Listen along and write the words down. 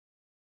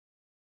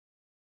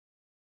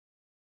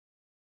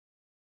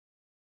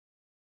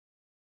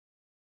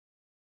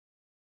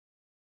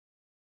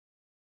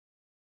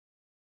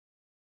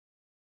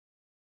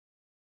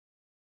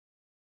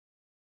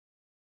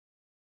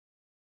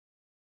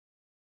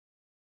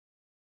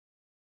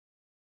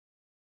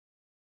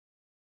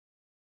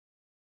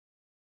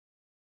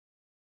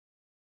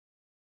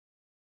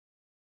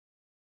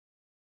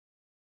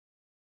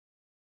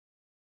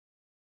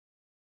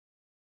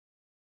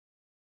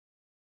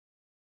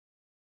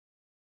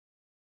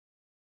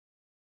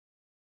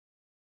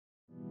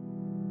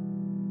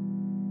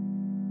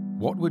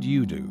What would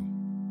you do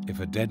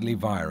if a deadly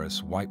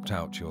virus wiped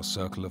out your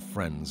circle of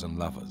friends and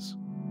lovers?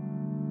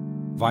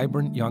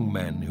 Vibrant young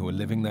men who are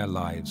living their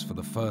lives for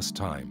the first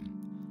time,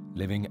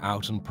 living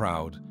out and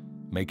proud,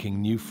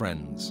 making new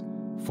friends,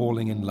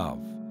 falling in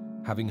love,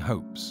 having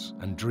hopes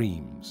and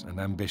dreams and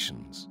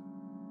ambitions.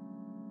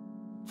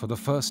 For the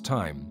first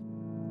time,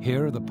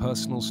 here are the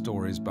personal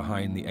stories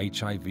behind the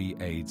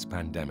HIV/AIDS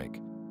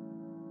pandemic.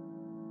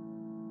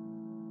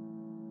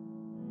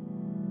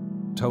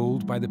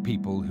 Told by the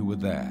people who were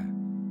there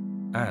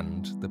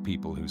and the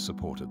people who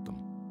supported them.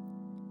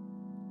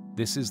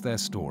 This is their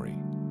story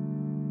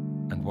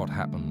and what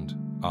happened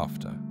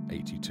after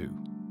 '82.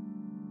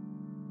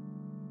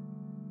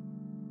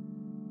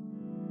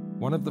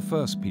 One of the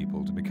first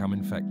people to become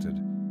infected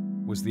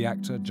was the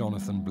actor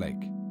Jonathan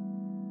Blake.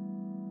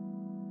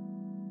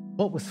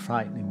 What was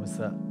frightening was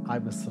that I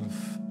was sort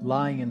of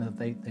lying in a,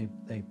 they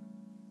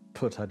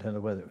put, I don't know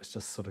whether it was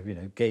just sort of,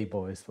 gay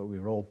boys, but we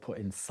were all put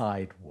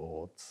inside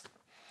wards.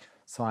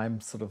 So I'm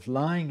sort of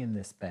lying in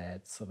this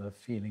bed, sort of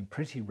feeling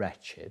pretty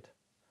wretched.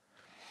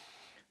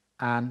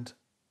 And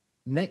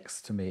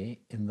next to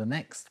me, in the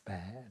next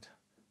bed,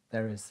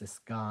 there is this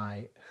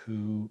guy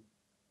who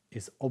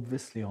is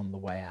obviously on the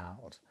way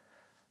out.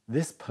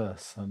 This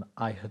person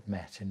I had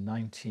met in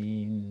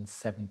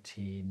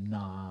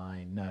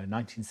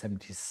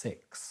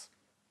 1976,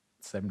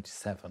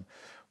 77,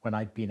 when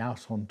I'd been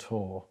out on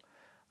tour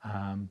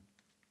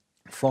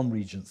from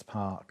Regent's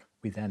Park.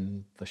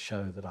 The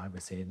show that I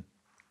was in,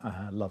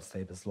 Love's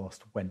Labour's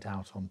Lost, went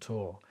out on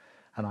tour,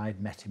 and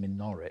I'd met him in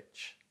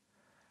Norwich.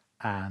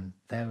 And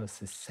there was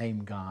this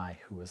same guy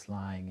who was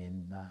lying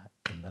in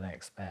the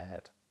next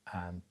bed,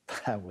 and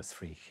that was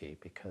freaky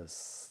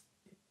because,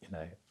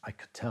 I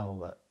could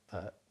tell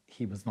that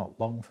he was not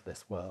long for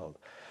this world.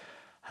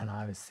 And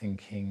I was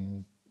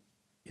thinking,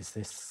 is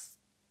this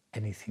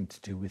anything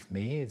to do with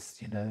me?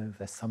 There's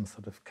some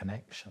sort of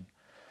connection.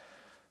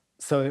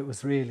 So it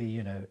was really,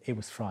 it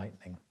was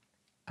frightening.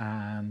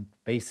 And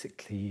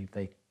basically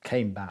they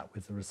came back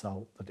with the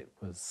result that it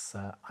was,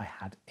 I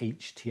had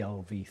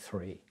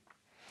HTLV3.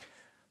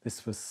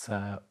 This was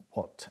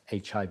what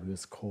HIV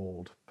was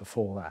called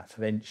before that.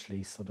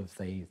 Eventually, sort of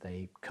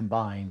they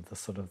combined the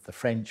sort of the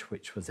French,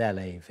 which was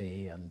LAV,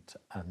 and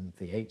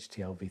the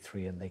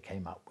HTLV3, and they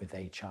came up with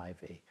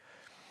HIV.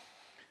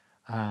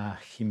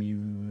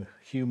 Human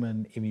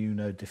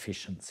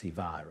immunodeficiency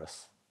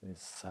virus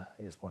is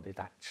what it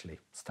actually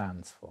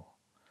stands for.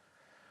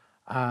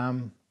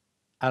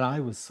 And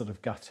I was sort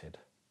of gutted.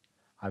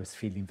 I was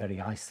feeling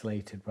very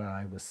isolated where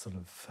I was sort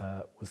of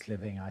was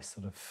living. I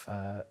sort of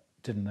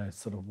didn't know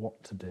sort of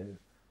what to do.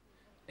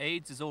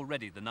 AIDS is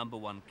already the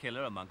 #1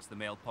 killer amongst the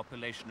male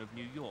population of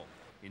New York.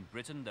 In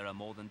Britain, there are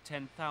more than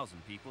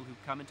 10,000 people who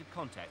come into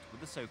contact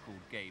with the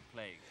so-called gay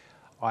plague.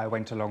 I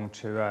went along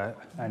to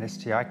an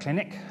STI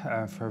clinic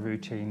for a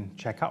routine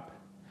checkup.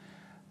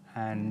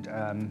 And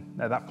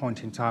at that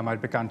point in time,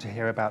 I'd begun to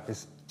hear about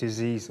this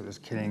disease that was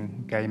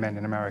killing gay men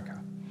in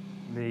America.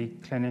 The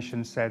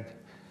clinician said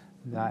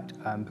that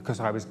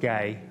because I was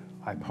gay,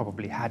 I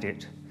probably had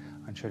it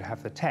and should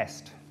have the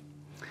test.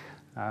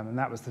 And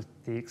that was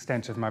the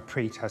extent of my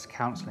pre-test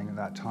counselling at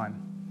that time.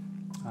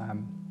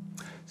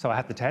 So I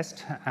had the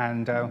test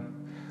and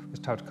was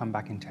told to come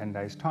back in 10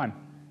 days' time.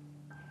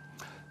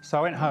 So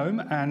I went home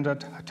and I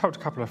told a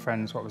couple of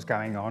friends what was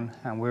going on,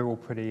 and we were all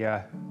pretty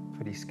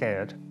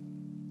scared.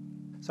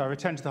 So I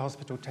returned to the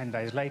hospital 10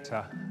 days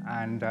later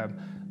and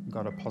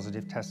got a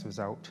positive test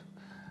result.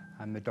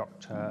 And the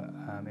doctor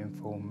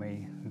informed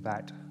me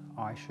that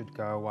I should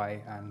go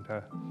away and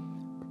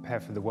prepare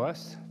for the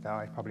worst, that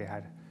I probably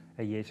had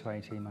a year to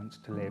 18 months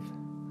to live.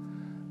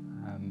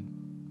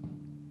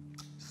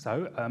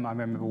 So I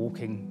remember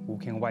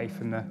walking away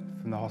from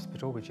the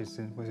hospital, which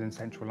was in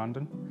central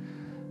London,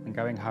 and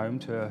going home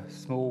to a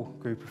small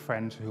group of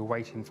friends who were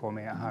waiting for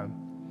me at home.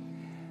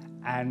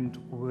 And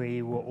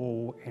we were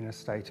all in a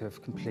state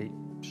of complete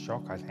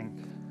shock, I think.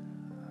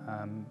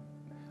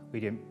 We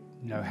didn't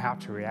know how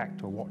to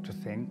react or what to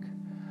think.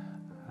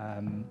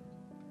 And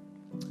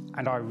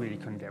I really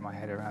couldn't get my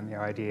head around the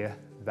idea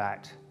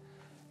that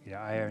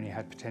I only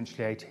had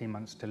potentially 18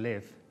 months to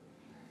live.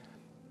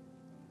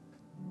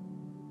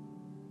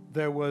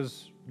 There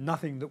was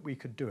nothing that we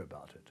could do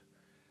about it.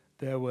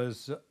 There were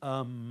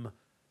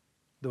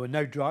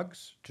no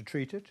drugs to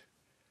treat it.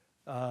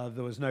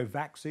 There was no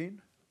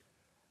vaccine.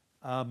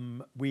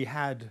 We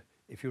had,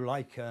 if you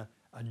like, a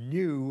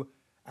new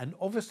and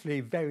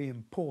obviously very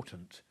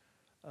important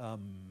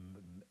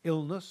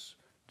illness,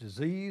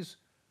 disease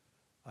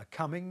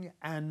coming,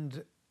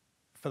 and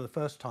for the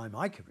first time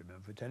I can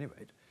remember at any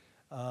rate,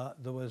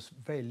 there was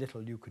very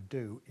little you could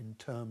do in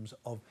terms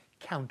of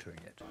countering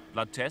it.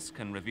 Blood tests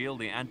can reveal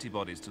the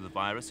antibodies to the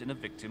virus in a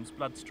victim's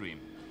bloodstream.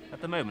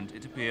 At the moment,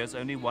 it appears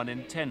only 1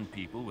 in 10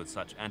 people with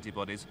such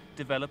antibodies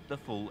develop the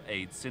full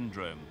AIDS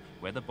syndrome,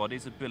 where the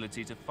body's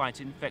ability to fight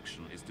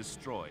infection is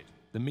destroyed.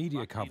 The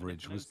media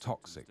coverage was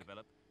toxic.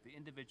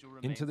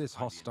 Into this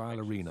hostile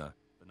arena,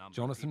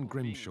 Jonathan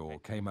Grimshaw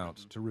came out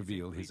to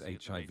reveal his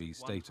HIV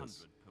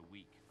status.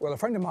 Well, a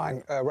friend of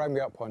mine rang me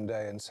up one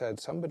day and said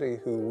somebody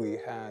who we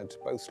had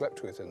both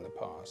slept with in the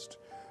past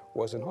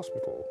was in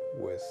hospital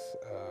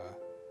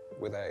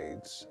with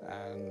AIDS,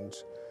 and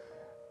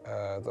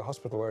the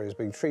hospital where he was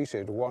being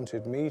treated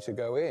wanted me to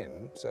go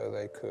in so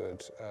they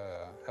could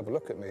have a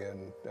look at me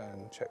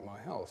and check my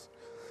health.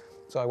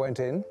 So I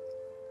went in,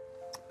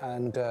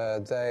 and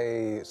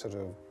they sort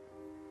of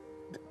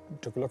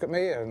took a look at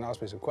me and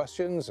asked me some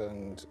questions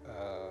and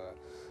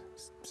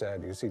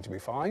said, "You seem to be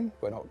fine.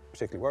 We're not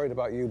particularly worried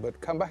about you, but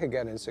come back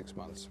again in 6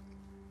 months."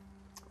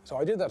 So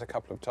I did that a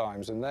couple of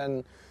times, and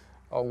then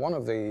on one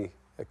of the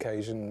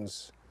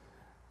occasions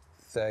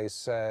they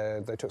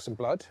said they took some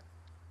blood,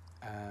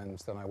 and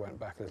then I went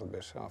back a little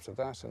bit after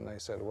that, and they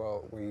said,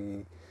 "Well,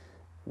 we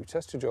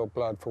tested your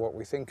blood for what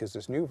we think is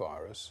this new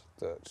virus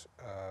that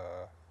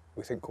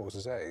we think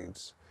causes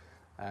AIDS,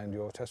 and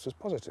your test was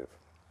positive."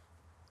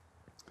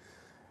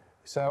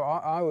 So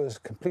I was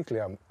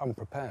completely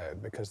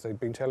unprepared because they'd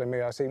been telling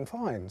me I seemed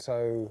fine.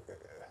 So,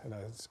 you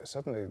know,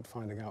 suddenly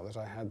finding out that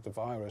I had the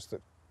virus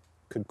that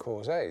could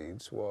cause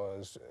AIDS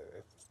was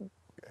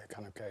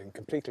kind of came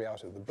completely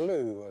out of the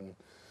blue,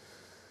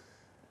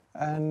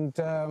 and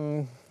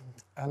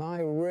I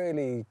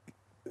really,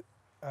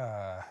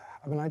 I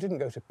mean, I didn't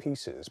go to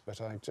pieces, but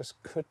I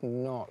just could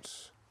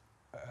not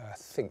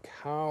think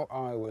how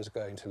I was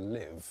going to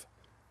live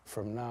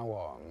from now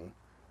on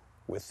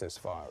with this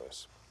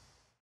virus.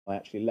 I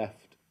actually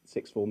left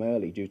sixth form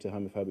early due to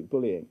homophobic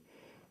bullying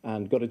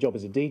and got a job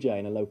as a DJ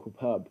in a local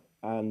pub.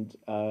 And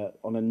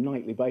on a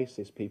nightly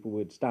basis, people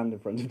would stand in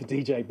front of the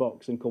DJ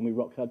box and call me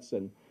Rock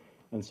Hudson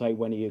and say,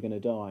 "When are you going to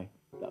die?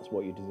 That's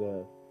what you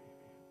deserve."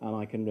 And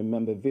I can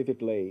remember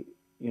vividly,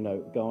 you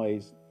know,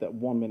 guys that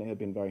one minute had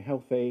been very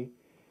healthy,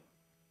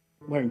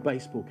 wearing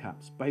baseball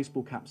caps.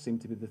 Baseball caps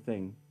seemed to be the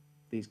thing.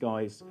 These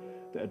guys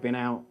that had been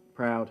out,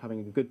 proud, having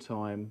a good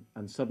time,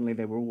 and suddenly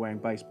they were all wearing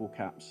baseball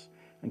caps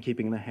and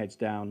keeping their heads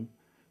down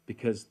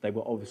because they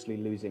were obviously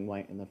losing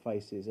weight in their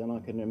faces. And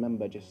I can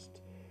remember just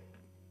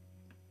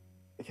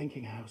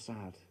thinking, how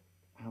sad,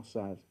 how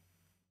sad.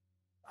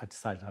 I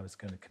decided I was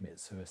going to commit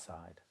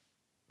suicide.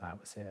 That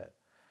was it.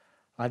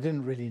 I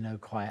didn't really know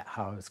quite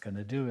how I was going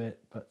to do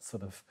it, but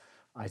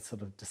I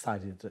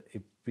decided that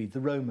it'd be the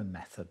Roman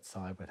method.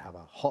 So I would have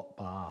a hot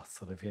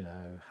bath, you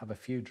know, have a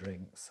few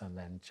drinks, and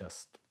then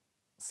just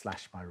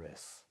slash my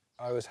wrists.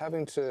 I was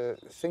having to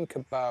think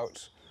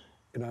about,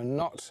 you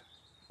know,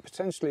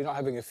 potentially not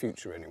having a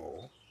future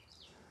anymore.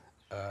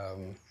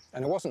 And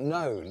it wasn't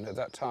known at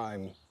that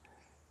time,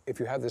 if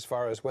you had this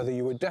virus, whether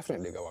you would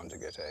definitely go on to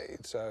get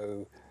AIDS.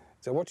 So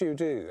what do you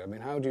do? I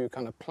mean, how do you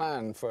kind of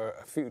plan for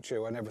a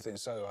future when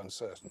everything's so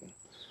uncertain?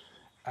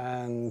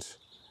 And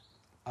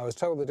I was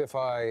told that if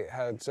I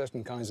had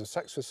certain kinds of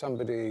sex with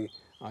somebody,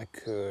 I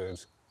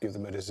could give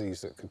them a disease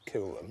that could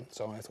kill them.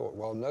 So I thought,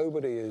 well,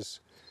 nobody is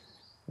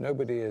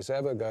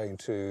ever going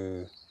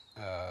to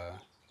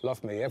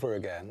love me ever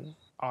again.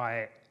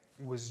 I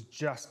was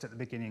just at the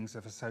beginnings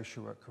of a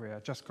social work career. I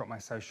just got my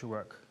social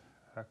work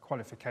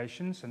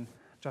qualifications and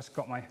just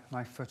got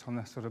my foot on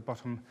the sort of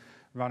bottom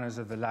runners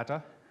of the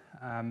ladder.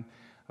 I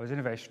was in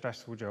a very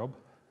stressful job,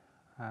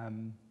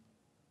 and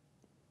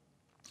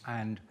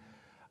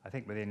I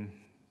think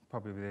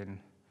probably within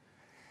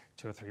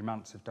 2 or 3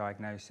 months of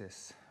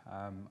diagnosis,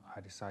 I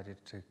decided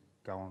to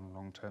go on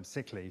long-term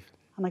sick leave.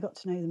 And I got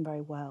to know them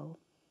very well.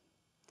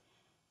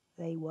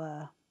 They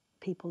were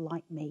people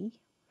like me.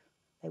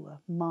 They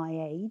were my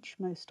age,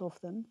 most of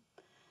them.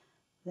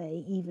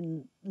 They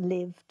even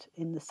lived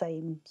in the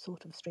same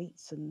sort of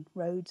streets and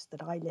roads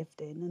that I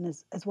lived in. And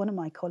as one of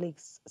my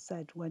colleagues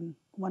said, when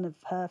one of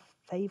her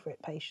favourite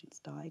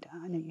patients died,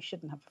 I know you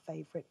shouldn't have a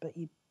favourite, but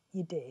you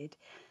did.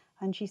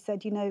 And she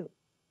said, you know,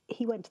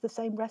 he went to the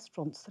same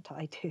restaurants that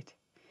I did,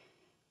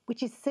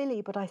 which is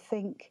silly, but I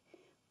think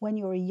when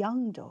you're a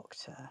young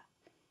doctor,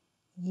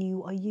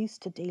 you are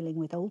used to dealing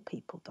with old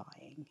people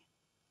dying,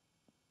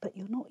 but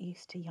you're not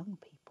used to young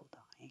people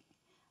dying,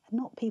 and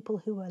not people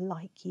who are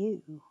like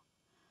you.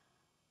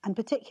 And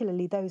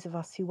particularly those of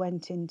us who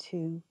went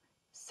into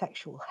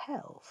sexual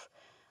health.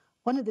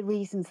 One of the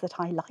reasons that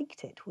I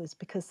liked it was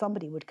because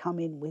somebody would come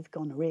in with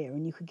gonorrhea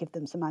and you could give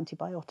them some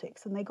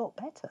antibiotics and they got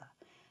better.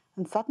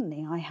 And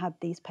suddenly I had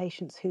these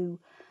patients who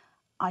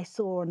I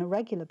saw on a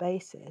regular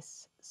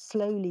basis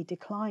slowly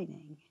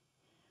declining,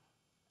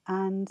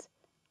 and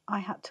I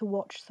had to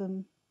watch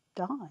them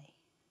die.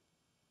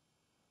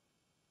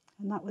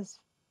 And that was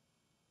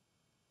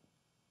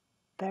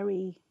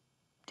very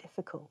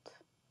difficult.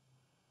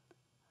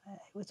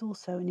 It was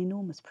also an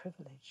enormous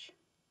privilege.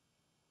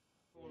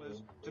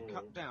 To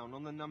cut down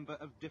on the number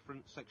of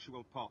different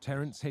sexual partners.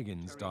 Terence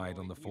Higgins died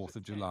on the 4th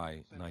of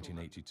July,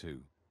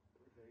 1982.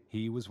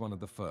 He was one of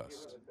the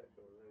first.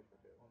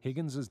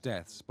 Higgins's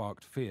death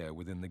sparked fear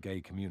within the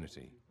gay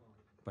community,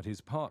 but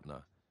his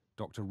partner,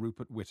 Dr.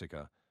 Rupert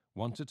Whittaker,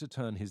 wanted to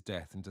turn his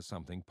death into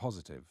something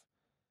positive.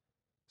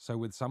 So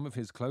with some of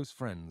his close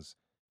friends,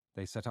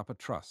 they set up a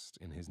trust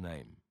in his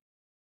name.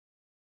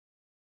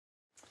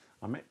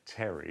 I met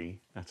Terry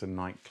at a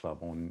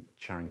nightclub on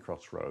Charing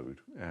Cross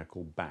Road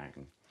called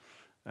Bang.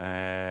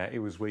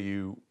 It was where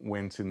you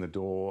went in the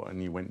door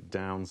and you went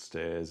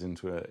downstairs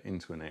into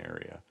an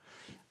area,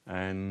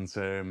 and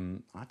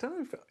I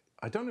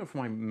don't know if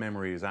my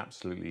memory is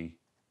absolutely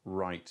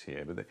right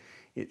here, but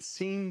it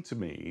seemed to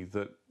me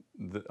that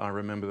I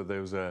remember that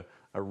there was a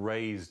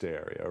raised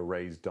area, a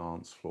raised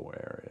dance floor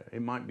area.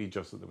 It might be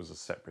just that there was a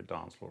separate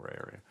dance floor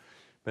area,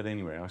 but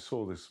anyway, I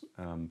saw this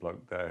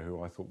bloke there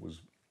who I thought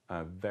was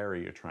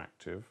very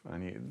attractive,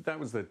 and that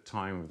was the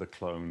time of the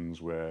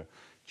clones, where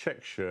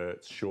check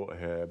shirts, short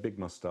hair, big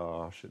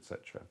moustache,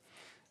 etc.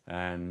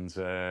 And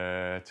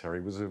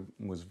Terry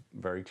was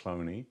very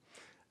cloney,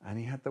 and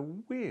he had the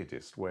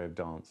weirdest way of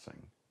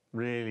dancing.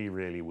 Really,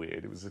 really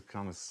weird. It was a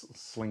kind of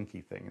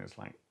slinky thing. It was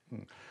like,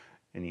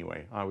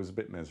 Anyway, I was a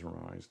bit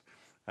mesmerised.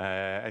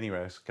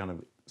 Anyway, I kind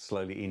of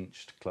slowly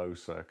inched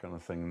closer, kind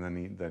of thing. And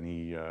then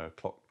he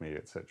clocked me,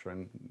 etc.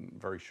 And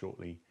very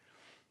shortly,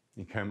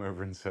 he came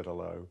over and said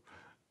hello.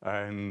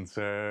 And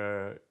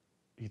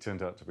he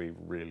turned out to be a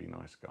really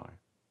nice guy.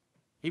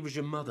 He was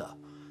your mother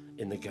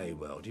in the gay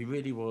world. He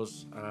really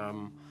was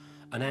an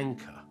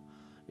anchor.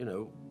 You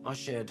know, I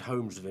shared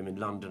homes with him in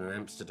London and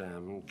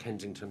Amsterdam and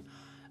Kensington.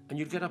 And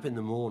you'd get up in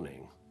the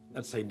morning,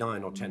 let's say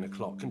 9 or 10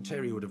 o'clock, and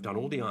Terry would have done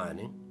all the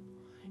ironing.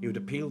 He would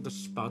have peeled the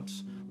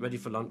spuds, ready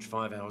for lunch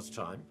 5 hours'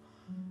 time.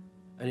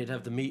 And he'd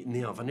have the meat in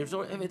the oven.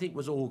 Everything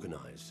was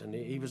organised. And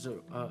he was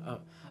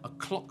a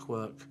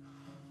clockwork,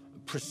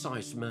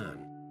 precise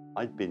man.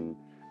 I'd been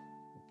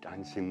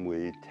dancing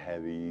with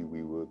Terry.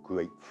 We were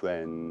great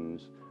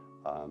friends.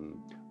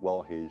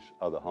 While his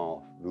other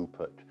half,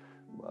 Rupert,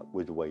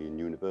 was away in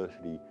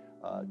university,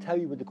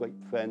 Terry was a great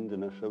friend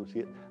and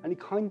associate, and he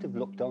kind of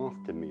looked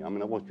after me. I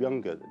mean, I was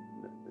younger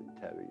than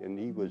Terry, and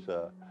he was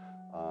a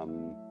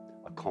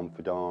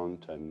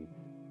confidant, and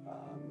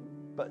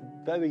but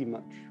very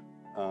much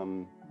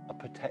a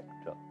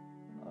protector.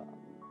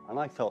 And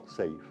I felt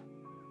safe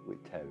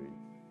with Terry.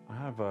 I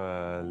have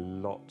a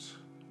lot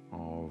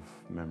of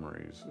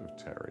memories of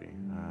Terry.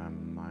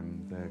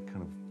 They're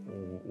kind of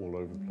all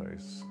over the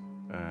place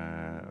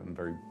and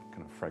very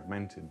kind of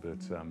fragmented,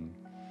 but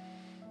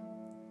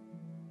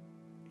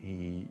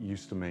he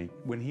used to make,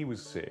 when he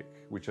was sick,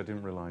 which I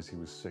didn't realise he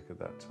was sick at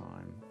that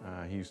time,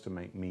 he used to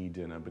make me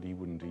dinner, but he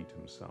wouldn't eat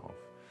himself.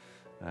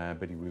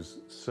 But he was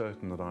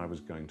certain that I was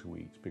going to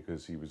eat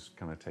because he was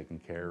kind of taking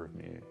care of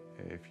me,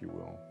 if you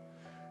will.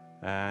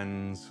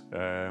 And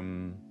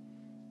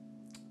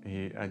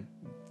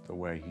the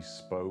way he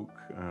spoke,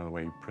 the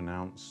way he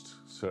pronounced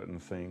certain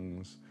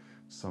things,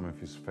 some of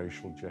his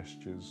facial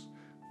gestures,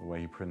 the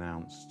way he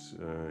pronounced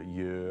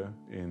year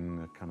in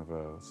a kind of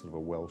a sort of a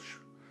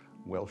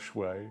Welsh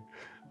way,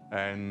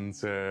 and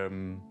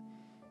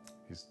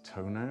his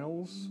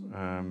toenails,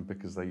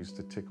 because they used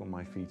to tickle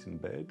my feet in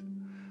bed,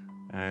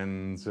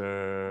 and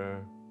yeah,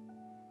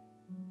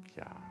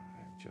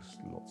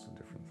 just lots of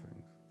different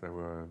things. They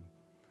were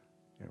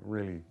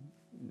really,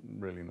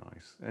 really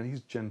nice, and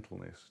his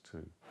gentleness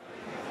too.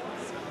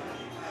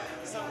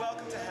 So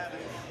welcome to heaven.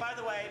 By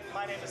the way,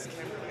 my name is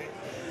Kimberly.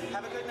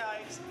 Have a good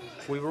night.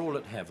 We were all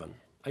at heaven,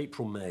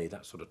 April, May,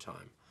 that sort of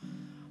time,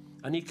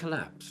 and he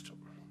collapsed.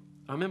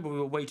 I remember we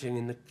were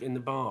waiting in the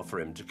bar for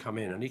him to come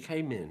in, and he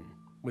came in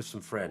with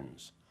some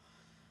friends.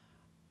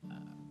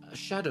 A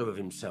shadow of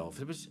himself.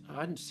 I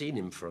hadn't seen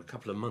him for a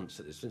couple of months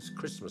at this, since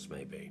Christmas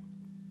maybe,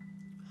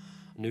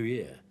 New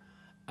Year,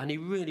 and he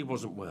really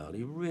wasn't well.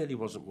 He really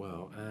wasn't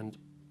well, and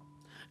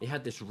he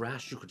had this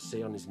rash you could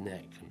see on his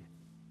neck, and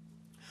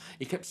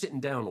he kept sitting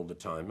down all the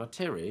time. Now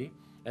Terry,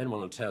 anyone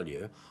will tell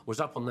you, was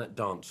up on that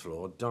dance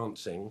floor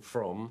dancing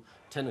from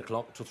 10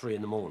 o'clock till 3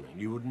 in the morning.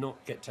 You would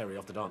not get Terry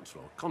off the dance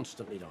floor,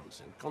 constantly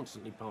dancing,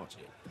 constantly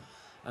partying.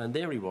 And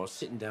there he was,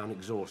 sitting down,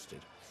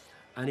 exhausted.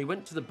 And he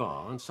went to the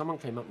bar, and someone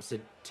came up and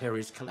said,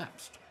 Terry's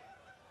collapsed.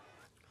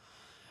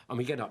 And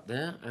we get up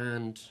there,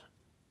 and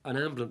an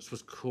ambulance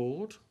was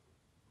called.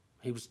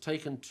 He was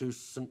taken to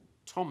St.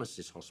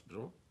 Thomas's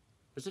Hospital.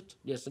 Is it?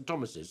 Yes, St.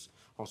 Thomas's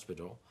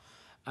Hospital.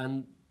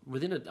 And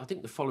within, I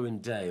think the following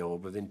day, or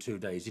within 2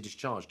 days, he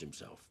discharged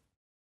himself.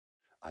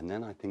 And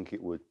then I think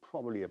it was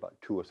probably about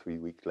 2 or 3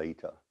 weeks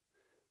later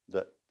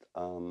that,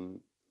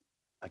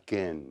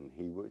 again,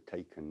 he was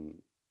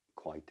taken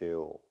quite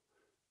ill,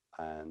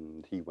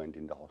 and he went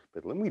into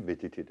hospital, and we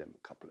visited him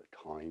a couple of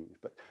times,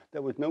 but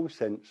there was no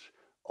sense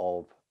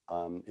of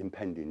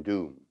impending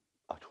doom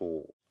at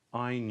all.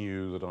 I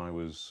knew that I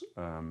was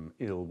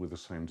ill with the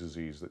same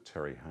disease that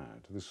Terry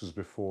had. This was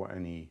before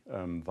any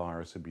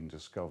virus had been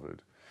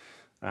discovered.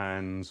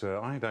 And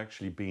I had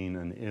actually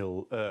been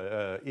ill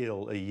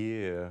a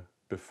year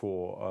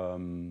before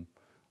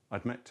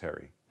I'd met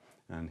Terry.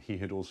 And he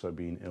had also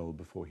been ill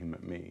before he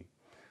met me.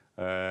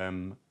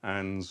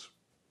 And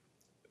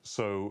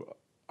so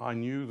I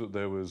knew that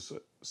there was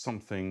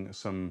something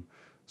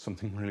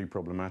really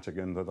problematic,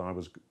 and that I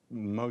was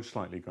most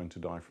likely going to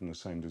die from the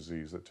same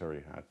disease that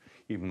Terry had,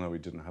 even though he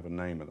didn't have a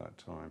name at that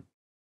time.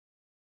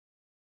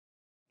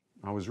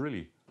 I was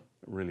really,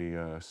 really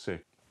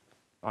sick.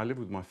 I lived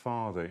with my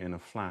father in a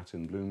flat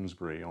in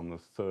Bloomsbury on the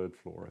 3rd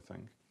floor, I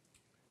think.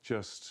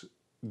 Just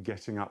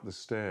getting up the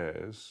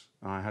stairs.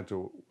 I had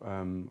to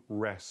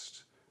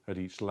rest at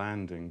each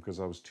landing because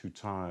I was too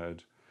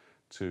tired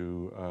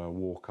to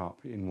walk up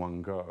in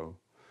one go.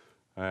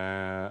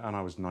 And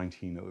I was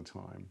 19 at the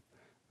time.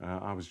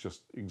 I was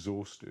just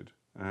exhausted.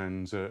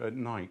 And at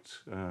night,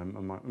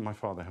 and my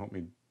father helped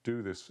me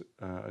do this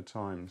at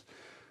times,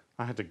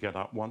 I had to get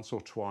up once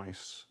or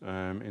twice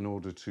in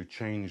order to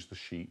change the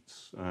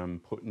sheets,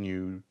 put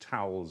new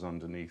towels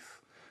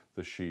underneath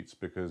the sheets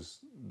because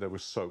they were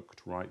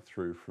soaked right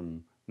through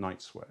from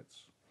night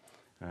sweats.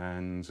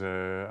 And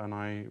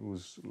I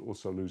was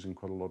also losing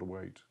quite a lot of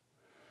weight.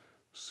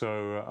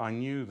 So I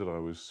knew that I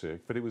was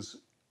sick, but it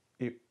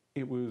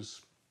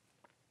was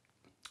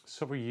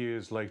several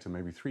years later,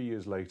 maybe 3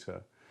 years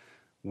later,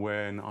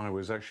 when I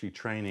was actually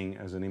training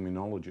as an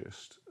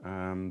immunologist,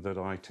 that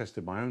I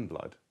tested my own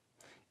blood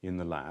in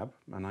the lab,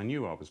 and I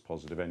knew I was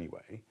positive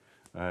anyway.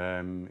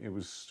 It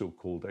was still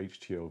called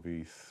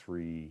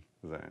HTLV3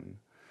 then.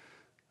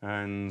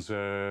 And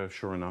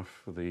sure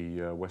enough,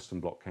 the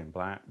Western blot came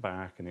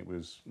back, and it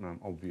was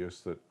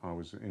obvious that I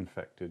was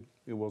infected.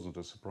 It wasn't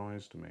a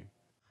surprise to me.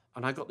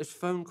 And I got this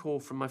phone call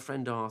from my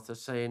friend Arthur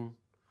saying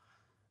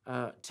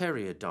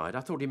Terry had died.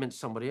 I thought he meant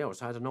somebody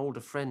else. I had an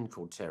older friend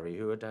called Terry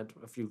who had had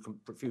a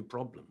few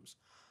problems.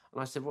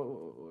 And I said,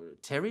 well,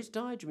 Terry's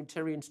died? Do you mean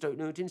Terry in Stoke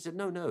Newington? He said,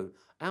 no,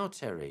 our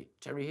Terry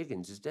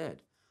Higgins is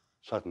dead.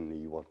 Suddenly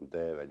he wasn't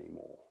there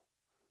anymore.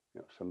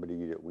 You know,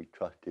 somebody that we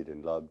trusted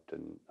and loved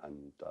and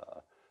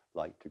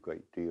liked a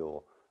great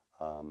deal,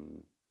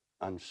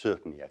 and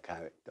certainly a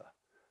character.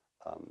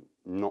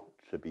 Not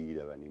to be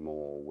there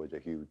anymore was a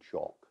huge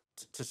shock.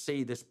 To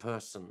see this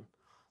person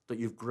that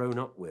you've grown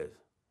up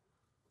with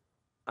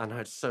and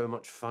had so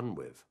much fun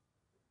with,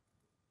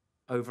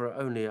 over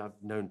only,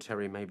 I've known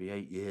Terry maybe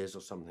 8 years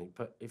or something,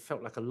 but it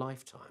felt like a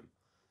lifetime.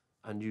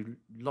 And you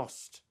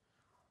lost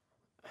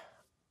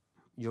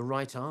your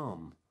right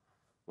arm,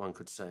 one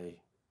could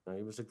say. You know,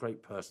 he was a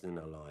great person in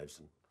our lives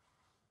and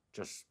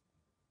just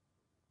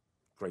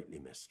greatly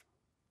missed.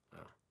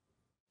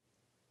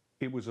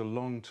 It was a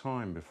long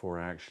time before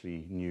I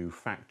actually knew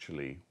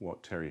factually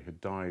what Terry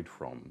had died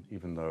from,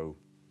 even though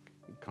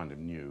I kind of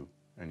knew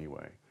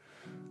anyway.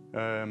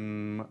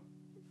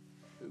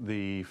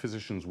 The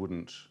physicians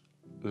wouldn't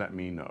let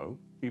me know,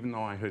 even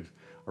though I had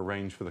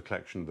arranged for the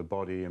collection of the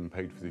body and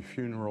paid for the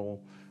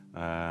funeral,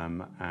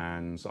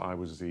 and I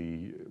was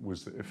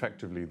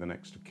effectively the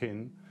next of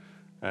kin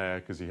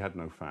because he had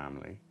no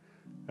family.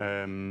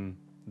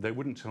 They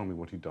wouldn't tell me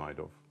what he died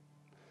of.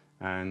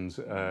 And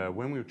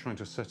when we were trying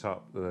to set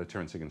up the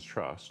Terence Higgins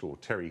Trust, or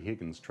Terry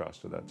Higgins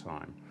Trust at that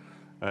time,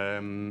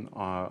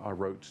 I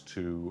wrote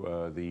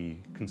to the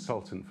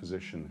consultant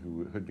physician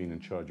who had been in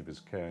charge of his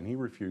care, and he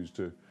refused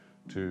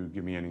to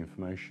give me any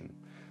information.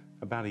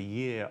 About a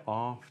year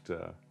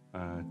after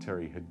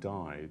Terry had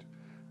died,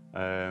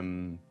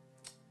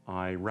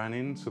 I ran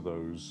into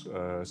those,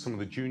 some of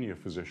the junior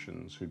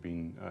physicians who'd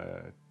been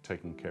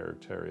taking care of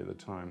Terry at the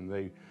time.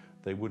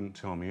 They wouldn't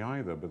tell me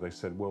either, but they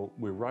said, well,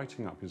 we're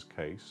writing up his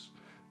case.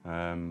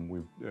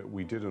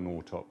 We did an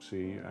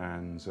autopsy,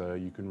 and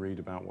you can read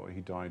about what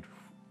he died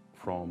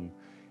from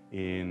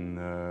in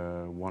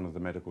one of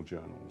the medical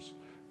journals.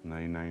 And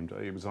they named,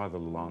 it was either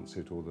the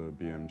Lancet or the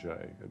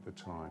BMJ at the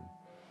time.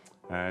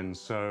 And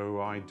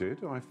so I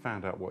did. I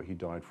found out what he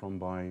died from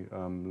by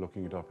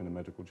looking it up in a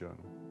medical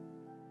journal.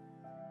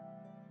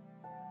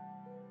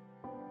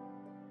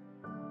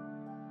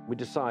 We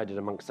decided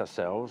amongst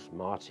ourselves,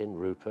 Martin,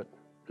 Rupert,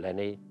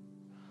 Lenny,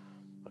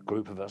 a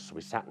group of us,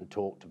 we sat and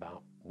talked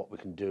about what we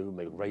can do,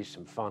 maybe raise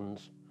some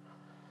funds,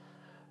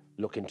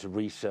 look into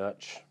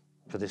research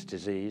for this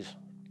disease,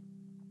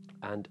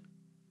 and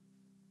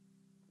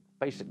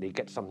basically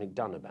get something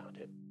done about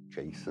it.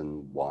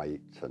 Jason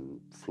White and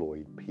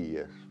Floyd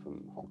Pierce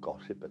from Hot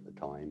Gossip at the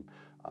time,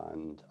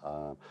 and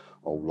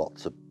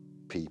lots of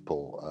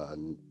people,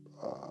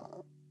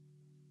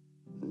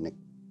 Nick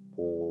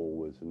Paul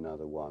was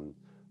another one.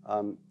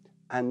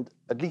 And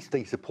at least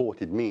they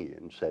supported me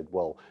and said,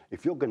 well,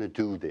 if you're going to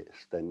do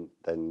this, then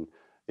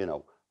you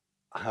know,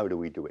 how do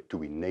we do it? Do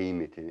we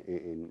name it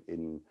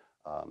in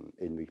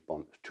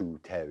response to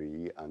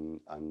Terry and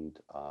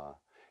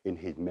in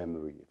his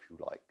memory, if you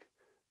like?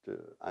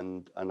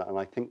 And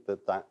I think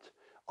that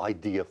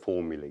idea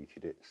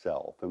formulated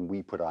itself, and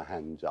we put our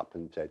hands up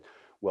and said,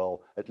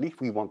 well, at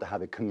least we want to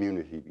have a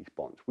community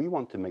response. We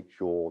want to make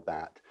sure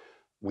that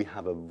we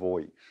have a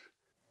voice.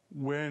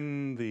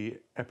 When the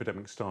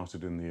epidemic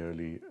started in the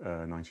early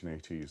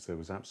 1980s, there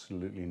was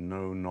absolutely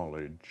no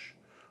knowledge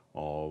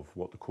of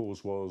what the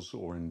cause was,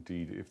 or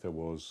indeed if there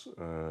was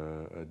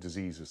a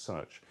disease as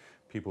such.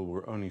 People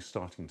were only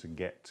starting to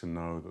get to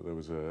know that there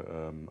was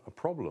a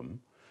problem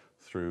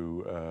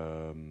through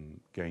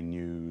gay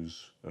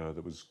news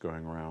that was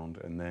going around,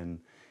 and then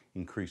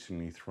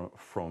increasingly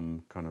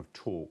from kind of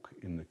talk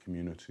in the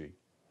community,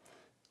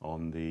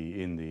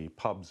 in the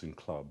pubs and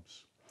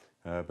clubs.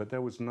 But there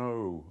was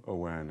no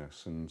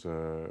awareness, and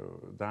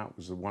that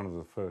was one of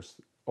the first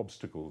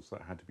obstacles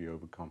that had to be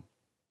overcome.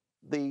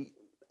 The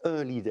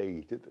early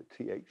days of the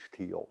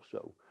THT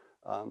also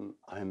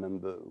I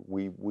remember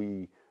we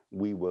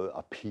were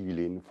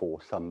appealing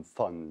for some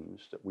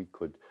funds that we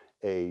could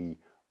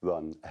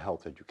run a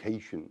health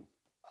education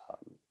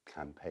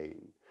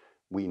campaign.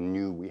 We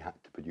knew we had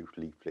to produce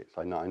leaflets.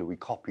 I know we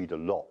copied a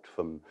lot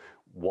from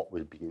what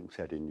was being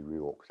said in New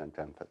York and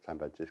San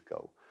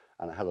Francisco,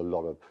 and I had a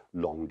lot of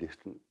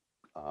long-distance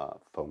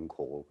phone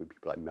calls with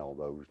people like Mel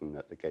Rosen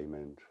at the Gay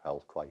Men's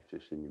Health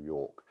Crisis in New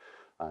York,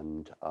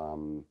 and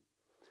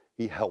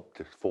he helped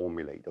us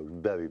formulate those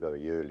very,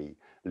 very early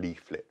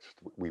leaflets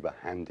we were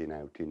handing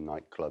out in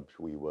nightclubs.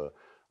 We were,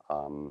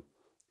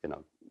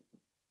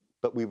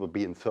 but we were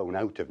being thrown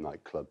out of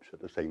nightclubs at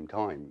the same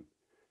time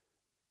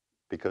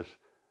because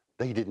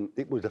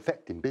it was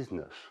affecting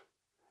business.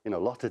 A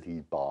lot of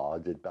these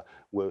bars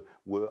were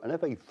in a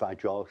very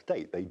fragile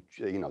state.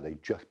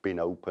 They'd just been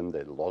opened,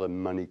 there'd a lot of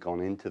money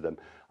gone into them.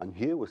 And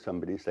here was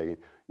somebody saying,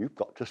 you've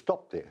got to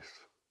stop this.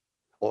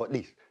 Or at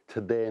least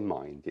to their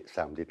mind, it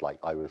sounded like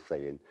I was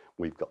saying,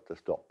 we've got to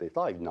stop this.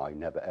 I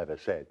never ever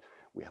said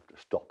we have to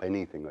stop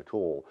anything at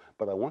all.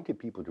 But I wanted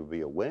people to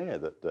be aware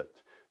that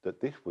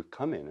this was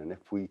coming. And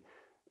if we,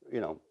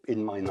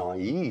 in my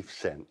naive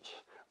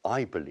sense,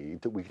 I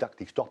believed that we could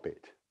actually stop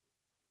it.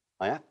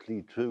 I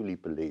actually truly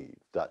believe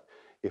that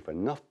if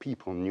enough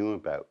people knew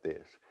about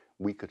this,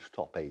 we could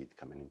stop AIDS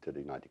coming into the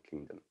United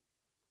Kingdom,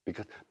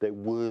 because there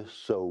were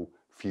so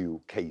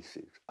few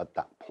cases at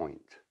that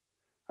point.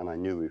 And I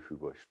knew if we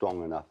were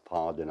strong enough,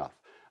 hard enough,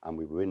 and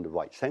we were in the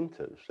right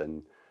centres,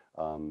 then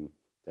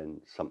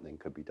something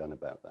could be done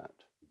about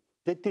that.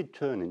 It did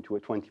turn into a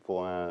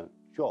 24-hour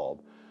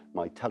job.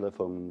 My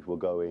telephones were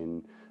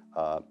going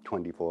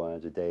 24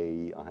 hours a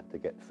day. I had to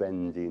get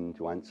friends in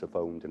to answer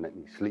phones and let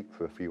me sleep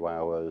for a few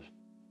hours.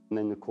 And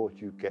then, of course,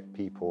 you get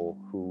people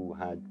who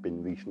had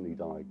been recently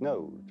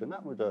diagnosed. And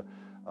that was a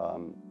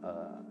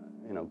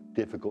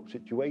difficult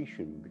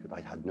situation because I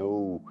had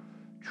no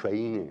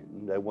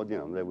training. I was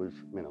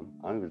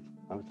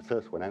the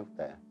first one out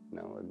there,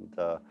 and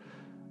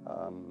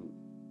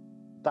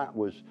that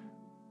was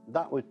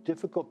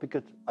difficult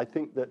because I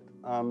think that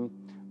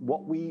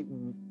what we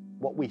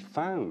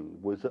found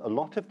was that a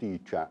lot of these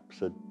chaps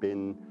had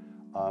been,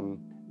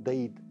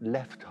 they'd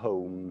left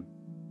home,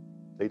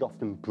 they'd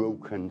often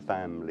broken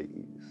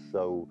families.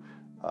 So,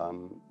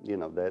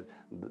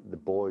 the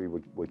boy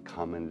would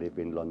come and live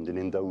in London.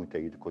 In those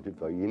days, of course, it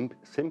was very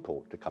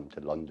simple to come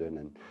to London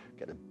and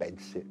get a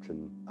bedsit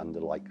and the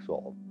likes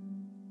of.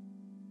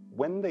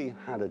 When they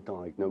had a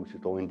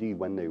diagnosis, or indeed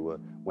when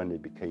they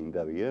became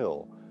very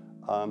ill,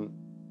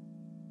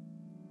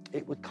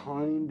 it was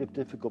kind of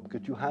difficult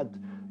because you had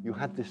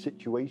this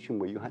situation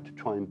where you had to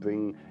try and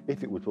bring,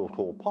 if it was at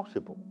all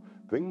possible,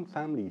 bring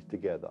families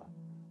together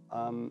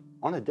on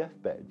a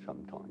deathbed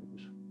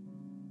sometimes.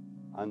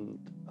 And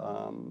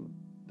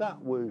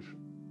that was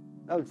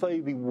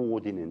very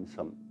rewarding in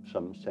some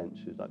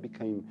senses. I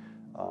became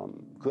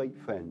great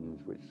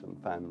friends with some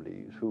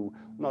families who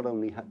not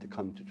only had to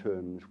come to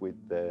terms with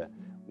their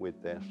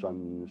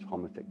son's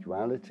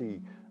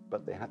homosexuality,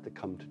 but they had to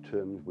come to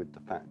terms with the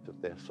fact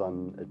that their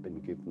son had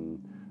been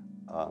given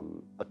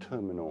a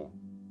terminal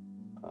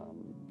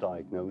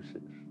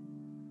diagnosis.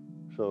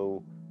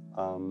 So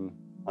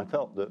I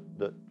felt that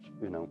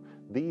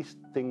these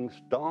things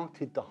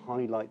started to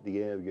highlight the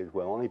areas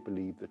where I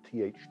believe the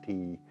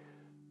THT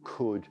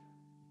could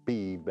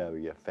be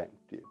very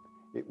effective.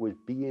 It was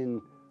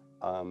being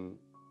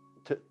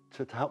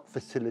to help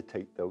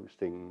facilitate those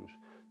things,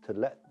 to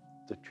let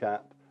the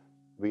chap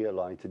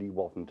realise that he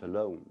wasn't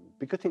alone.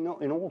 Because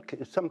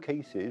in some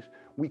cases,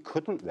 we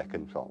couldn't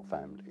reconcile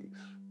families.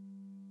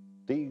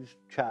 These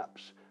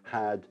chaps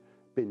had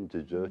been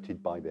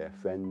deserted by their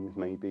friends,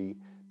 maybe.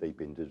 They'd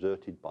been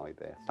deserted by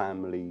their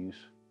families.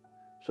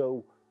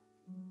 So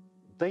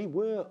they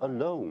were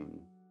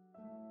alone.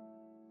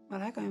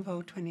 Well, I got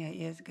involved 28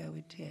 years ago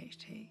with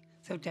THT,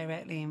 so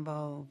directly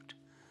involved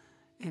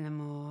in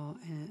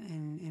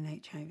in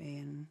HIV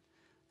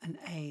and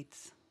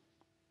AIDS.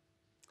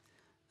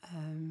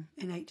 In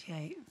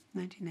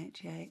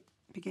 1988,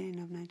 beginning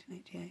of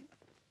 1988.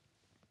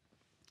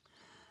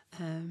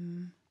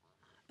 And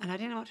I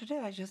didn't know what to do.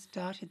 I just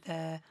started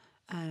there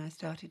and I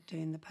started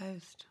doing the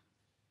post.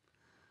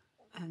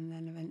 And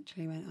then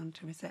eventually went on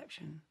to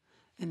reception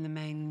in the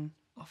main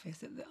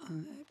office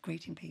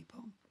greeting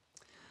people,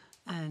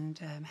 and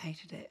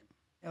hated it.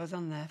 I was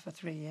on there for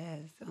 3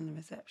 years on the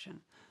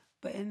reception.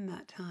 But in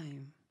that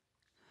time,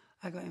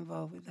 I got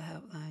involved with the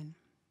helpline.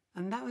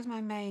 And that was my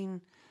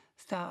main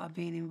start of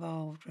being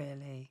involved,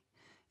 really,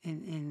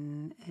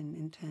 in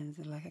terms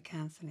of like a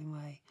counselling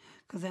way.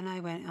 Because then I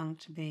went on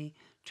to be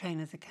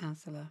trained as a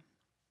counsellor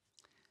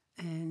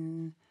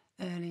in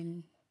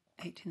early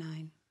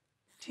 '89.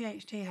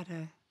 THT had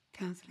a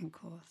counselling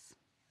course,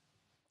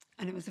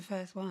 and it was the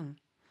first one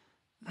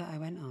that I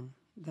went on,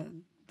 that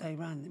they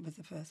ran. It was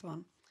the first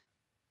one.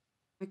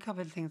 We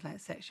covered things like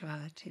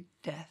sexuality,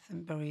 death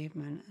and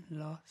bereavement and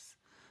loss,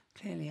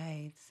 clearly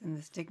AIDS and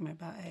the stigma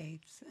about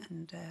AIDS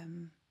and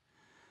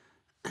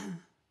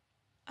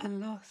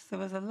loss. There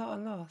was a lot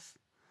of loss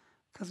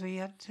because we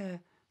had to,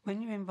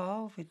 when you're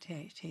involved with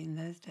THT in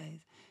those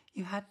days,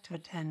 you had to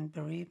attend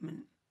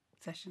bereavement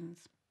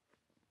sessions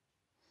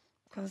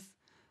because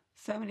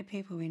so many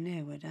people we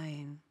knew were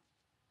dying.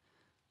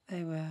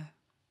 They were,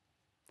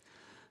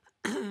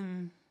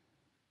 you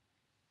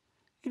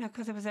know,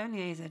 because there was only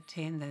AZT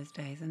in those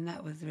days, and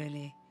that was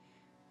really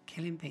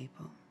killing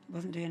people. It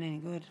wasn't doing any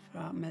good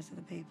for most of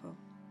the people.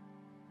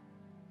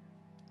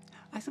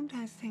 I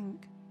sometimes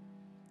think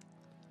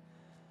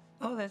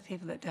all those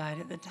people that died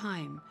at the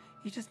time,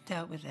 you just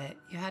dealt with it.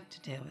 You had to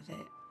deal with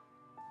it.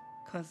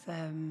 Because,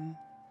 and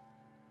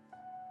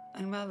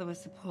while there was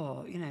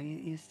support, you know,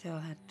 you still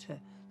had to,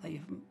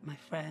 like my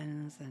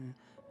friends and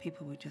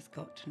people we just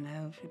got to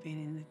know through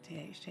being in the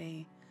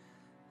THD,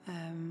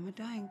 were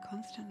dying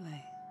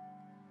constantly.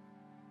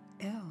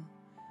 Ill.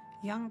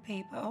 Young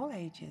people, all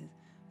ages,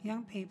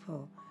 young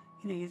people,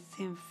 you know, you'd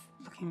see them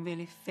looking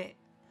really fit.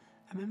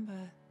 I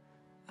remember,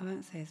 I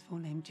won't say his full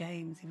name,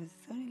 James, he was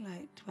only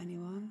like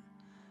 21,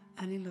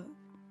 and he looked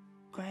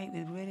great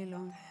with really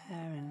long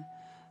hair,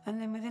 and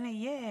then within a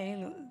year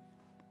he looked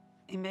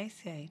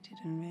emaciated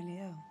and really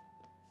ill.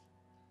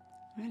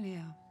 Really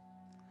ill.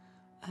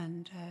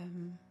 And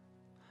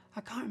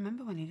I can't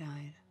remember when he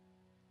died.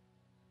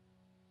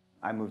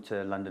 I moved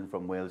to London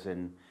from Wales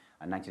in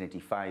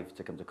 1985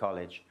 to come to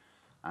college,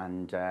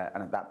 and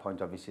at that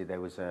point obviously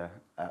there was a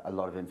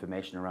lot of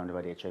information around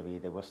about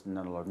HIV. There wasn't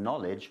a lot of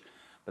knowledge,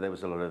 but there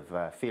was a lot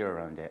of fear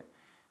around it.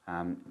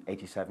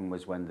 87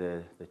 was when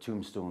the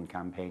Tombstone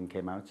campaign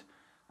came out,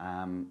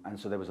 and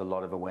so there was a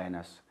lot of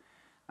awareness.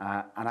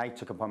 And I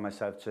took upon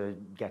myself to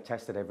get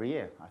tested every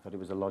year. I thought it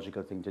was a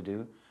logical thing to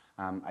do.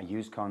 I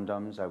used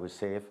condoms, I was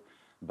safe,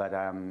 but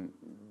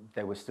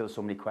there were still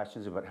so many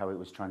questions about how it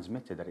was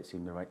transmitted that it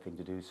seemed the right thing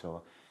to do.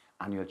 So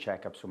annual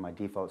checkups were my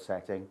default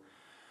setting.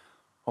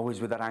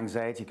 Always with that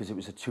anxiety, because it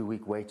was a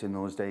 2-week wait in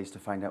those days to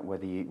find out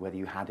whether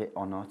you had it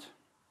or not.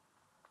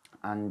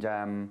 And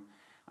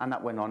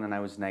that went on, and I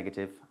was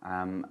negative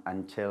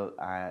until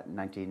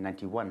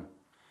 1991.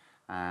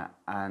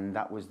 And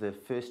that was the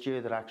first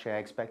year that actually I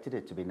expected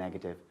it to be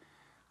negative.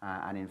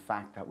 And in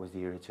fact, that was the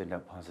year it turned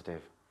out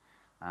positive.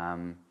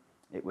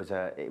 It was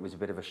a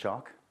bit of a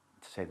shock,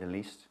 to say the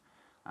least.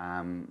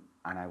 And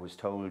I was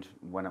told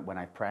when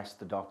I pressed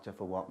the doctor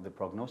for what the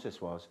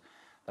prognosis was,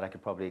 that I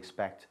could probably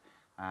expect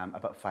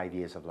about 5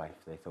 years of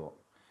life, they thought.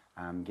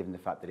 Given the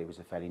fact that it was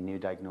a fairly new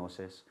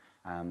diagnosis,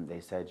 they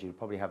said you'll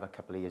probably have a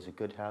couple of years of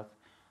good health,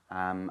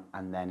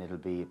 and then it'll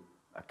be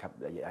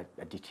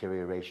a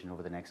deterioration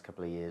over the next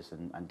couple of years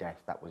and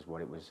death. That was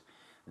what it was,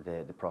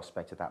 the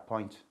prospect at that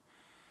point.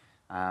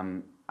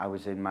 I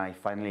was in my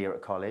final year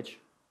at college,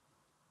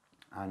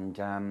 and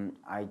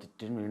I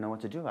didn't really know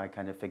what to do. I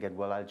kind of figured,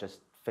 well, I'll just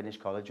finish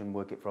college and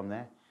work it from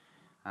there.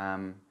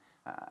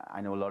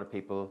 I know a lot of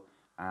people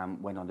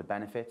went on to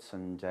benefits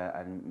and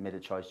made a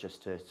choice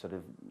just to sort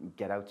of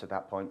get out at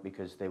that point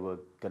because they were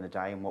going to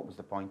die, and what was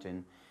the point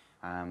in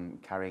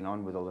carrying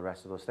on with all the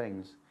rest of those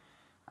things.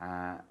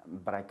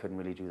 But I couldn't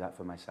really do that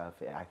for myself.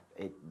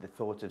 The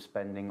thought of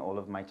spending all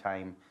of my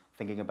time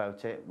thinking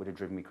about it would have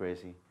driven me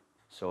crazy.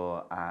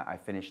 So I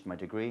finished my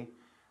degree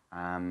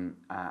and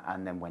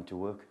then went to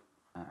work.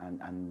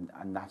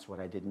 And that's what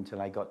I did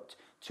until I got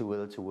too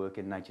ill to work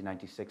in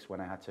 1996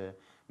 when I had to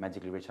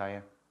medically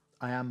retire.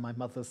 I am my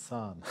mother's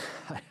son.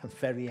 I am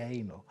very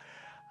anal.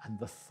 And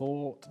the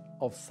thought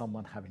of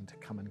someone having to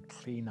come and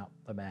clean up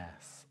the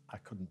mess, I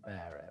couldn't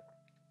bear it.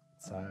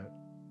 So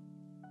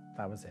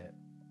that was it.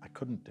 I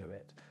couldn't do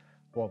it.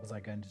 What was I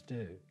going to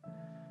do?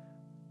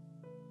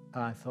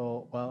 And I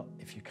thought, well,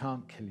 if you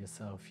can't kill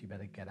yourself, you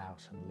better get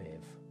out and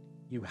live.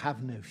 You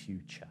have no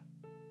future.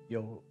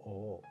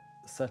 Or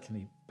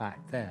certainly back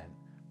then,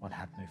 one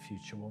had no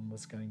future. One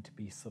was going to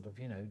be sort of,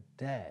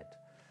 dead.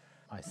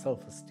 My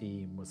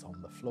self-esteem was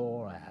on the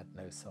floor. I had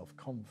no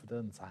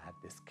self-confidence. I had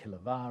this killer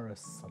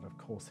virus sort of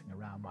coursing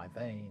around my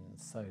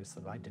veins. So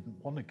sort of I didn't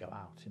want to go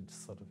out into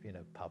sort of,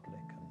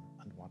 public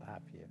and what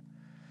have you.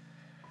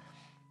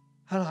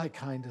 And I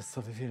kind of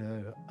sort of,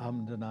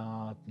 ummed and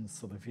ahed and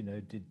sort of,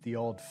 did the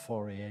odd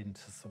foray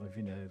into sort of,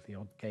 the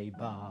odd gay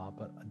bar,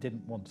 but I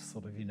didn't want to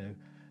sort of,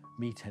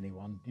 meet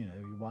anyone.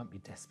 You might be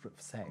desperate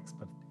for sex,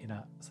 but,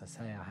 as I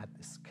say, I had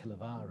this killer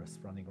virus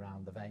running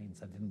around the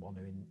veins. I didn't want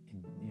to,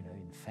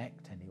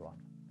 infect anyone.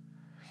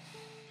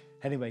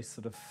 Anyway,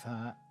 sort of,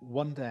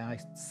 one day I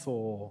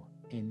saw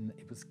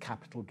it was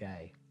Capital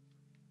Gay,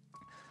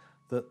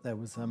 that there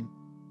was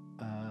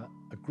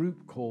a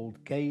group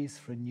called Gays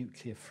for a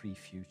Nuclear-Free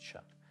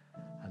Future.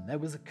 And there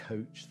was a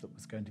coach that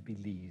was going to be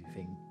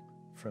leaving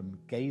from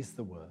Gays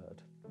the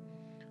Word.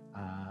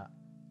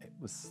 It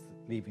was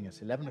leaving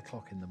at 11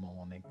 o'clock in the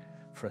morning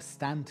for a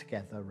stand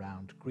together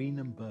around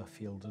Greenham,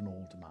 Burfield and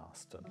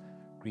Aldermaston.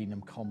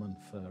 Greenham Common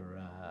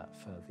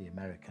for the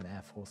American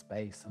Air Force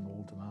Base, and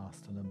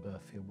Aldermaston and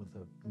Burfield were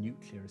the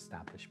nuclear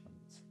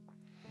establishments.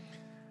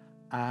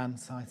 And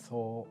so I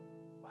thought,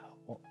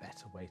 what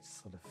better way to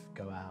sort of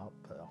go out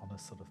but on a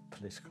sort of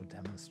political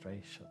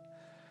demonstration.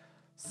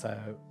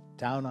 So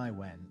down I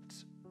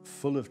went,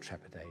 full of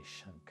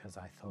trepidation, because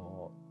I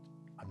thought,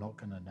 I'm not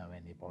going to know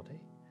anybody,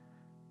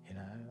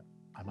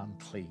 I'm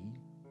unclean,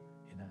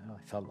 You know,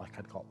 I felt like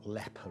I'd got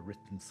leper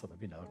written sort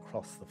of, you know,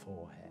 across the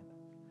forehead.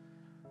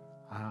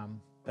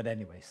 But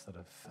anyway, sort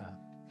of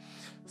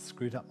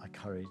screwed up my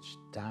courage,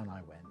 down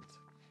I went.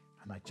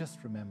 And I just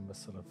remember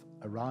sort of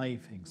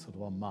arriving sort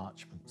of on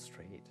Marchmont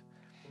Street,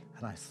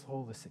 and I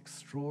saw this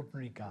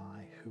extraordinary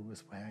guy who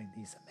was wearing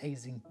these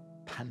amazing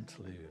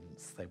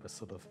pantaloons. They were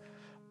sort of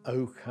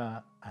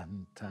ochre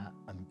and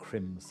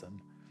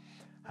crimson,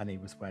 and he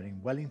was wearing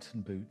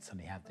Wellington boots,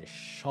 and he had this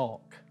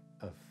shock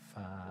of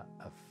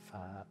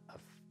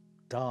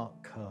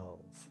dark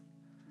curls,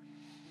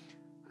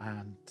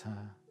 and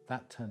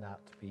that turned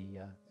out to be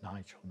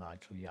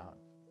Nigel Young.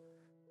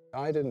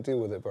 I didn't deal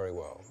with it very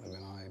well. I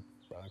mean,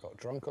 I got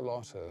drunk a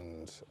lot,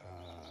 and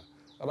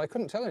I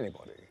couldn't tell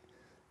anybody,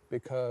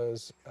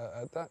 because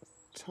at that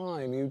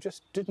time you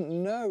just didn't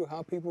know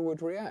how people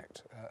would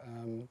react.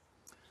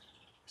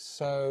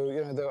 So,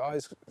 you know, I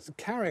was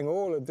carrying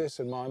all of this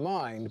in my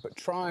mind, but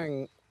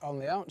trying on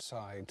the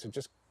outside to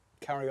just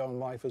carry on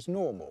life as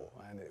normal,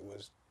 and it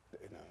was,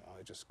 you know,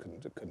 I just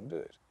couldn't do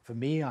it. For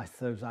me, I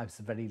thought I was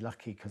very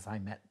lucky because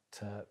I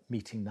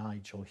meeting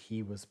Nigel.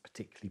 He was a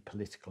particularly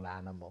political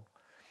animal,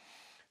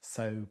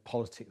 so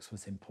politics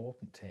was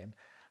important to him.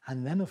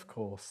 And then, of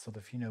course, sort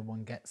of, you know,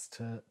 one gets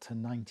to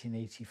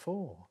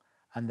 1984,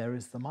 and there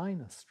is the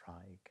miners'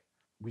 strike.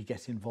 We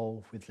get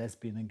involved with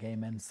Lesbian and Gay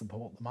Men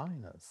Support the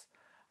Miners.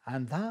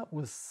 And that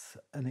was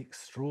an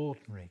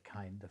extraordinary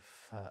kind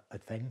of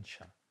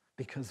adventure,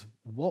 because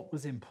what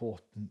was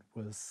important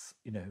was,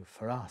 you know,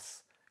 for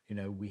us, you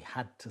know, we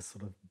had to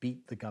sort of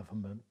beat the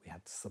government, we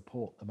had to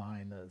support the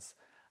miners,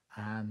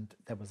 and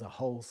there was a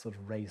whole sort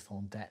of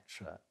raison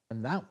d'etre.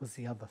 And that was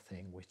the other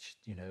thing, which,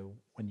 you know,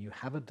 when you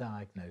have a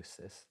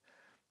diagnosis,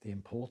 the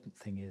important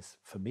thing is,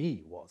 for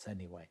me was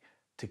anyway,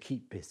 to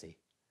keep busy,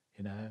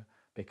 you know,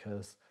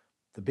 because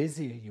the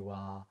busier you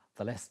are,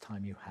 the less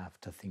time you have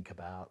to think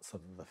about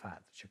sort of the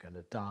fact that you're going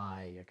to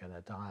die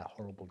a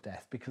horrible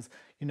death, because,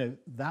 you know,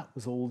 that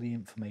was all the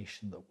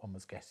information that one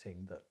was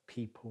getting, that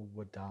people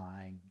were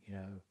dying, you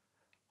know,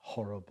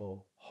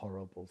 horrible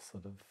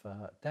sort of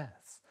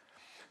deaths.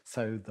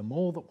 So the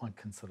more that one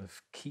can sort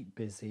of keep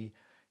busy,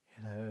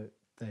 you know,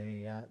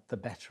 the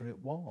better it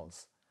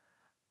was.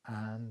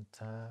 And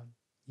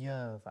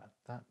yeah,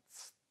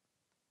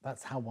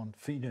 that's how one,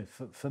 you know,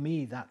 for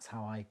me, that's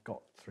how I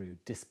got through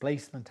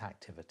displacement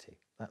activity.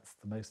 That's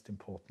the most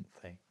important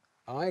thing.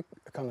 I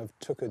kind of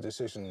took a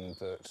decision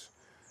that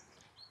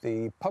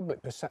the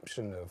public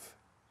perception of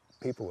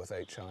people with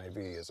HIV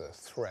as a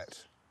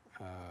threat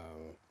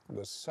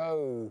was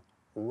so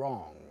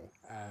wrong,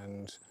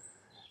 and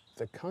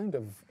the kind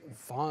of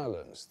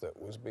violence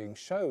that was being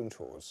shown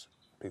towards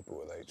people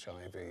with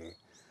HIV,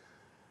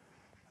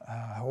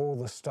 all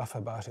the stuff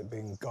about it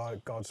being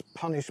God's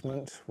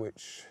punishment,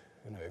 which,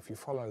 you know, if you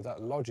follow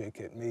that logic,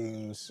 it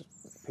means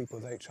people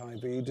with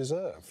HIV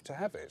deserve to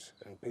have it,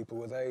 and people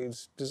with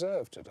AIDS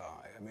deserve to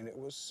die. I mean, it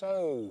was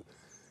so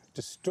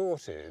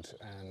distorted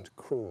and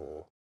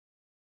cruel.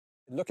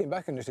 Looking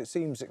back on it, it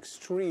seems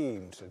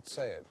extreme to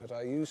say it, but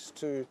I used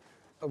to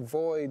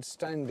avoid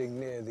standing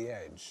near the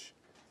edge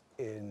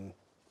in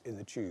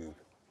the tube,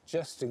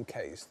 just in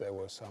case there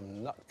was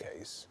some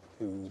nutcase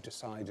who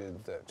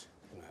decided that,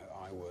 you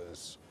know, I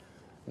was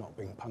not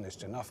being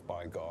punished enough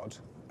by God,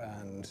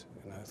 and,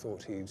 you know,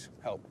 thought he'd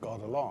help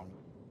God along.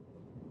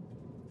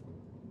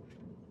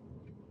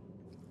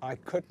 I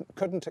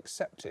couldn't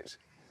accept it,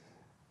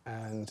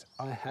 and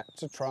I had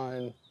to try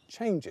and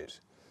change it.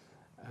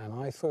 And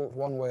I thought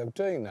one way of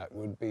doing that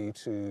would be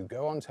to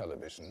go on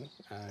television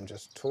and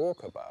just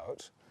talk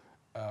about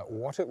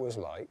what it was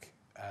like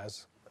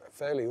as a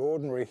fairly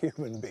ordinary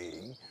human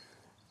being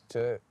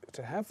to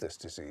have this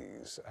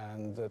disease,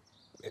 and that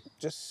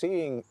just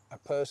seeing a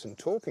person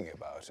talking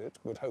about it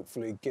would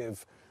hopefully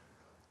give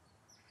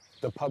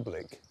the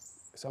public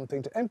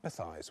something to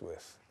empathise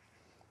with.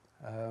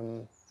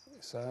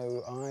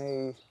 So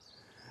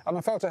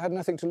I felt I had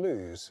nothing to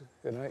lose,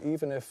 you know,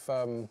 even if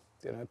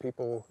you know,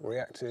 people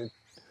reacted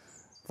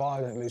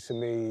violently to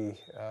me.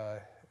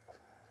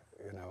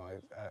 You know,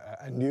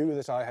 I knew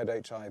that I had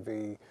HIV.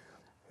 You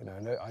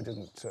know, I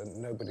didn't.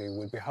 Nobody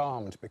would be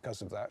harmed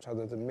because of that,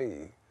 other than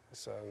me.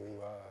 So,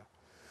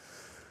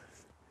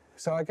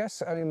 so I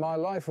guess, I mean, my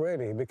life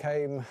really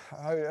became.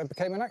 I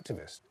became an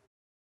activist.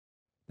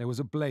 There was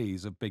a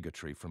blaze of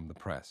bigotry from the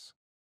press.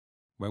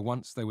 Where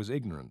once there was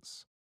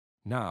ignorance,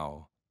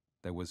 now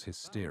there was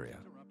hysteria.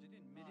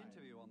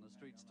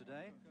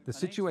 The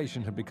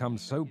situation had become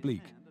so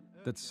bleak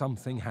that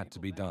something had to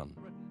be done.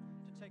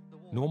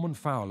 Norman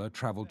Fowler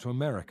travelled to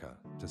America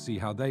to see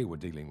how they were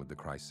dealing with the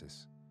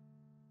crisis.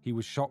 He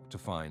was shocked to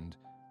find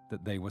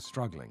that they were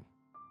struggling.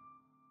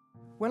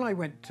 When I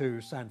went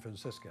to San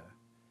Francisco,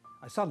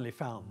 I suddenly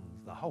found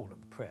the whole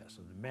of the press,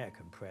 and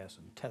American press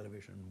and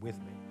television with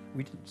me.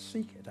 We didn't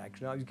seek it,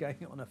 actually. I was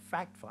going on a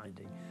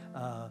fact-finding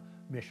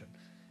mission.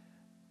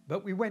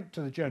 But we went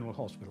to the General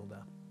Hospital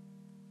there.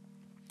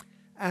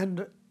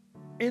 And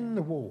in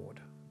the ward,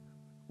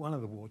 one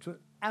of the wards was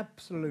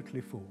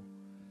absolutely full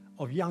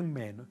of young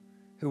men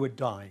who were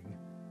dying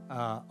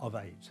of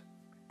AIDS.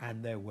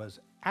 And there was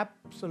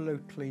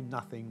absolutely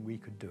nothing we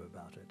could do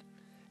about it.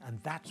 And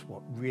that's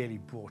what really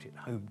brought it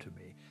home to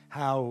me,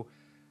 how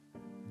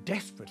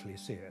desperately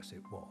serious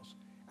it was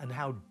and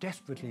how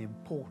desperately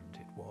important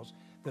it was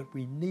that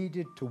we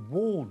needed to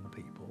warn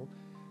people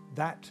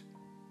that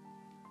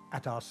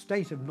at our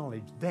state of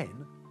knowledge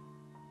then,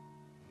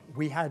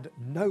 we had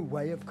no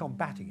way of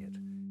combating it.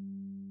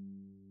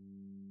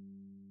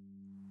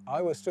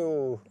 I was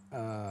still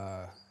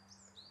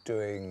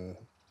doing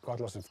quite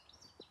a lot of,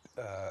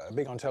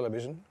 being on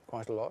television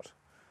quite a lot.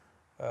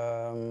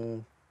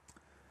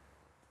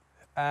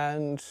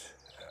 And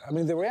I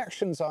mean, the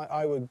reactions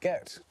I would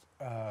get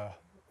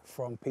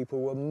from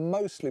people were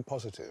mostly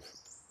positive.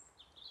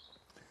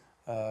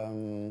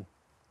 There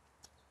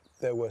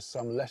were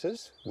some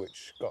letters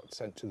which got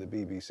sent to the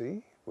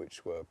BBC,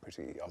 which were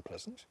pretty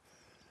unpleasant.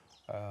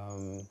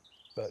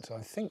 But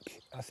I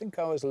think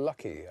I was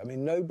lucky. I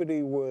mean,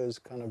 nobody was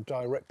kind of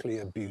directly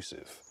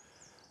abusive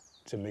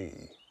to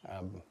me.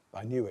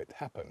 I knew it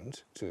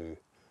happened to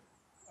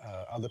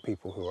other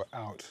people who were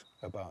out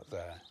about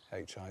their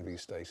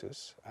HIV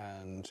status,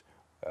 and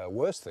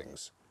worse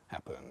things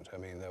happened. I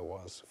mean, there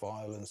was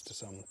violence to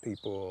some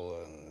people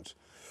and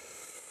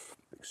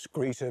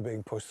excreta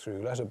being pushed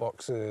through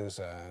letterboxes,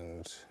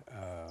 and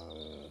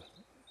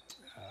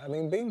I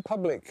mean, being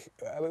public,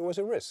 it was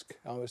a risk.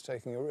 I was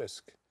taking a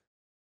risk.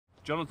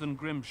 Jonathan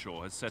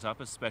Grimshaw has set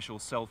up a special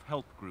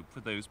self-help group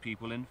for those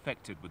people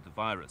infected with the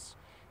virus.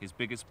 His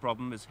biggest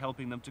problem is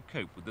helping them to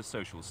cope with the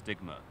social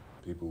stigma.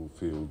 People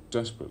feel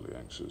desperately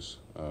anxious,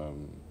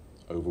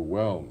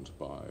 overwhelmed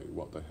by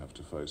what they have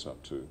to face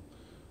up to,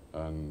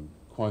 and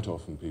quite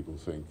often people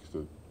think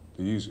that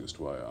the easiest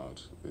way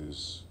out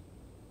is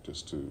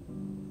just to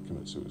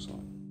commit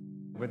suicide.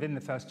 Within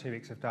the first 2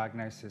 weeks of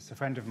diagnosis, a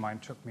friend of mine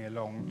took me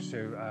along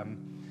to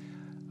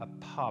a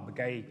pub, a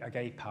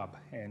gay pub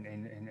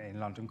in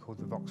London called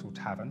the Vauxhall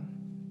Tavern,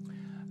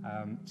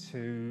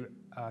 to,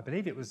 I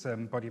believe it was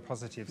Body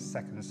Positive's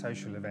second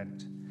social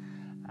event.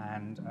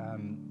 And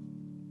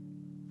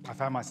I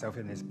found myself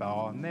in this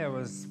bar, and there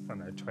was, I don't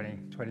know,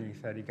 20,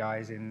 30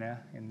 guys in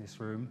there, in this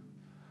room,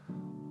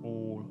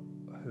 all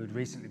who'd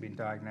recently been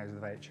diagnosed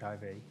with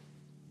HIV.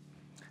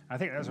 I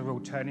think that was a real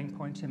turning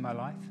point in my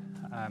life.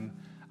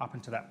 Up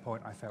until that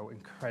point, I felt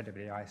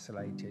incredibly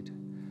isolated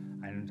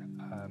and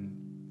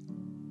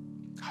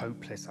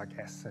hopeless, I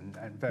guess, and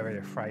very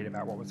afraid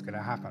about what was going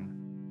to happen.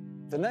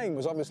 The name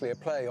was obviously a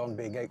play on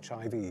being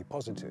HIV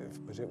positive,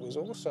 but it was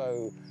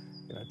also,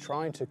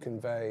 trying to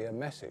convey a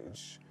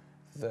message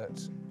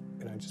that,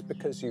 just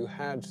because you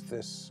had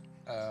this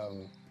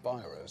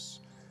virus,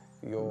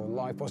 your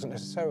life wasn't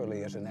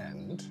necessarily at an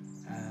end,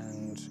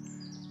 and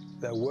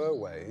there were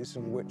ways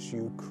in which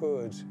you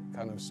could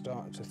kind of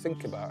start to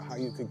think about how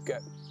you could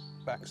get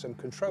back some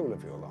control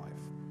of your life.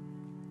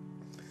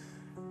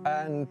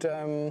 And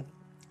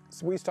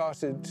so we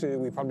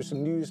published a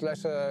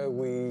newsletter,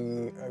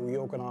 we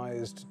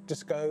organised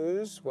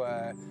discos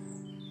where,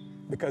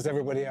 because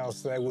everybody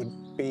else there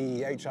would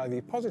be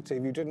HIV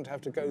positive, you didn't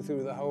have to go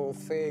through the whole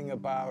thing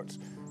about,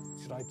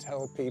 should I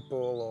tell people,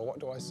 or what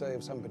do I say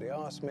if somebody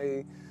asks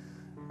me?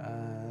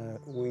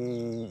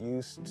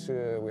 We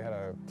had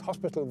a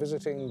hospital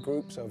visiting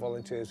group, so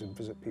volunteers would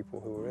visit people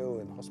who were ill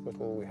in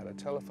hospital. We had a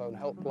telephone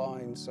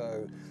helpline,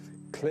 so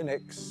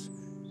clinics,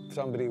 if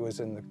somebody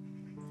was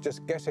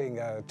just getting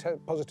a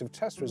positive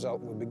test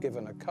result, would be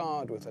given a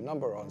card with a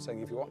number on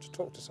saying, if you want to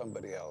talk to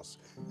somebody else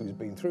who's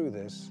been through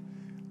this,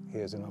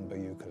 here's a number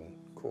you can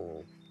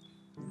call.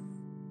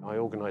 I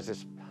organised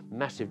this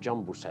massive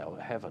jumble sale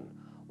at Heaven,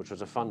 which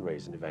was a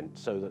fundraising event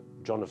so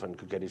that Jonathan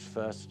could get his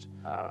first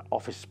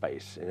office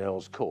space in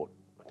Earl's Court,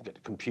 to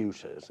get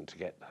computers and to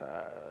get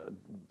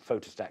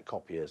photostat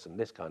copiers and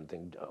this kind of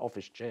thing,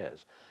 office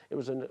chairs. It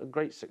was a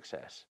great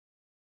success.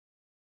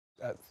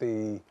 At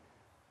the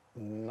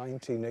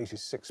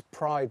 1986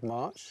 Pride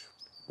March,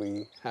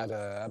 we had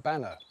a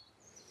banner,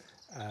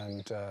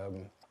 and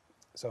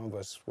some of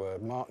us were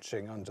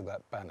marching under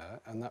that banner,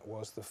 and that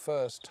was the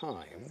first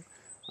time,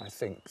 I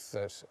think,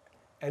 that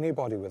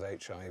anybody with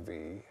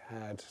HIV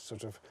had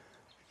sort of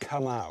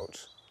come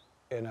out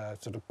in a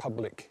sort of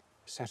public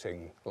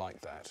setting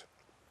like that.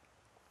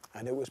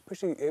 And it was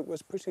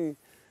pretty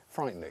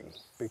frightening,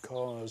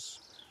 because,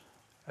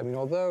 I mean,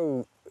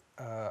 although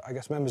I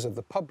guess members of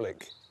the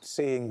public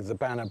seeing the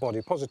banner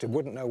Body Positive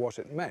wouldn't know what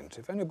it meant,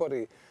 if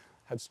anybody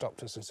had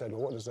stopped us and said,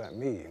 well, what does that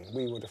mean?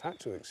 We would have had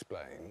to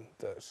explain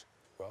that,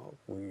 well,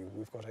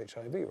 we've got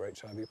HIV, we're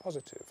HIV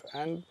positive.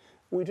 And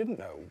we didn't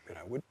know,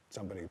 would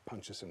somebody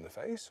punch us in the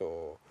face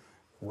or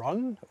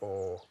run,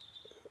 or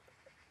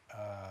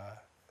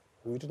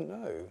we didn't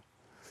know.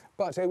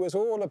 But it was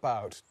all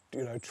about,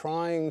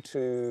 trying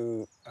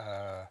to,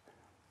 I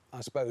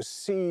suppose,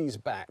 seize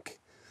back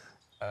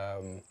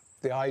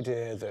the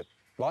idea that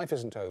life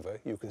isn't over.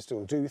 You can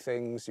still do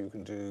things. You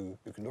can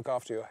look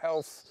after your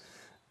health.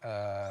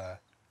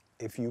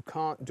 If you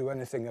can't do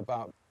anything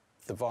about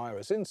the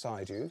virus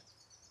inside you,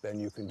 then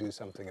you can do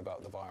something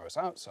about the virus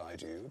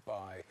outside you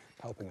by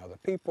helping other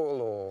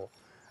people,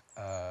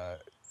 or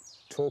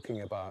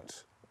talking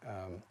about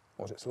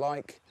what it's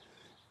like,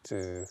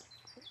 to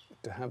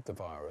have the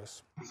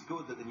virus. It's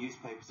good that the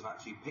newspapers have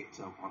actually picked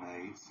up on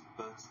AIDS,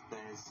 but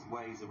there's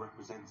ways of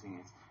representing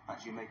it,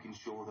 actually making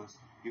sure that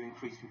you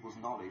increase people's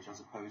knowledge as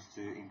opposed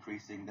to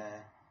increasing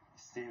their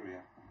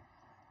hysteria.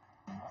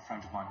 A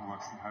friend of mine who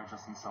works in a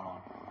hairdressing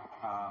salon,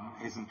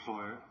 his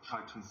employer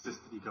tried to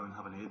insist that he go and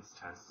have an AIDS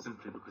test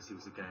simply because he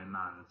was a gay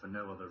man, for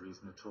no other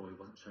reason at all. He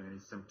wasn't showing any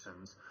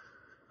symptoms.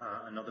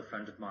 Another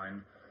friend of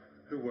mine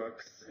who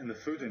works in the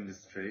food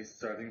industry,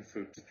 serving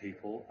food to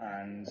people,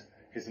 and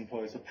his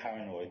employers were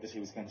paranoid that he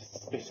was going to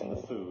spit on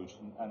the food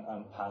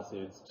and pass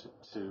AIDS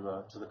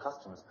to the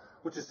customers,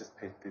 which is just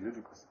patently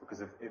ludicrous,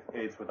 because if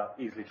AIDS were that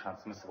easily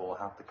transmissible,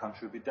 half the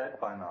country would be dead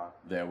by now.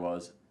 There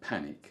was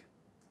panic,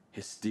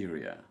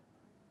 hysteria,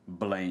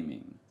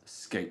 blaming,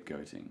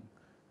 scapegoating.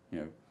 You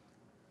know,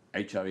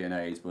 HIV and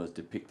AIDS was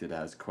depicted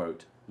as,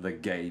 quote, the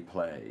gay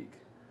plague.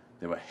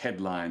 There were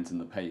headlines in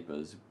the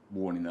papers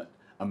warning that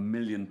 1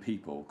 million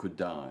people could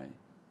die.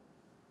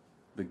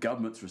 The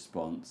government's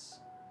response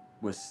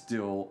was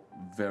still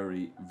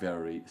very,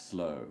 very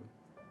slow.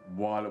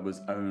 While it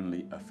was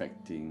only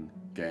affecting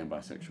gay and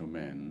bisexual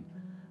men,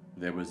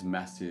 there was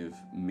massive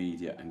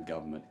media and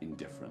government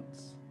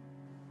indifference.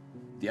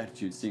 The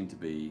attitude seemed to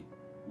be,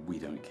 we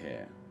don't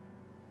care.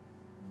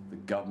 The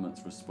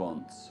government's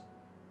response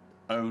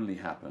only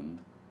happened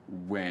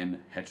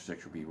when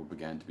heterosexual people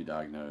began to be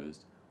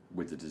diagnosed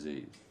with the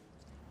disease.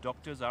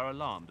 Doctors are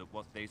alarmed at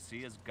what they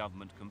see as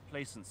government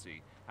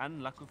complacency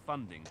and lack of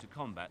funding to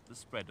combat the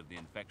spread of the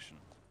infection.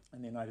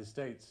 In the United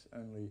States,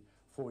 only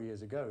 4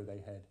 years ago, they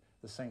had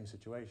the same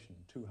situation,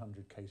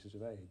 200 cases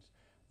of AIDS.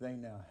 They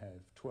now have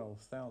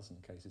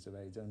 12,000 cases of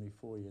AIDS only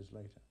 4 years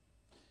later.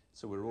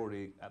 So we're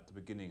already at the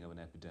beginning of an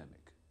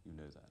epidemic, you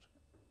know that?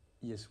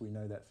 Yes, we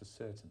know that for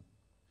certain.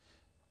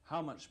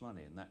 How much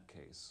money in that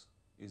case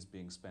is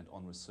being spent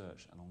on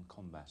research and on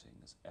combating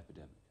this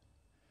epidemic?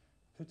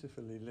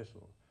 Pitifully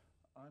little.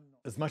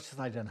 As much as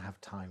I don't have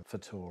time for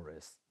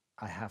tourists,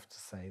 I have to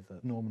say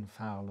that Norman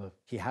Fowler,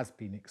 he has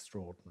been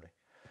extraordinary.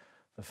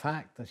 The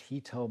fact that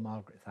he told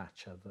Margaret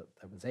Thatcher that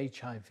there was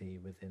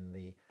HIV within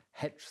the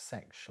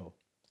heterosexual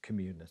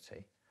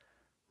community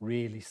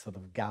really sort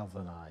of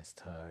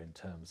galvanised her in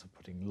terms of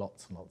putting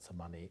lots and lots of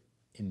money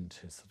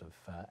into sort of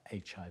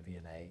HIV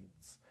and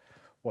AIDS.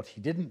 What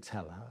he didn't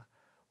tell her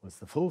was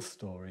the full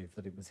story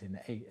that it was in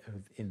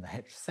the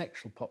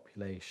heterosexual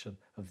population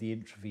of the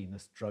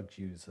intravenous drug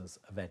users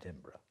of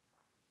Edinburgh.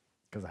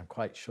 Because I'm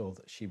quite sure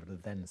that she would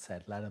have then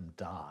said, let them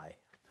die.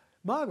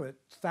 Margaret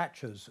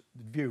Thatcher's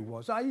view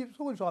was, it was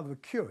always rather a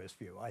curious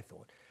view, I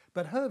thought,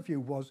 but her view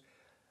was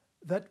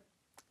that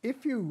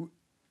if you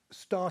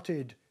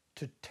started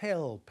to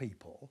tell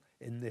people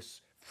in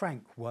this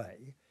frank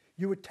way,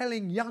 you were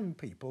telling young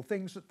people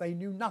things that they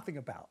knew nothing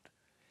about.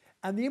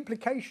 And the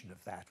implication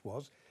of that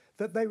was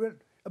that they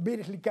would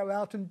immediately go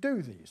out and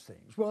do these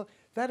things. Well,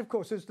 that, of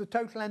course, is the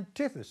total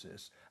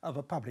antithesis of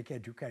a public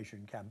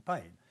education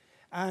campaign.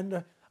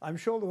 And I'm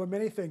sure there were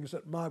many things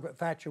that Margaret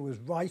Thatcher was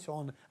right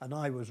on and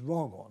I was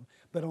wrong on,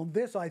 but on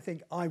this I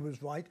think I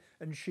was right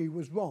and she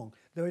was wrong.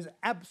 There is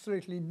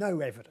absolutely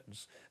no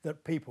evidence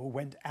that people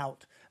went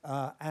out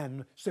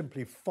and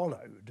simply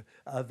followed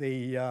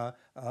the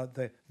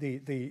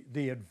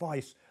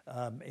advice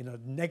in a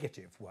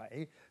negative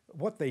way.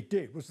 What they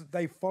did was that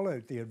they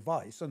followed the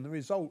advice, and the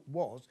result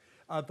was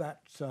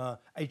that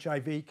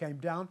HIV came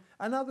down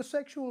and other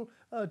sexual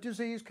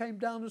disease came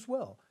down as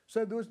well.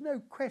 So there was no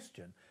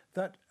question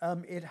that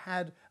it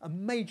had a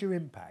major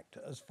impact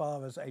as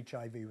far as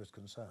HIV was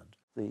concerned.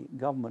 The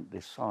government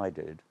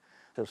decided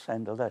to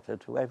send a letter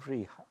to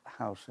every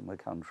house in the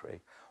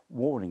country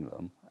warning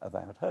them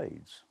about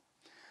AIDS.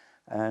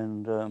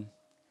 And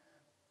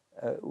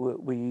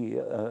we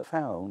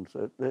found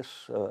that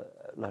this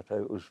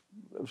letter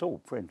was all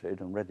printed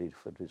and ready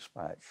for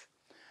dispatch.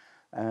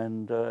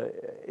 And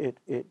it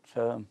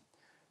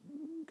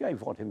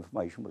gave what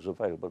information was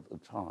available at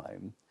the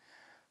time.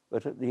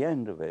 But at the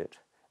end of it,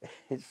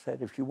 it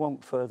said, if you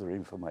want further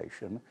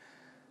information,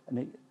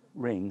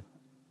 ring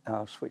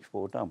our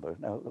switchboard number.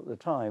 Now, at the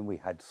time, we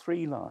had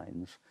 3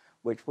 lines,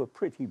 which were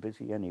pretty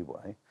busy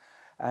anyway,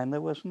 and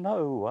there was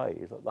no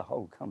way that the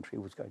whole country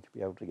was going to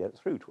be able to get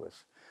through to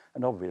us.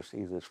 And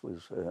obviously, this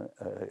was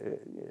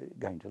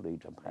going to lead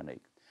to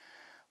panic.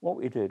 What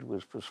we did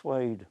was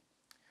persuade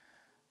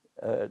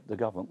the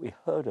government, we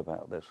heard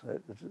about this,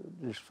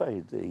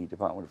 persuade the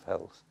Department of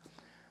Health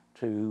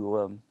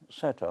to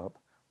set up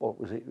what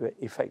was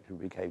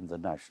effectively became the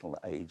National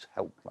AIDS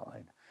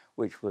Helpline,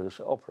 which was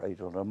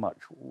operated on a much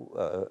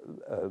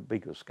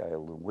bigger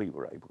scale than we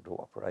were able to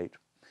operate.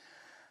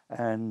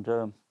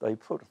 And they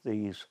put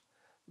these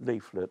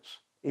leaflets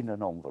in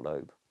an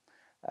envelope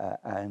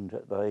and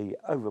they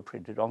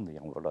overprinted on the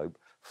envelope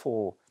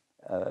for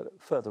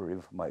further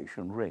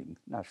information, ring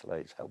National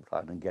AIDS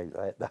Helpline, and gave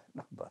that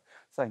number,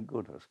 thank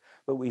goodness.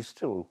 But we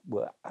still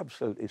were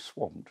absolutely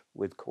swamped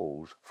with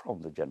calls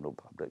from the general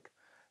public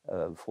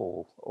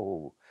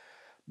for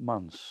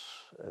months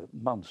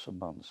and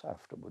months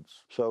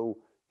afterwards. So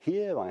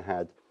here I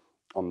had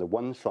on the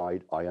one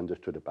side, I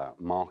understood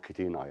about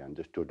marketing, I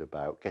understood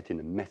about getting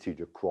a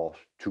message across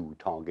to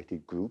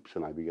targeted groups,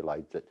 and I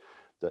realized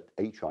that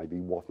HIV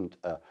wasn't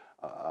a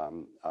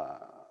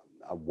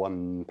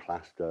one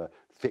plaster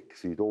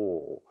fix it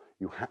all.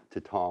 You had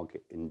to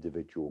target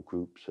individual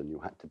groups, and you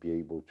had to be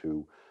able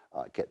to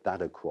get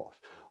that across.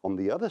 On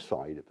the other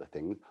side of the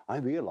thing, I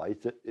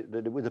realized that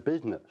it was a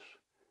business.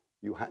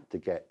 You had to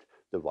get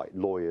the right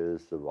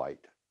lawyers, the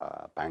right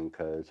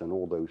bankers, and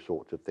all those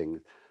sorts of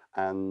things.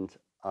 And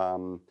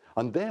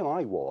there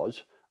I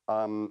was,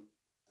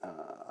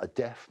 a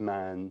deaf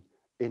man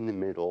in the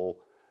middle,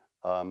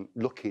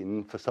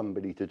 looking for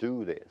somebody to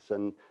do this.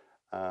 And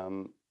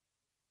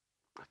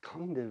I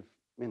kind of,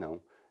 you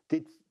know,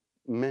 did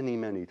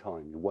many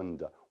times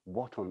wonder,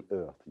 what on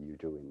earth are you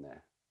doing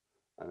there?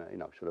 And, you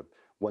know, sort of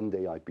one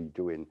day I'd be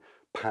doing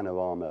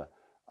Panorama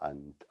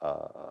and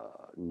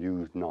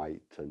Newsnight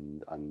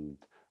and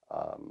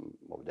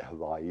the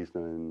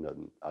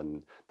Horizon,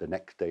 and the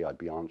next day I'd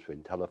be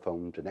answering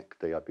telephones, the next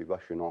day I'd be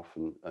rushing off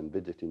and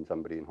visiting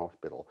somebody in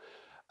hospital.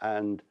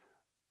 And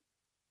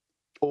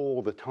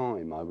all the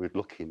time I was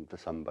looking for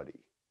somebody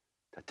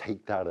to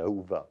take that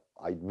over.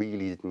 I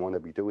really didn't want to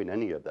be doing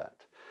any of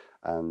that.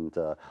 And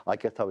I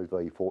guess I was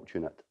very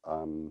fortunate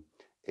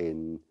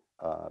in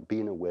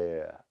being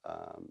aware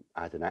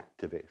as an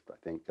activist, I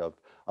think, of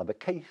a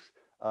case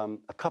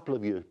a couple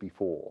of years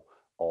before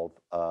of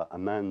a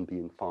man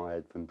being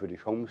fired from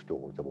British Home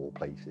Stores, of all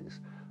places,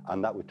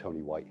 and that was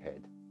Tony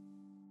Whitehead.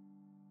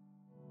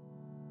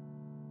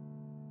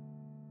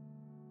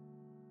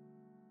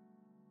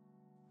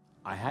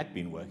 I had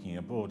been working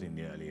abroad in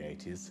the early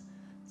 80s,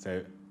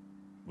 so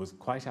was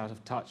quite out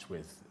of touch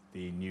with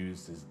the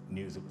news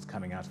that was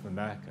coming out of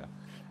America.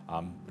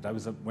 But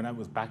when I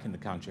was back in the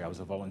country, I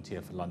was a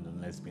volunteer for London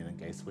Lesbian and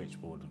Gay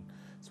Switchboard, and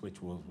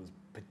Switchboard was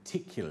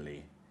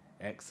particularly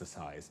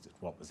exercised at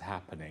what was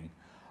happening,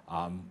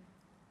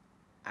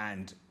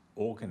 and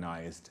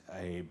organised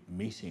a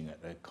meeting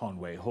at the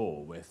Conway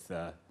Hall with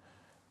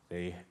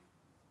the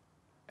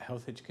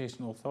Health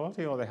Education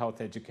Authority or the Health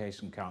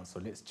Education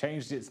Council. It's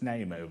changed its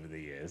name over the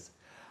years,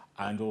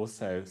 and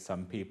also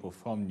some people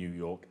from New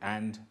York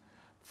and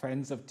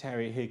friends of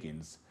Terry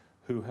Higgins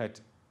who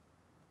had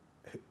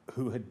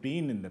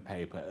been in the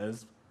paper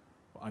as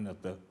one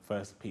of the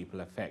first people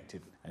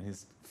affected, and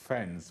his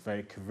friends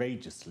very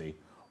courageously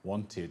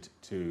wanted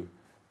to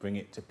bring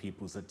it to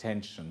people's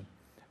attention,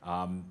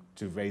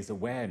 to raise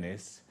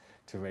awareness,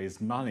 to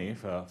raise money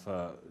for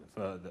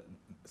the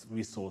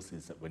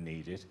resources that were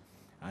needed,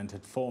 and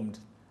had formed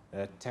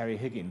the Terry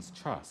Higgins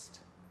Trust.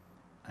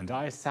 And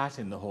I sat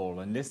in the hall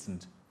and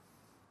listened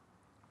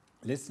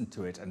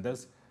to it, and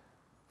those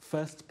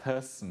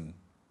first-person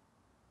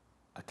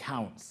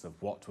accounts of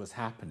what was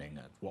happening,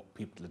 of what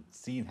people had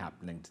seen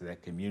happening to their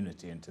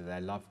community and to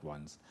their loved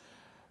ones,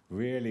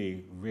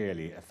 really,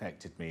 really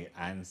affected me.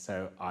 And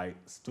so I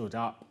stood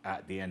up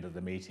at the end of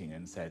the meeting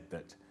and said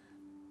that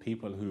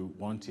people who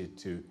wanted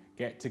to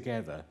get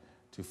together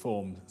to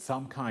form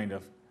some kind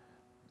of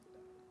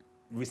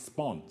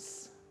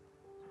response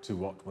to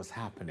what was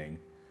happening,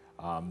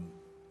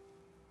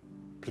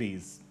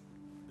 please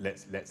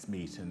let's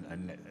meet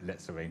and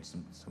let's arrange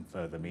some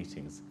further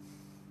meetings.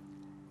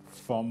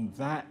 From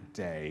that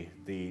day,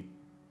 the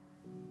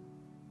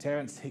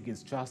Terence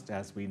Higgins Trust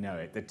as we know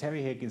it, the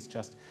Terry Higgins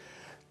Trust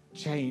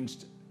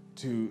changed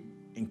to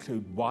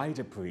include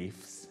wider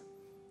briefs.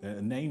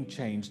 The name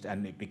changed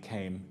and it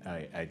became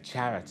a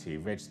charity,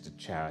 registered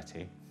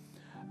charity,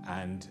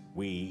 and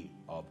we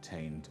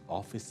obtained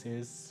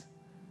offices.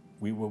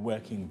 We were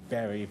working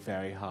very,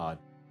 very hard.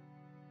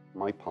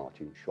 My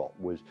parting shot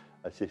was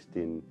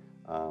assisting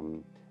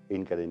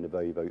in getting the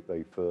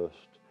very first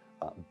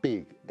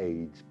big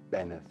AIDS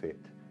benefit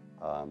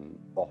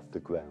off the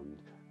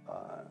ground.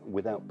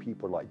 Without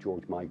people like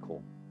George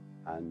Michael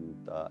and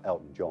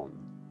Elton John,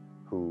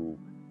 who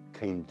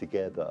came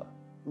together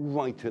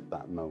right at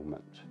that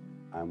moment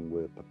and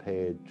were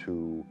prepared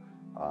to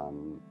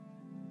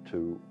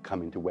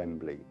come into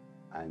Wembley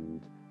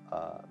and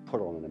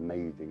put on an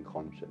amazing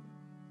concert.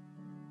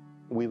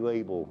 We were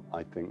able,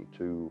 I think,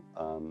 to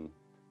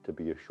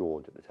be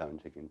assured that the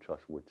Terence Higgins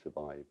Trust would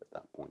survive at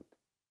that point.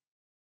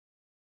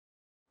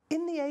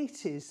 In the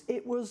 80s,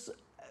 it was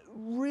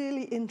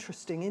really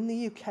interesting. In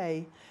the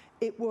UK,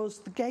 it was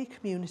the gay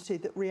community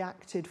that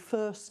reacted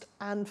first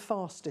and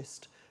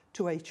fastest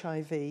to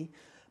HIV,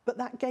 but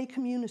that gay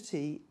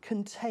community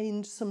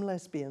contained some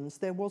lesbians.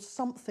 There was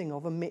something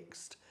of a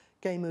mixed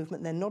gay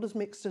movement then, not as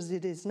mixed as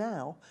it is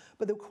now,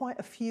 but there were quite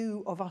a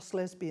few of us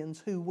lesbians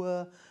who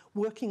were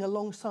working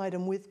alongside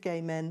and with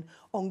gay men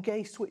on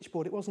Gay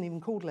Switchboard. It wasn't even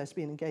called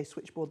Lesbian and Gay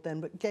Switchboard then,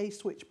 but Gay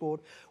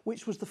Switchboard,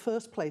 which was the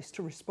first place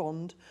to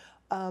respond.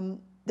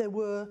 There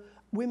were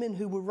women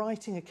who were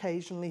writing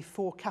occasionally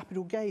for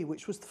Capital Gay,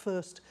 which was the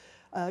first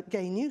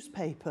gay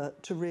newspaper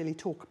to really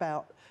talk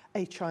about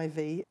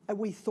HIV.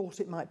 We thought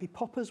it might be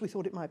poppers, we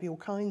thought it might be all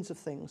kinds of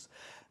things.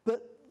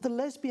 But the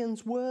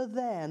lesbians were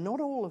there, not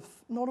all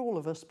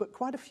of us, but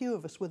quite a few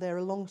of us were there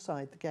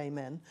alongside the gay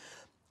men.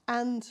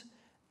 And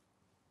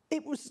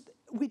it was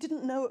we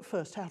didn't know at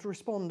first how to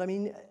respond. I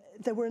mean,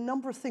 there were a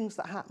number of things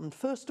that happened.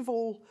 First of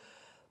all,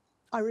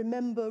 I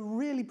remember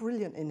really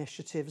brilliant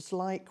initiatives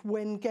like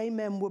when gay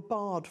men were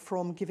barred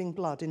from giving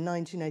blood in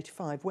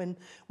 1985,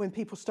 when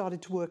people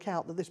started to work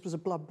out that this was a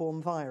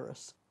blood-borne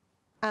virus.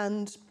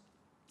 And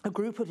a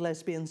group of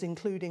lesbians,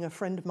 including a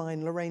friend of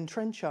mine, Lorraine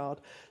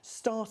Trenchard,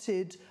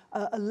 started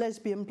a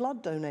lesbian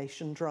blood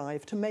donation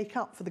drive to make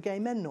up for the gay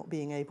men not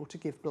being able to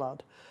give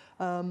blood.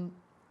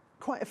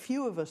 Quite a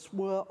few of us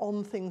were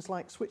on things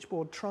like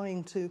Switchboard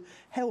trying to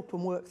help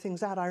and work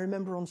things out. I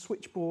remember on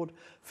Switchboard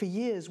for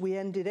years we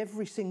ended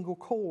every single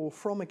call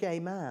from a gay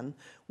man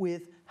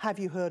with, "Have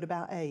you heard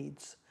about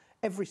AIDS?"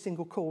 Every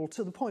single call,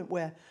 to the point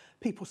where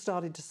people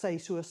started to say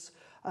to us,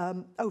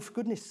 "Oh, for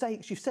goodness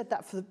sakes, you've said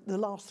that for the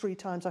last 3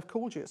 times I've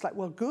called you." It's like,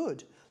 well,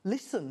 good,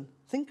 listen,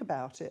 think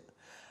about it.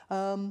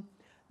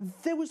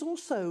 There was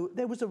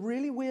a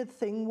really weird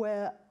thing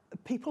where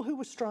people who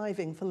were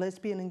striving for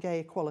lesbian and gay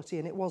equality,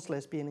 and it was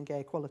lesbian and gay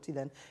equality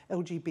then,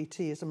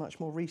 LGBT is a much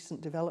more recent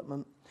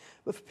development,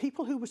 but for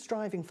people who were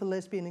striving for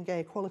lesbian and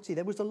gay equality,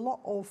 there was a lot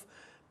of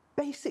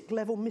basic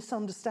level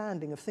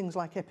misunderstanding of things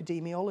like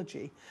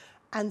epidemiology.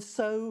 And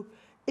so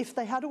if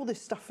they had all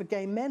this stuff for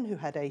gay men who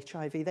had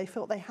HIV, they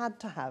felt they had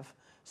to have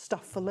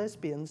stuff for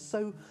lesbians.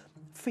 So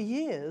for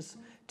years,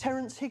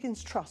 Terence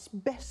Higgins Trust's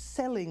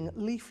best-selling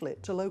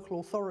leaflet to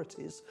local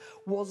authorities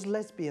was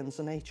Lesbians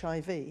and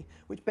HIV,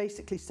 which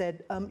basically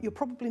said, you're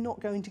probably not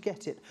going to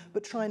get it,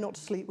 but try not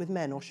to sleep with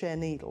men or share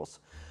needles.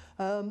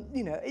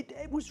 You know,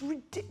 it was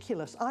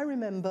ridiculous. I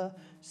remember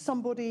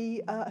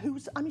somebody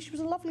she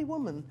was a lovely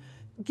woman,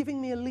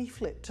 giving me a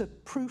leaflet to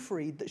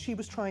proofread that she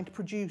was trying to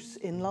produce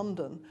in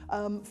London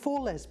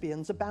for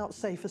lesbians about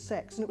safer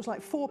sex. And it was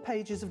like 4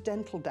 pages of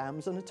dental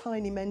dams and a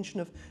tiny mention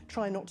of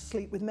try not to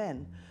sleep with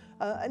men.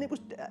 And it was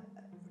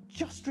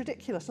just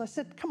ridiculous. And I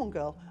said, come on,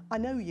 girl, I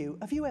know you.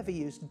 Have you ever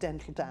used a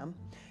dental dam?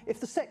 If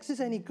the sex is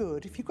any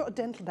good, if you've got a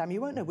dental dam,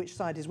 you won't know which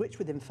side is which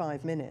within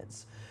 5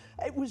 minutes.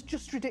 It was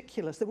just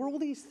ridiculous. There were all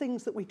these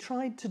things that we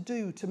tried to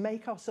do to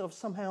make ourselves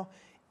somehow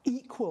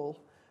equal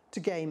to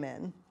gay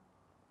men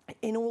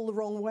in all the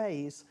wrong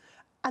ways.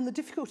 And the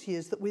difficulty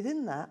is that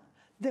within that,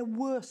 there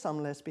were some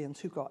lesbians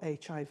who got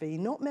HIV.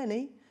 Not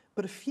many,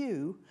 but a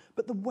few.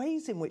 But the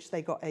ways in which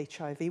they got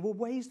HIV were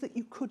ways that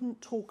you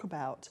couldn't talk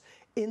about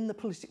in the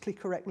politically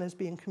correct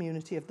lesbian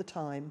community of the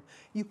time.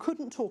 You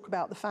couldn't talk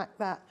about the fact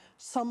that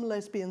some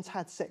lesbians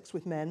had sex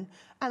with men,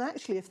 and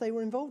actually if they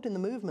were involved in the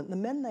movement, the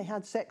men they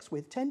had sex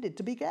with tended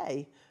to be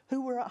gay,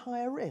 who were at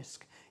higher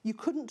risk. You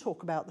couldn't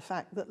talk about the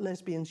fact that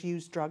lesbians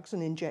used drugs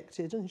and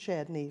injected and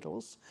shared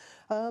needles.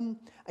 And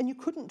you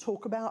couldn't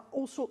talk about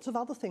all sorts of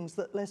other things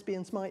that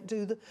lesbians might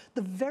do,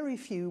 the very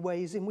few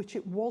ways in which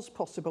it was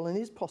possible and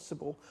is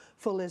possible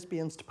for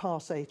lesbians to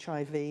pass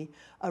HIV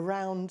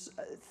around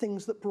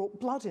things that brought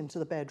blood into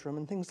the bedroom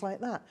and things like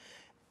that.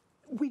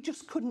 We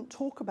just couldn't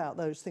talk about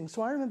those things.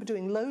 So I remember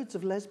doing loads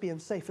of lesbian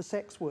safer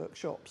sex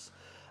workshops,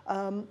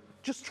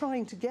 just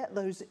trying to get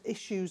those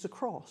issues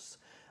across.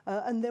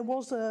 And there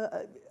was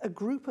a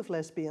group of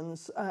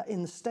lesbians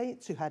in the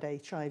States who had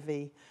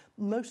HIV,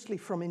 mostly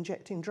from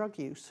injecting drug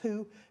use,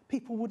 who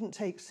people wouldn't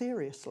take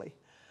seriously.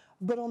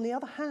 But on the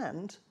other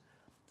hand,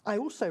 I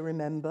also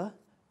remember,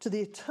 to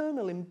the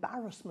eternal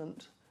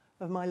embarrassment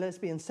of my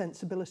lesbian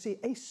sensibility,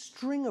 a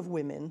string of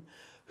women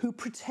who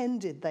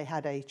pretended they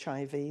had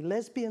HIV.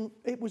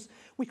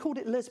 We called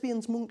it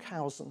lesbians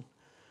Munchausen.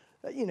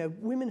 You know,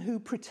 women who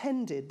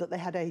pretended that they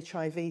had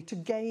HIV to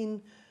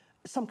gain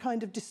some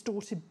kind of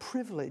distorted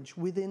privilege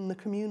within the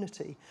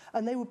community.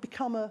 And they would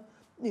become a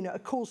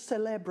cause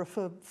célèbre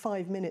for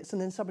 5 minutes,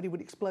 and then somebody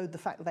would explode the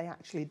fact that they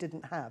actually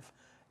didn't have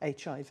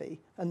HIV,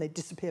 and they'd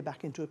disappear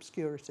back into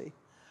obscurity.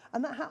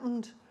 And that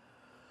happened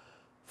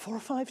 4 or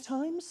 5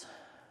 times.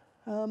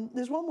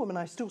 There's one woman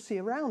I still see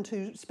around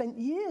who spent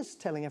years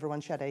telling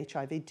everyone she had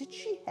HIV. Did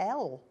she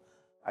hell?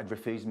 I'd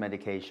refused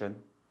medication.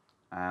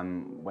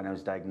 When I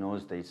was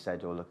diagnosed, they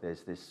said, oh, look,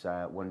 there's this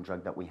one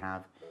drug that we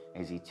have,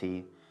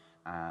 AZT,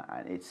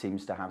 and it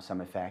seems to have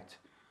some effect.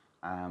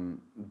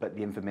 But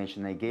the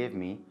information they gave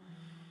me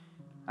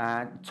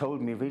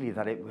told me really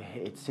that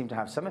it seemed to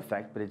have some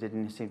effect, but it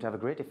didn't seem to have a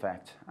great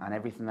effect. And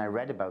everything I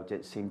read about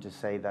it seemed to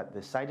say that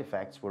the side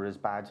effects were as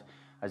bad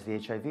as the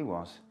HIV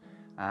was.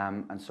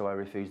 And so I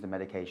refused the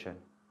medication.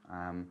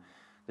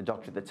 The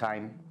doctor at the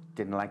time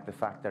didn't like the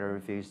fact that I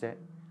refused it.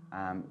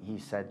 He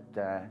said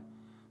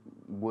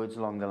words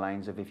along the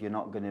lines of, if you're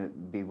not going to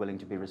be willing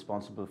to be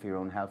responsible for your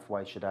own health,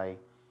 why should I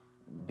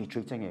be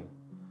treating you?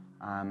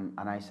 And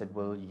I said,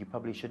 well, you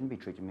probably shouldn't be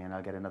treating me, and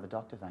I'll get another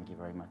doctor, thank you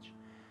very much.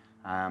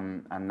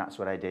 And that's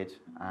what I did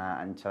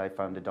until I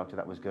found a doctor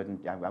that was good.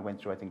 And I went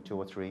through, I think, 2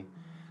 or 3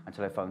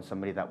 until I found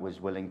somebody that was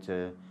willing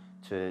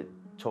to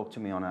talk to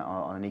me on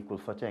an equal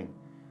footing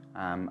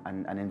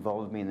and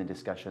involve me in the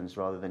discussions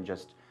rather than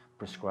just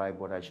prescribe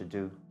what I should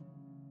do.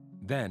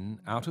 Then,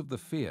 out of the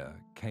fear,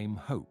 came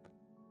hope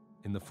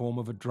in the form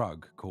of a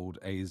drug called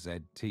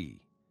AZT.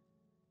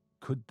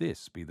 Could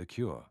this be the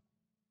cure?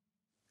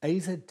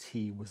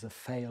 AZT was a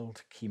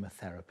failed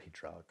chemotherapy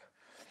drug,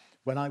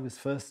 When I was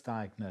first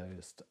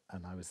diagnosed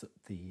and I was at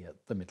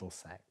the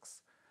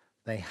Middlesex,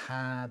 they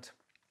had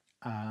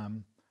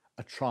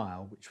a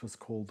trial which was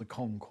called the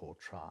Concord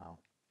trial.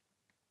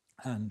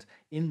 And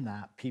in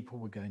that, people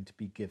were going to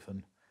be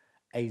given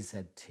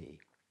AZT,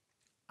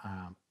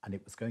 and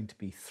it was going to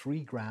be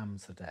 3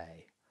 grams a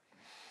day.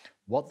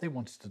 What they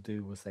wanted to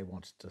do was they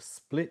wanted to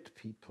split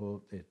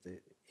people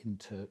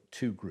into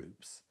 2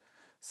 groups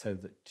so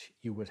that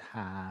you would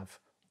have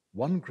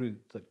one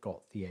group that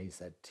got the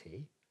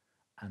AZT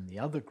and the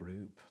other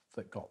group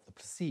that got the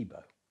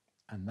placebo.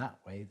 And that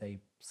way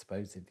they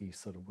supposedly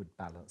sort of would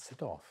balance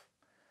it off.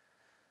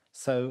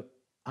 So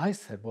I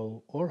said,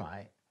 well, all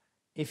right,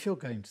 if you're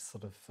going to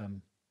sort of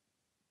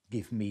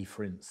give me,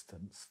 for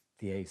instance,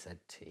 the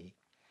AZT,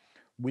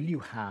 will you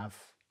have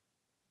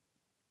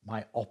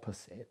my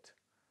opposite,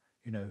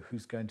 you know,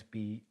 who's going to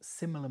be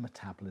similar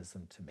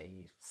metabolism to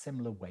me,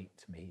 similar weight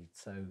to me,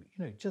 so,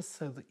 you know, just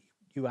so that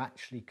you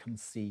actually can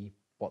see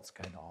what's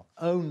going on.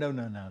 Oh, no,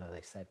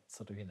 they said,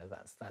 sort of, you know,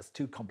 that's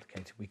too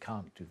complicated, we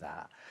can't do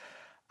that.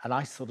 And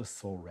I sort of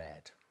saw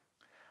red.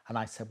 And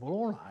I said, well,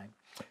 all right,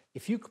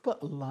 if you could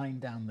put a line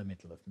down the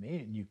middle of me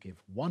and you give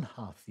one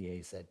half the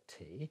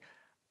AZT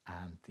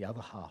and the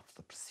other half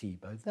the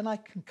placebo, then I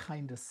can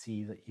kind of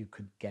see that you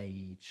could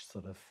gauge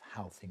sort of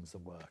how things are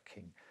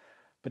working.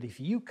 But if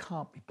you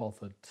can't be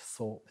bothered to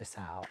sort this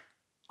out,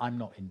 I'm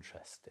not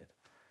interested.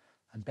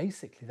 And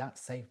basically that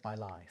saved my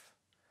life,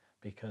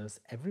 because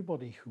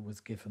everybody who was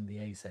given the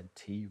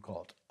AZT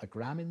got 1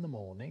 gram in the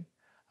morning,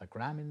 1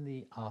 gram in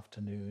the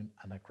afternoon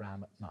and 1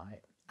 gram at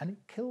night, and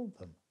it killed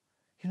them.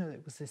 You know,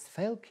 it was this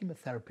failed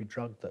chemotherapy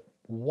drug that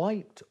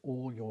wiped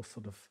all your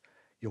sort of,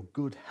 your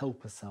good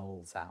helper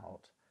cells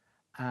out.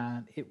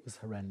 And it was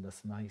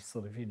horrendous. And I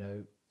sort of, you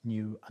know,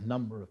 knew a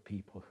number of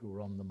people who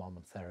were on the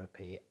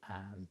monotherapy,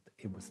 and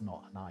it was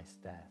not a nice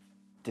death.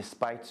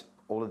 Despite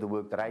all of the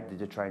work that I did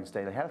to try and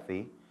stay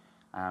healthy,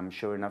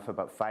 sure enough,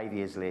 about 5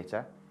 years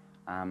later,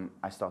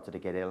 I started to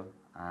get ill.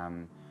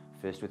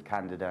 First with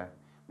Candida,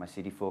 my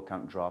CD4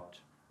 count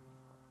dropped.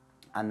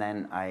 And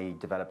then I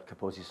developed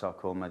Kaposi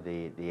sarcoma,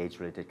 the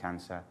AIDS-related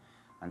cancer.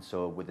 And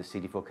so with the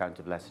CD4 count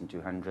of less than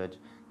 200,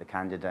 the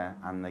Candida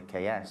and the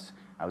KS,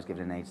 I was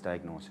given an AIDS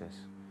diagnosis.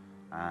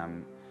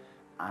 And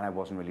I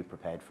wasn't really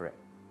prepared for it.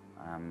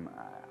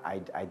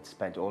 I'd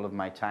spent all of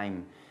my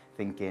time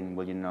thinking,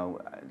 well, you know,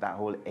 that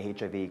whole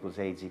HIV equals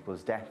AIDS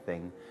equals death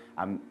thing,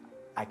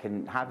 I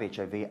can have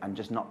HIV and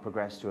just not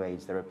progress to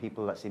AIDS. There are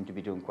people that seem to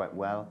be doing quite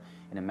well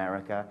in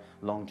America,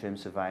 long-term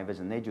survivors,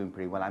 and they're doing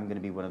pretty well. I'm going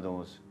to be one of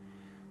those.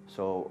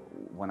 So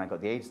when I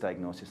got the AIDS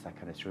diagnosis, that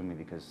kind of threw me,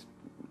 because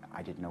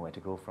I didn't know where to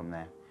go from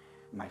there.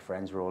 My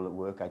friends were all at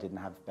work. I didn't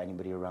have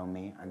anybody around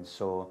me. And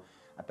so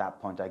at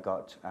that point, I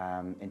got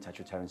in touch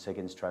with Terence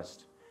Higgins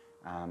Trust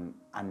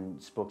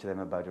and spoke to them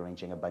about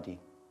arranging a buddy.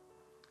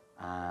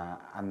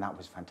 And that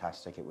was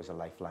fantastic. It was a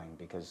lifeline,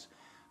 because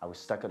I was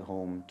stuck at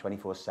home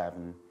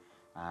 24/7.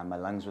 My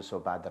lungs were so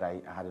bad that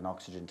I had an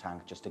oxygen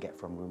tank just to get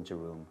from room to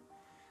room.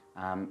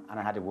 And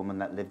I had a woman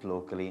that lived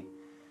locally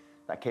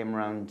that came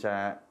around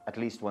at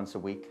least once a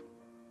week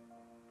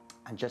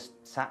and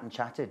just sat and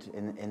chatted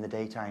in the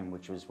daytime,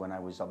 which was when I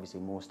was obviously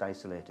most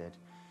isolated.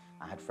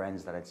 I had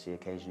friends that I'd see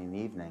occasionally in the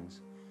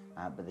evenings,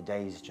 but the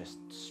days just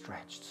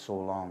stretched so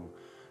long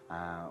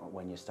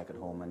when you're stuck at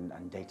home,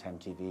 and daytime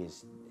TV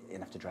is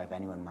enough to drive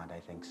anyone mad, I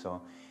think.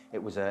 So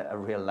it was a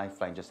real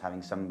lifeline, just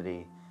having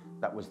somebody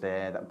that was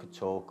there that could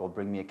talk or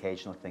bring me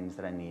occasional things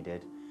that I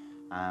needed.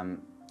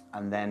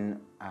 And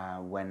then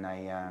when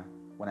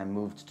I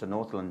moved to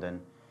North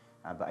London,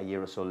 about a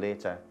year or so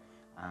later,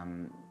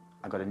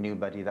 I got a new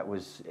buddy that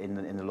was in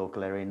the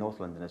local area in North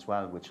London as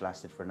well, which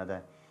lasted for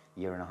another 1.5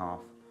 years.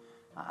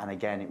 And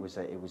again, it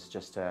was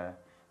just an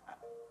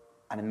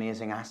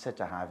amazing asset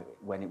to have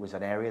when it was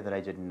an area that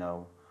I didn't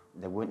know.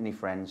 There weren't any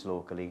friends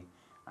locally,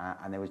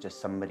 and there was just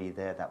somebody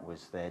there that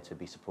was there to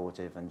be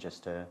supportive and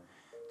just to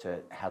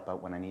help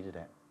out when I needed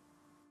it.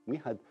 We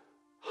had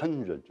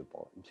hundreds of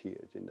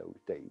volunteers in those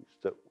days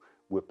that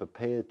were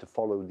prepared to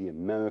follow the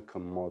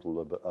American model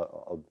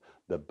of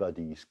the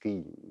buddy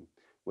scheme,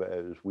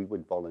 whereas we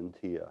would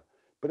volunteer.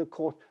 But of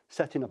course,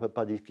 setting up a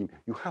buddy scheme,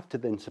 you have to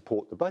then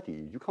support the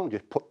buddies. You can't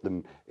just put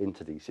them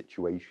into these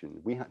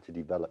situations. We had to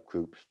develop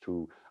groups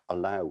to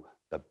allow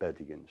the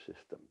buddying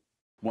system.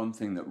 One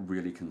thing that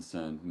really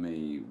concerned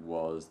me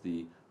was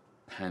the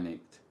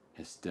panicked,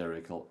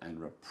 hysterical and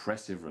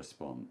repressive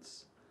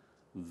response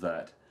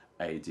that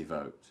AIDS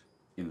evoked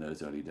in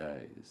those early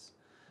days.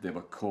 There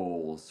were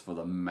calls for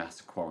the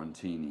mass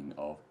quarantining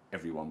of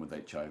everyone with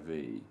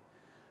HIV,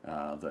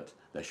 that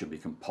there should be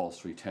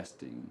compulsory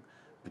testing,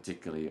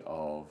 particularly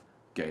of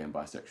gay and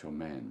bisexual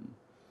men.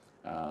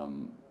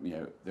 You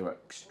know, there were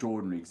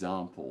extraordinary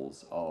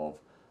examples of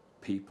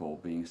people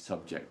being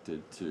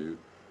subjected to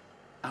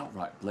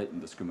outright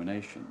blatant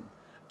discrimination.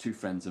 2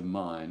 friends of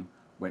mine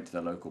went to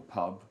their local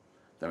pub.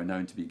 They were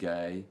known to be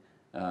gay.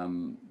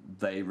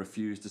 They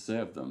refused to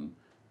serve them,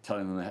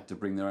 telling them they had to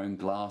bring their own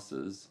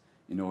glasses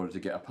in order to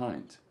get a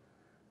pint.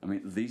 I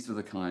mean, these were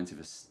the kinds of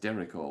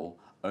hysterical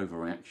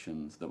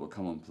overreactions that were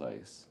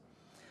commonplace.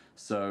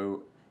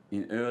 So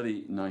in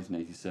early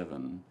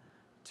 1987,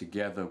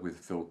 together with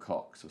Phil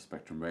Cox of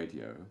Spectrum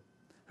Radio,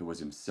 who was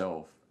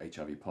himself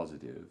HIV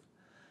positive,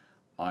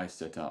 I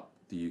set up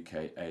the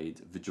UK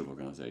AIDS Vigil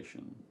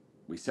Organisation.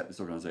 We set this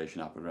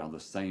organisation up around the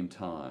same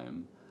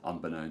time,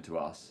 unbeknown to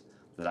us,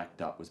 that ACT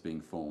UP was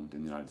being formed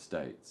in the United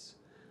States.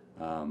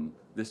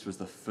 This was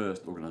the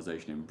first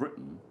organisation in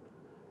Britain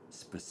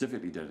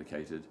specifically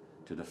dedicated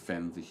to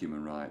defend the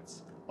human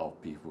rights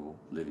of people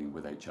living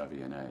with HIV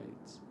and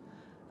AIDS.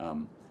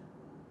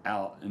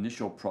 Our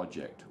initial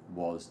project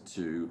was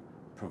to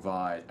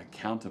provide a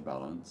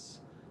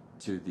counterbalance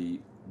to the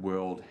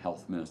World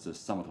Health Ministers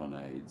Summit on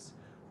AIDS,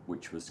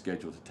 which was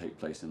scheduled to take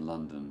place in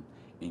London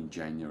in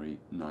January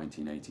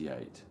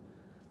 1988.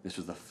 This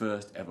was the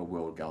first ever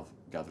world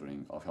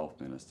gathering of health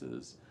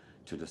ministers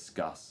to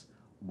discuss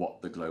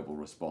what the global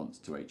response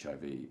to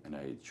HIV and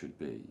AIDS should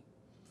be.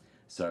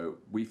 So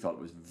we felt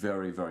it was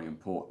very, very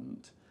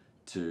important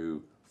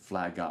to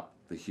flag up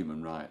the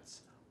human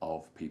rights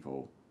of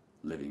people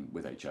living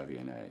with HIV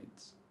and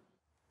AIDS.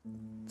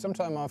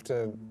 Sometime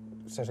after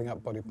setting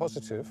up Body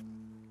Positive,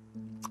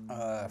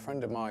 a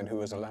friend of mine who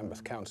was a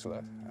Lambeth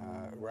councillor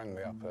rang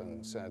me up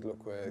and said,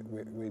 look,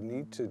 we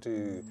need to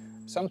do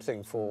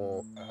something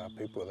for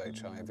people with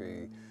HIV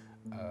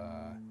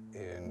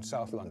in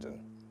South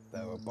London.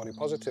 They were Body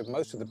Positive.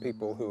 Most of the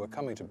people who were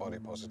coming to Body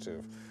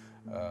Positive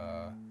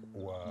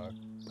were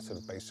sort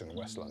of based in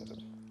West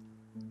London.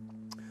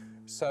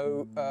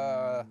 So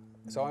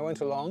I went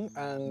along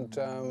and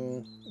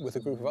with a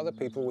group of other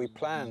people we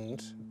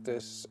planned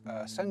this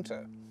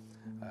centre,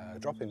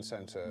 drop-in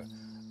centre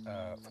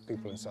for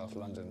people in South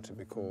London to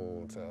be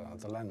called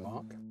The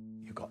Landmark.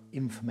 You got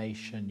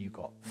information, you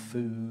got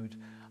food,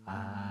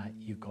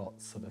 you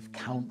got sort of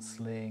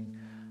counselling.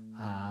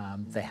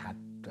 They had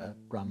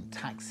run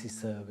taxi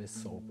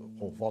service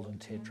or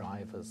volunteer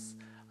drivers,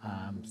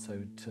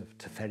 so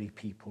to ferry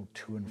people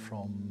to and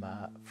from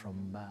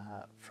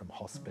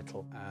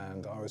hospital.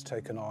 And I was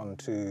taken on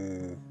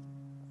to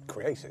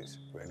create it,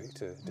 really,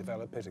 to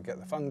develop it, to get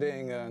the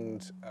funding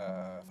and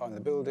find the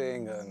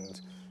building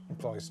and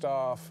employ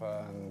staff,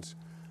 and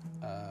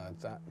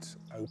that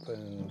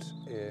opened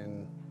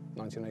in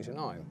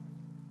 1989.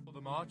 For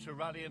the march, a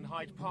rally in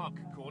Hyde Park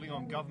calling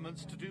on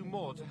governments to do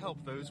more to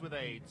help those with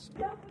AIDS.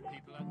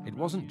 It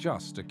wasn't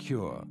just a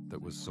cure that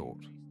was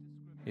sought,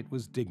 it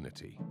was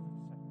dignity.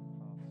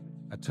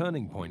 A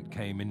turning point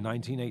came in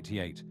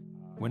 1988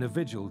 when a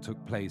vigil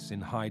took place in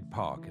Hyde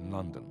Park in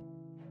London.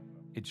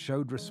 It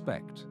showed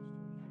respect,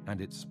 and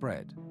it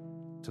spread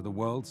to the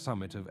World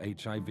Summit of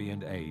HIV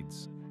and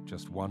AIDS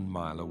just 1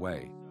 mile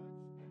away.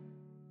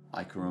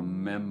 I can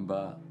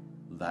remember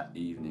that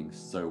evening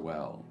so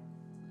well.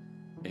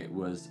 It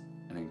was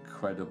an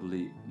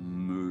incredibly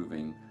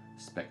moving,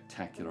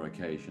 spectacular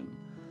occasion.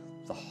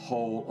 The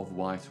whole of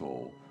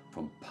Whitehall,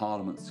 from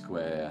Parliament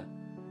Square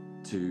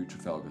to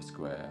Trafalgar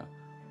Square,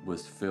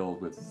 was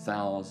filled with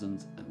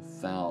thousands and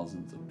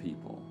thousands of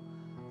people.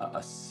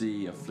 A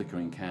sea of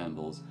flickering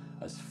candles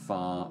as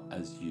far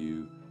as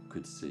you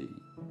could see.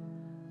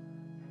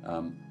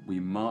 We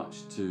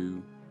marched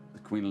to the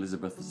Queen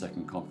Elizabeth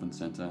II Conference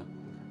Centre,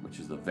 which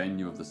is the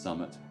venue of the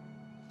summit,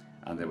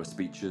 and there were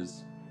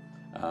speeches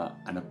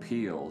and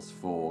appeals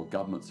for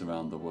governments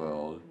around the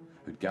world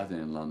who'd gathered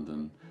in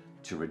London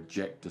to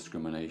reject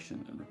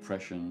discrimination and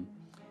repression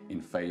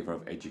in favour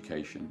of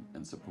education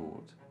and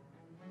support.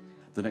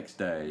 The next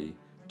day,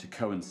 to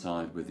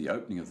coincide with the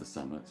opening of the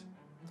summit,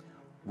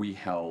 we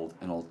held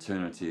an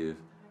alternative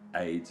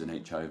AIDS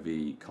and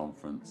HIV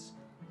conference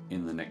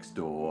in the next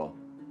door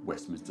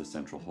Westminster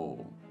Central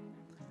Hall.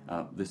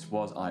 This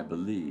was, I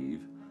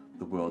believe,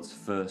 the world's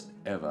first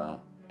ever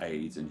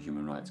AIDS and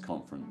human rights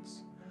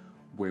conference,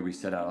 where we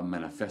set out a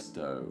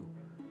manifesto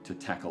to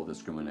tackle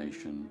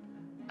discrimination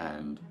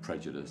and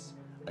prejudice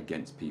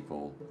against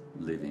people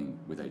living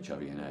with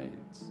HIV and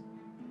AIDS.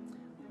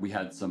 We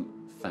had some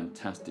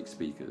fantastic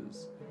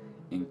speakers,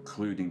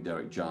 including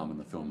Derek Jarman,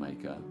 the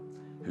filmmaker,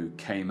 who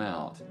came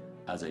out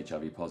as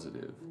HIV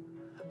positive,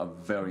 a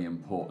very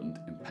important,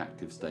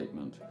 impactful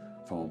statement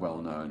from a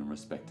well-known and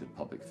respected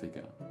public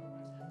figure.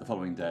 The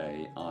following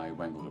day, I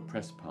wangled a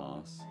press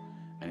pass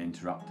and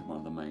interrupted one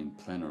of the main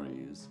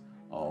plenaries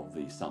of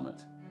the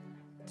summit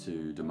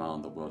to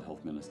demand that World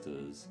Health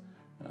Ministers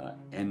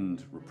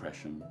end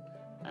repression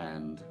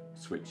and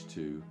switch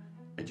to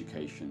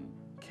education,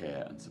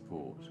 care and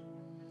support.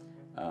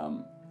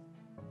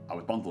 I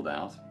was bundled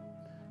out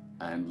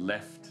and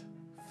left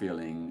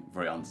feeling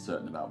very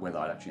uncertain about whether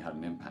I'd actually had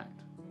an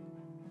impact.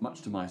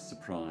 Much to my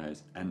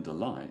surprise and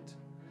delight,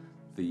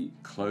 the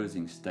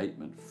closing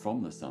statement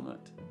from the summit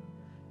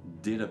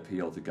did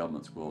appeal to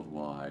governments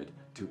worldwide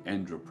to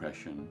end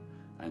repression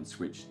and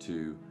switch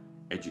to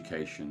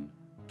education,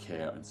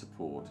 care and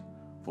support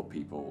for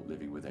people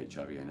living with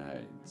HIV and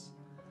AIDS.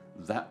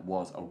 That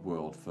was a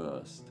world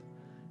first,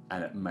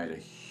 and it made a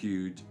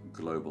huge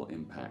global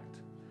impact.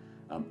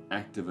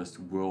 Activists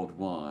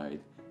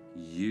worldwide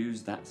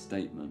used that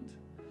statement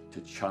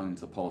to challenge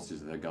the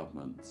policies of their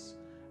governments,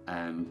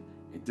 and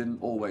it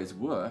didn't always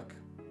work,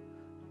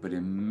 but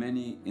in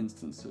many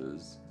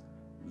instances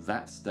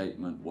That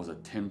statement was a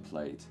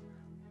template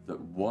that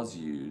was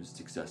used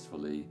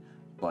successfully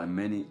by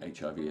many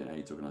HIV and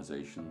AIDS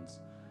organisations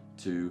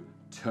to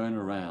turn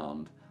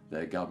around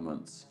their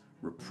government's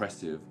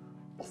repressive,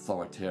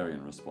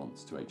 authoritarian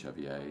response to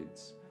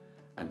HIV/AIDS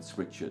and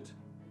switch it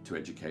to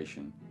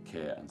education,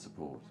 care and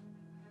support.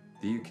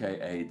 The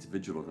UK AIDS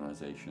Vigil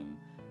organisation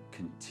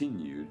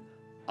continued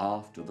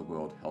after the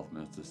World Health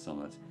Ministers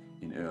Summit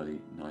in early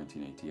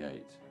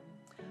 1988.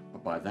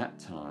 But by that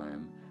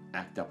time,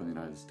 ACT UP in the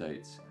United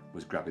States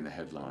was grabbing the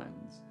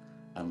headlines,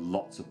 and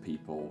lots of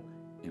people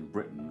in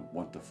Britain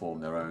want to form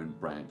their own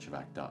branch of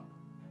ACT UP.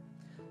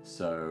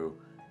 So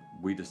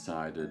we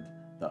decided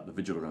that the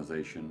Vigil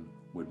organisation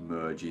would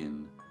merge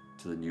in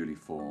to the newly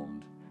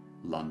formed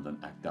London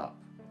ACT UP,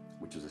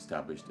 which was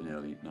established in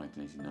early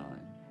 1989.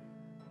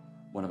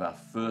 One of our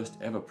first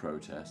ever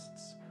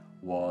protests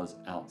was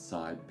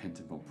outside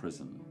Pentonville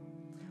Prison,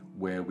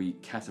 where we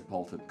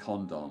catapulted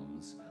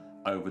condoms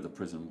over the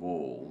prison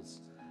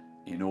walls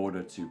in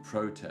order to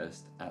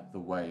protest at the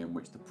way in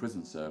which the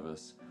prison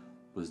service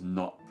was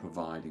not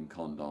providing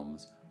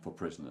condoms for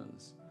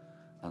prisoners,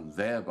 and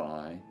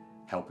thereby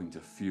helping to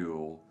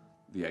fuel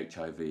the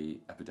HIV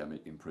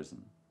epidemic in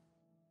prison.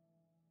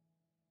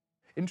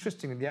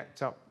 Interestingly, the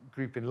ACT UP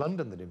group in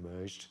London that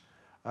emerged,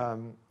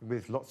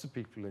 with lots of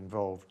people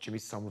involved, Jimmy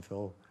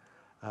Somerville,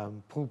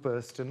 Paul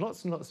Burston,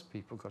 lots and lots of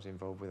people got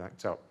involved with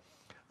ACT UP,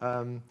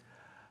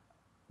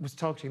 was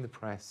targeting the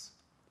press.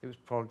 It was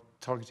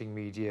targeting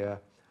media,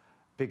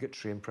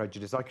 bigotry and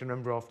prejudice. I can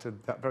remember after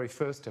that very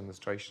first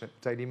demonstration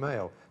at the Daily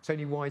Mail,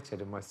 Tony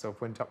Whitehead and myself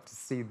went up to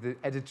see the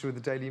editor of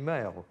the Daily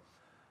Mail,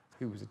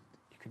 who was,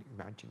 you can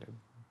imagine,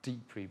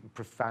 deeply,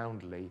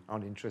 profoundly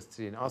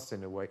uninterested in us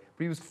in a way,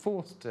 but he was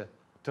forced to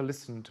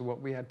listen to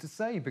what we had to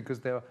say because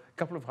there were a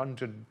couple of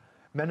hundred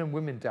men and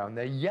women down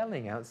there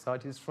yelling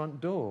outside his front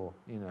door,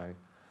 you know.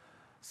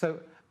 So,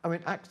 I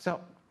mean, ACT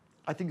UP,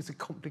 I think it's a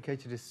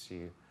complicated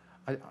issue.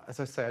 As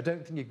I say, I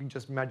don't think you can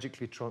just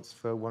magically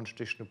transfer one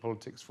tradition of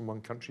politics from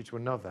one country to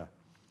another.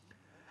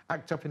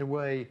 ACT UP, in a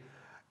way,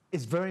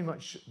 is very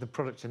much the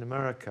product in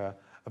America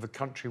of a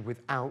country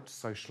without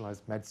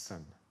socialised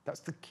medicine. That's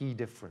the key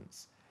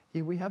difference.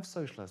 Here we have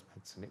socialised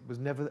medicine. It was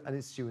never an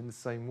issue in the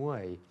same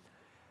way.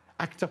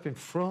 ACT UP in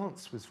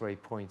France was very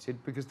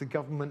pointed because the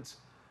government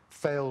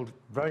failed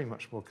very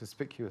much more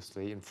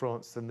conspicuously in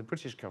France than the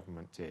British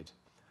government did.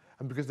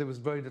 And because there was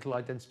very little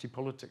identity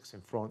politics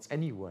in France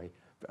anyway,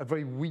 a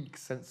very weak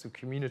sense of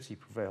community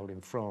prevailed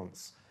in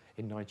France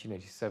in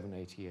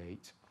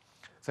 1987-88.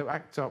 So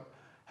ACT UP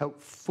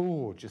helped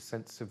forge a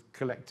sense of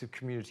collective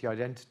community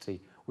identity,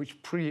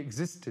 which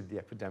pre-existed the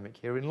epidemic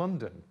here in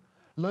London.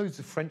 Loads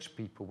of French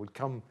people would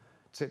come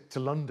to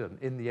London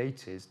in the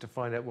 80s to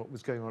find out what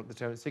was going on at the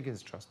Terence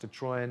Higgins Trust, to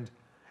try and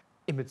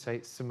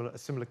imitate a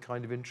similar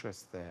kind of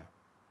interest there.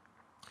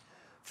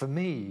 For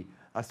me,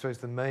 I suppose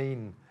the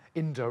main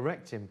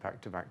indirect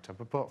impact of ACT UP,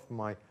 apart from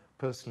my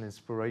personal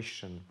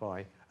inspiration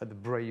by the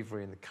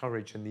bravery and the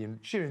courage and the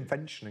sheer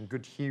invention and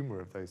good humour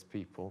of those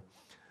people,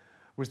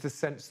 was the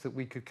sense that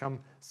we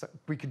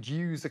could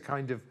use a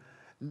kind of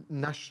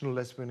national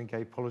lesbian and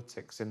gay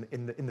politics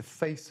in the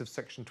face of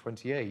Section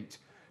 28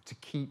 to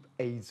keep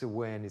AIDS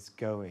awareness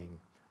going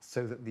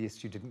so that the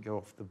issue didn't go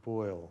off the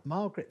boil.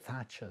 Margaret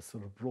Thatcher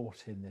sort of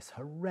brought in this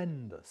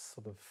horrendous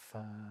sort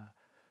of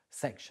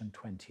Section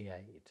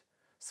 28.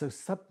 So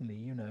suddenly,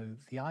 you know,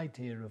 the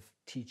idea of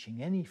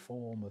teaching any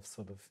form of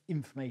sort of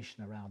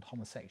information around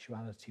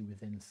homosexuality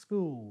within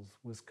schools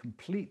was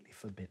completely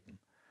forbidden.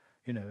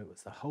 You know, it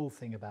was the whole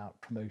thing about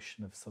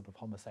promotion of sort of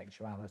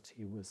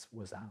homosexuality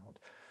was out.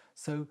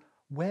 So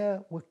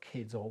where were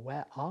kids, or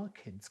where are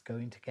kids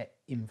going to get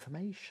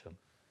information?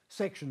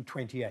 Section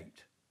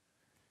 28,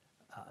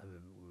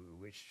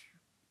 which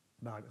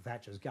Margaret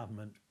Thatcher's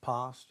government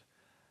passed,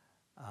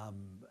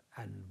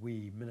 and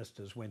we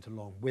ministers went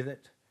along with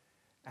it.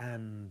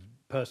 And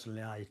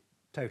personally, I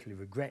totally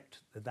regret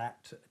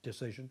that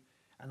decision,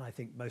 and I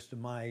think most of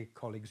my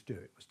colleagues do.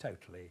 It was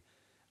totally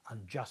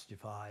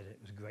unjustified. It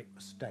was a great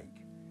mistake.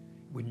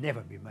 It would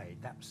never be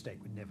made. That mistake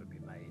would never be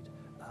made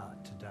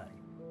today.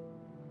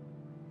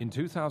 In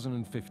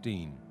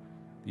 2015,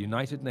 the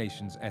United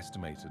Nations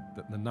estimated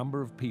that the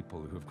number of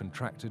people who have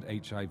contracted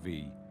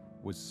HIV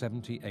was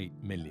 78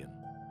 million.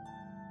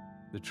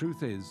 The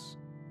truth is,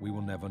 we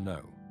will never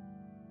know.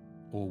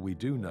 All we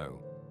do know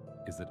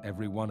is that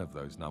every one of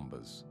those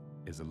numbers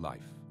is a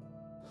life.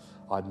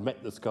 I'd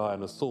met this guy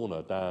in a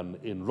sauna down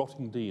in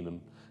Rottingdean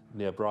and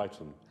near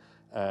Brighton,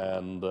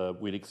 and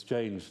we'd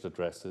exchanged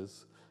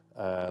addresses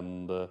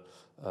and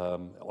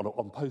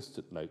on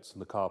post-it notes in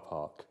the car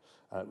park.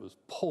 It was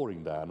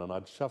pouring down, and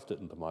I'd shoved it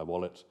into my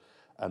wallet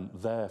and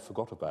there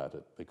forgot about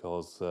it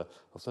because I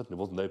certainly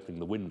wasn't opening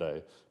the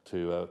window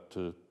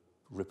to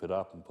rip it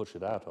up and push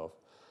it out of.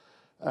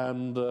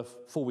 And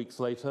 4 weeks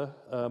later,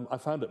 I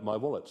found it in my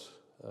wallet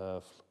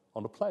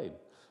on a plane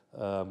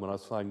when I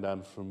was flying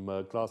down from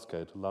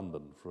Glasgow to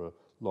London for a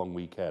long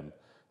weekend.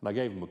 And I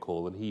gave him a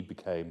call, and he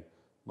became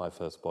my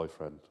first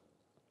boyfriend.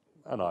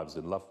 And I was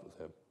in love with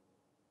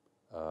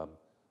him.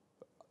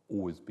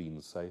 Always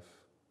been safe.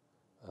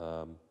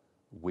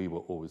 We were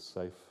always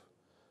safe.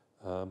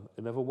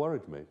 It never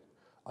worried me.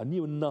 I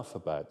knew enough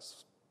about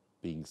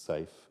being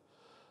safe.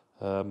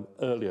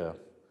 Earlier,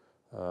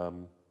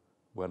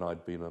 when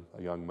I'd been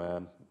a young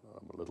man,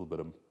 a little bit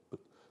of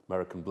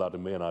American blood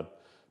in me, and I'd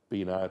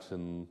been out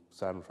in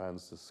San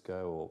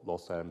Francisco or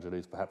Los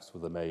Angeles, perhaps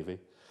with the Navy,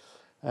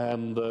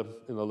 and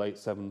in the late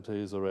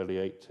 70s or early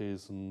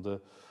 80s, and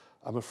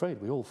I'm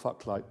afraid we all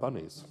fucked like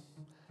bunnies.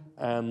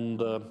 And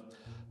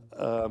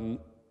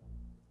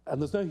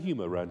there's no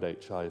humour around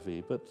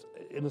HIV, but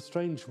in a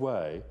strange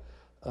way,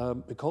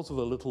 because of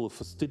a little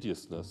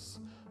fastidiousness,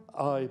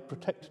 I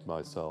protected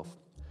myself,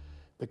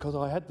 because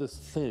I had this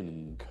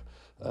thing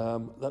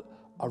that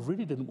I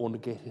really didn't want to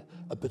get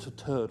a bit of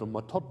turd on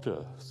my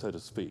todger, so to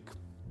speak.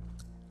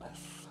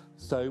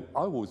 So I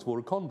always wore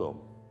a condom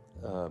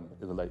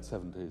in the late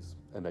 70s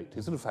and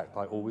 80s, and in fact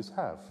I always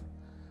have.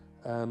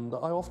 And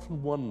I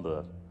often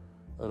wonder,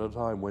 at a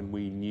time when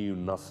we knew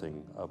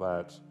nothing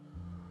about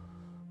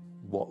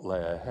what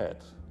lay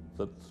ahead,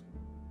 that,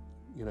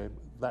 you know,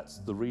 that's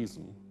the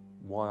reason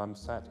why I'm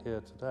sat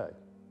here today.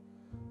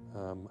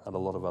 And a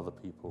lot of other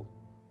people,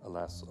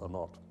 alas, are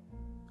not.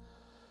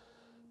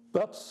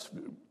 But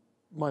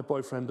my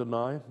boyfriend and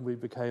I, we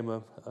became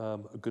a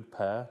good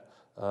pair.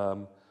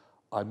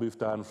 I moved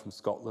down from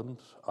Scotland.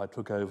 I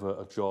took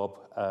over a job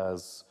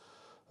as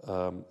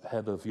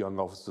head of young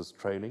officers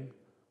training,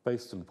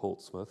 based in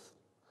Portsmouth,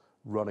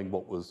 running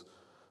what was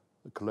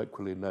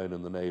colloquially known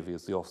in the Navy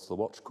as the Officer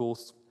Watch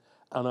Course.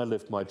 And I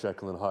lived my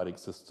Jekyll and Hyde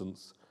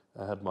existence.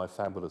 I had my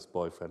fabulous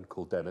boyfriend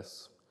called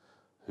Dennis,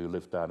 who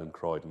lived down in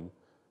Croydon,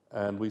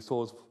 and we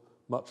saw as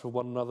much of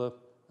one another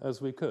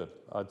as we could.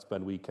 I'd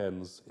spend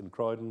weekends in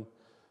Croydon,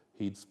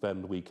 he'd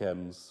spend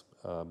weekends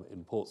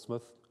in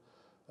Portsmouth.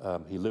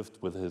 He lived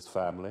with his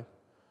family.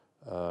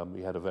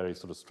 He had a very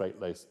sort of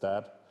straight-laced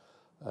dad.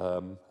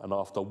 And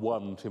after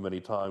one too many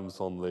times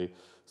on the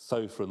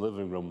sofa in the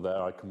living room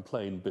there, I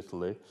complained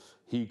bitterly.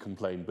 He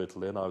complained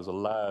bitterly, and I was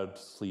allowed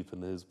to sleep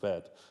in his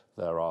bed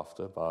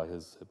thereafter by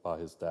his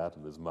dad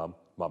and his mum.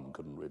 Mum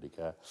couldn't really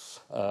care.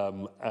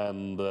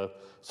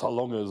 So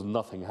long as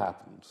nothing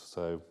happened.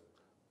 So,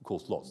 of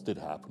course, lots did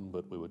happen,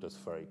 but we were just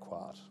very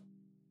quiet.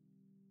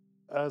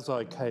 As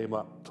I came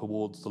up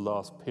towards the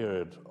last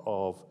period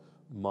of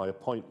my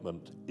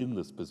appointment in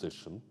this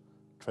position,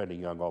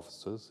 training young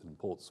officers in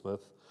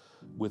Portsmouth,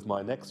 with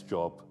my next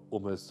job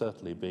almost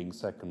certainly being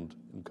second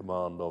in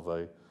command of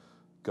a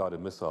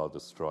guided missile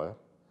destroyer,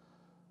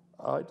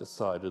 I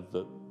decided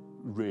that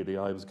really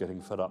I was getting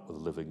fed up with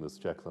living this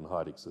Jekyll and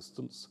Hyde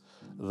existence,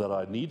 that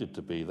I needed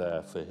to be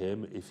there for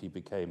him if he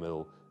became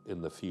ill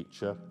in the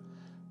future,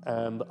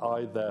 and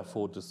I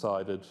therefore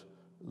decided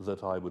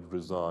that I would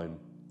resign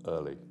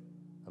early.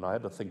 And I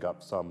had to think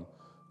up some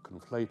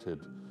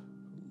conflated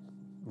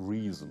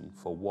reason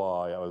for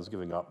why I was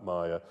giving up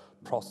my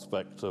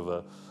prospect of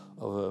a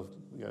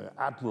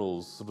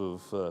admiral's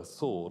sort of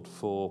sword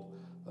for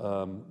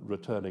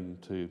returning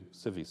to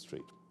Civvy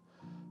Street.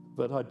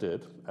 But I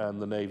did,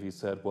 and the Navy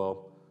said,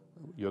 well,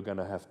 we're going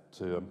to have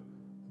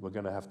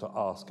to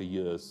ask a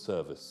year's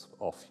service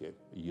off you,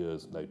 a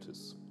year's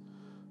notice.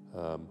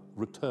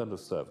 Return of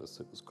service,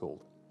 it was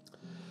called.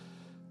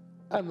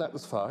 And that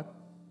was fine.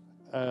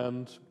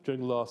 And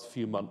during the last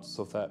few months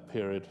of that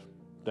period,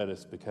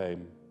 Dennis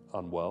became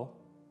unwell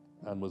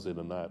and was in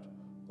and out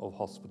of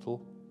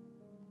hospital.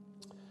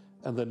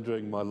 And then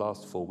during my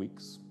last 4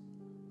 weeks,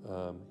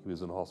 he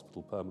was in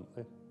hospital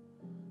permanently,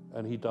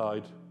 and he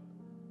died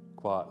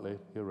quietly.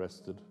 He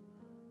arrested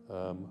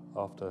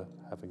after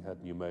having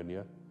had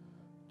pneumonia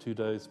 2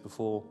 days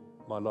before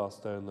my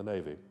last day in the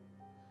Navy.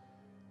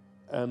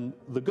 And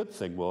the good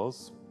thing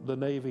was, the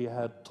Navy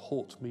had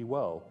taught me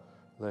well.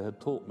 They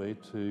had taught me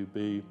to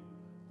be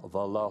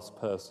the last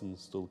person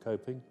still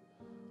coping,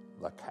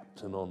 the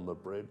captain on the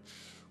bridge.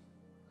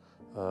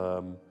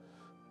 I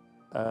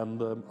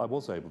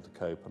was able to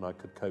cope, and I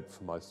could cope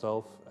for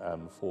myself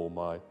and for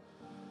my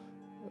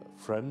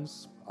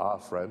friends, our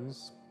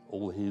friends.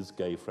 All his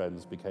gay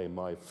friends became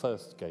my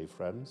first gay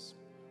friends.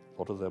 A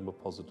lot of them were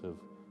positive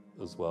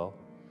as well.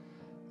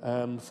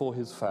 And for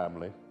his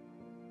family.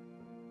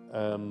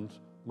 And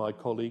my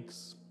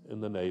colleagues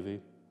in the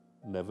Navy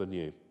never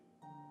knew.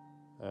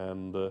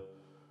 And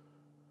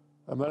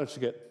I managed to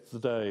get the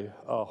day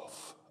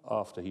off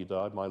after he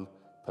died, my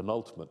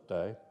penultimate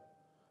day.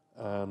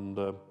 And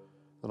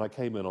then I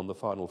came in on the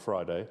final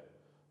Friday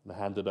and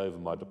handed over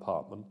my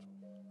department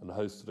and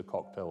hosted a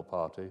cocktail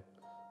party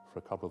for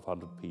a couple of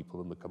hundred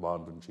people and the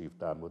Commander-in-Chief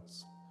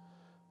downwards,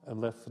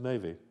 and left the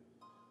Navy.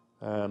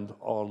 And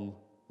on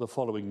the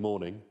following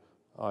morning,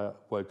 I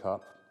woke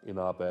up in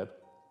our bed,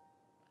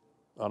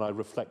 and I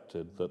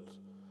reflected that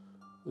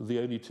the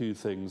only two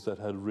things that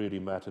had really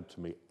mattered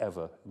to me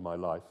ever in my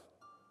life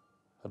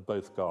had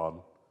both gone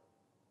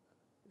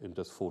in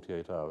just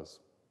 48 hours.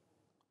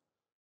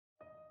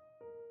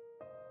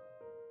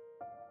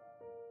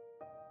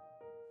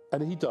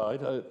 And he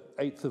died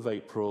 8th of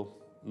April,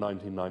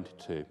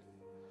 1992.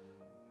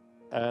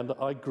 And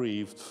I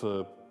grieved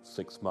for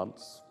 6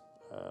 months,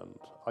 and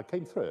I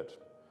came through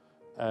it.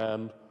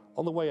 And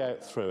On the way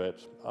out through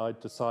it, I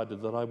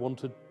decided that I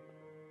wanted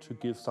to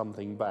give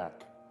something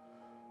back,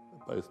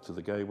 both to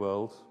the gay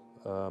world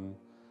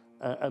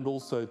and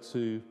also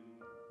to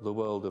the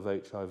world of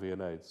HIV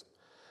and AIDS.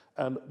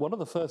 And one of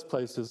the first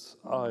places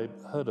I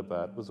heard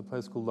about was a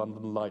place called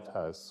London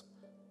Lighthouse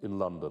in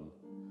London.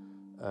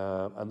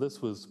 And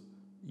this was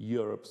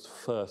Europe's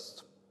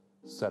first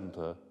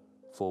centre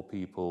for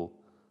people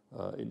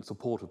in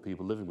support of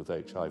people living with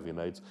HIV and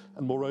AIDS.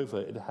 And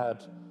moreover, it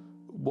had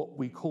what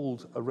we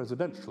called a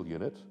residential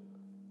unit.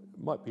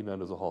 It might be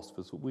known as a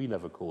hospice, but we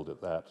never called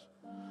it that,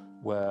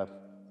 where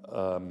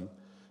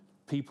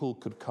people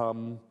could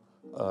come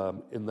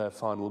in their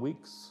final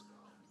weeks.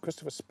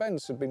 Christopher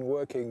Spence had been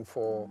working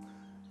for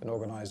an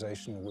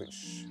organisation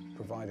which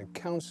provided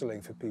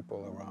counselling for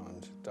people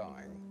around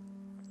dying.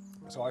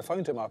 So I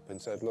phoned him up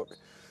and said, look,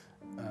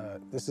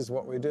 this is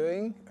what we're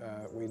doing.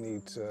 We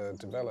need to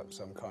develop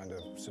some kind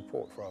of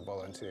support for our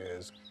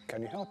volunteers.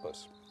 Can you help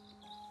us?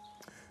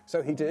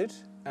 So he did,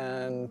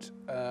 and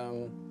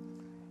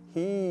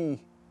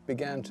he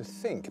began to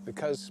think,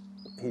 because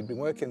he'd been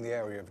working in the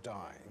area of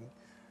dying,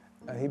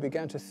 he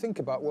began to think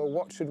about, well,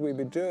 what should we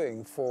be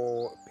doing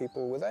for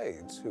people with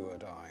AIDS who are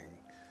dying?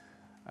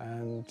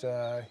 And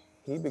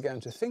he began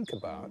to think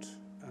about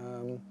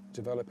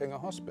developing a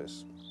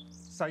hospice.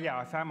 So yeah,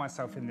 I found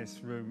myself in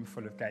this room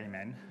full of gay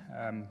men,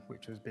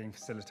 which was being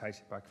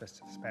facilitated by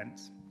Christopher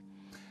Spence.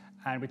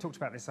 And we talked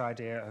about this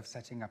idea of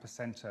setting up a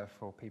centre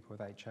for people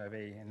with HIV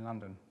in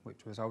London,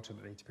 which was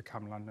ultimately to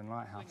become London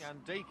Lighthouse.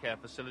 And daycare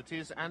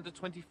facilities and a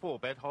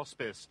 24-bed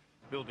hospice.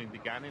 Building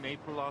began in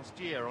April last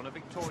year on a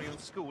Victorian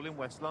school in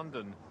West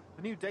London.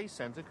 The new day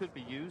centre could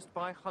be used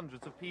by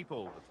hundreds of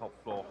people. The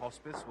top-floor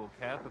hospice will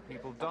care for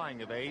people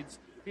dying of AIDS,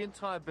 the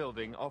entire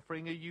building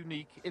offering a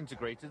unique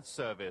integrated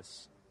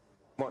service.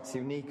 What's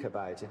unique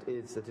about it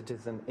is that it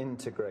is an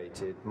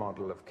integrated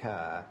model of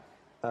care,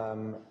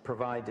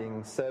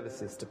 providing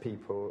services to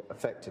people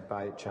affected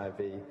by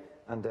HIV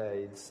and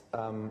AIDS,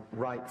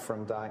 right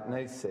from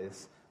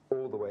diagnosis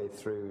all the way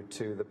through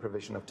to the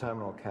provision of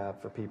terminal care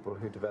for people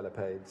who develop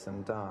AIDS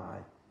and die.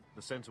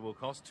 The centre will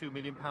cost £2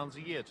 million a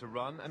year to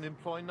run and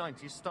employ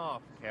 90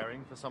 staff,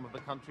 caring for some of the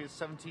country's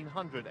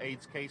 1,700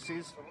 AIDS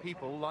cases,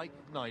 people like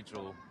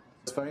Nigel.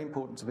 It's very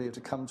important to be able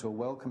to come to a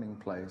welcoming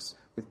place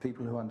with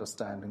people who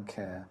understand and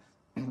care,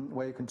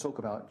 where you can talk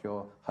about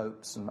your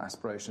hopes and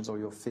aspirations or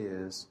your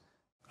fears.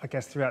 I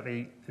guess throughout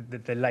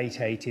the late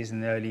 80s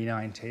and the early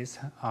 90s,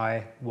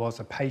 I was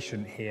a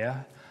patient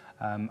here,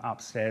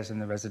 upstairs in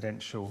the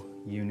residential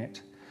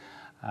unit.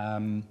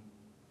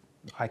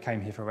 I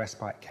came here for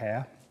respite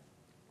care,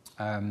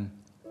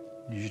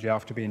 usually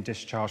after being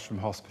discharged from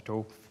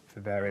hospital for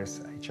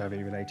various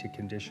HIV-related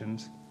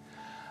conditions.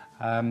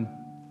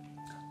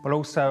 But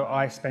also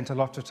I spent a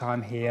lot of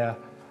time here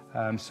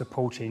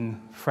supporting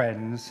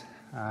friends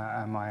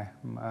and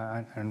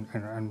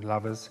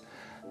lovers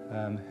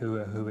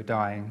who were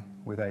dying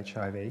with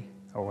HIV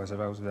or as a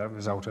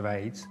result of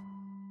AIDS.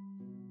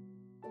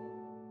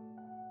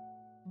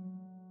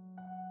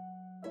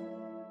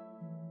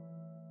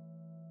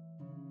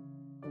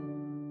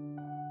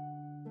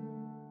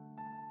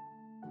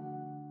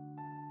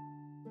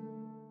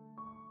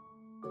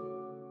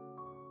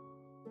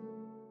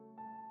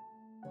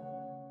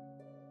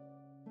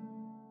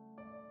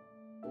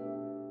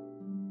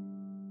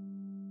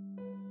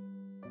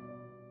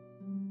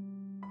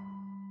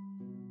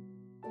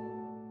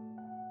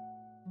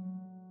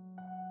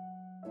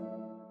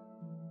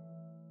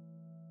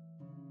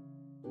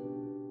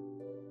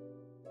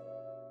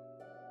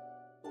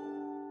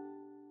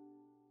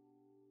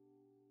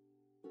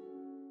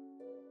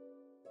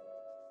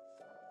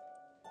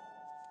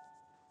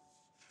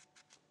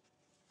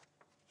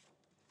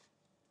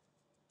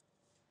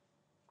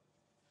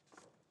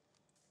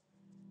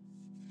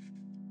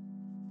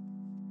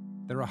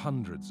 There are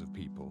hundreds of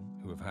people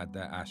who have had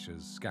their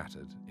ashes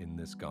scattered in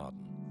this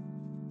garden.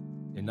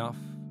 Enough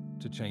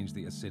to change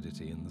the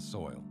acidity in the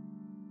soil.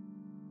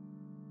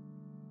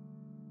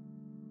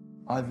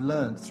 I've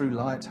learned through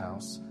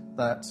Lighthouse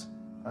that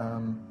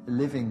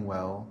living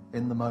well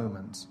in the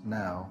moment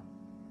now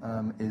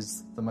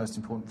is the most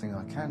important thing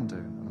I can do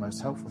and the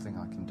most helpful thing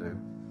I can do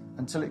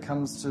until it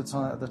comes to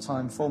the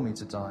time for me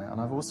to die.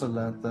 And I've also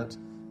learned that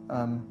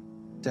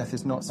death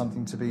is not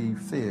something to be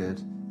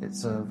feared.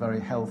 It's a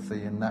very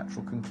healthy and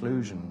natural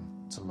conclusion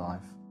to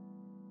life.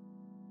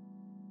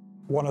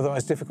 One of the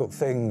most difficult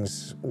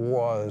things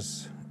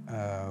was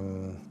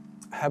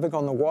having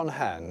on the one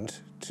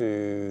hand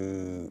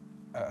to,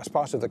 as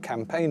part of the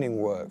campaigning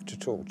work, to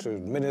talk to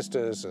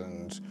ministers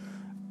and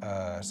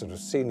sort of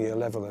senior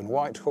level in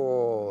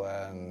Whitehall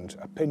and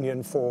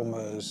opinion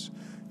formers,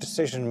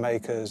 decision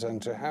makers,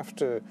 and to have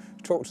to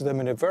talk to them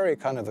in a very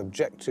kind of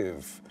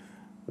objective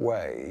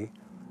way,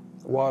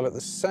 while at the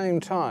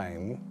same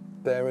time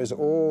there is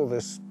all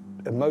this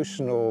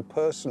emotional,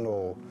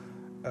 personal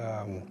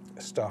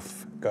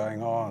stuff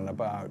going on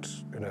about,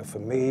 you know, for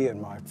me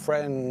and my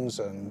friends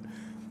and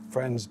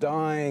friends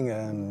dying,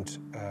 and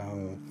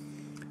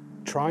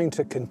trying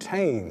to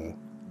contain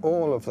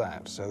all of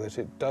that so that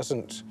it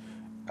doesn't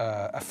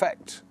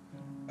affect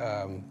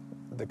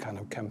the kind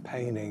of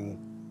campaigning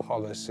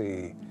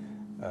policy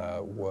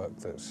work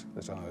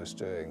that I was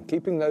doing.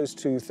 Keeping those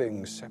two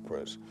things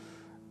separate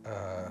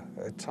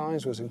at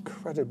times was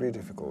incredibly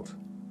difficult.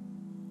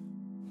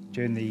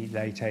 During the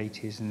late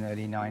 80s and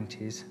early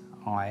 90s,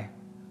 I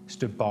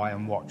stood by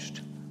and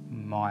watched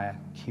my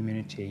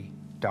community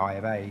die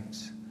of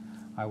AIDS.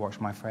 I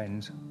watched my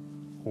friends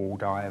all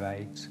die of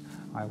AIDS.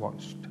 I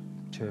watched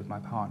two of my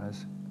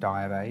partners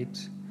die of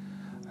AIDS.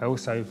 I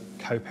also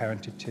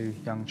co-parented two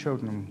young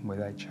children with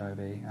HIV,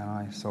 and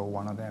I saw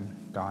one of them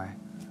die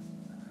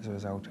as a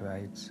result of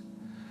AIDS.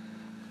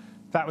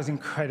 That was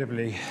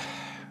incredibly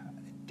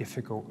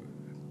difficult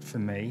for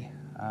me.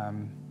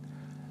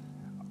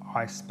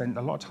 I spent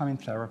a lot of time in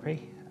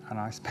therapy, and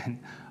I spent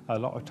a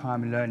lot of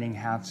time learning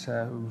how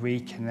to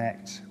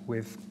reconnect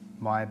with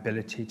my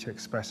ability to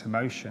express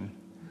emotion.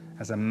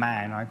 As a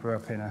man, I grew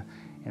up in a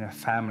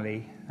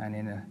family and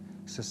in a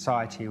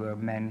society where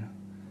men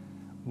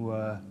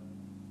were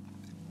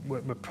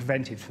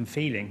prevented from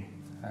feeling.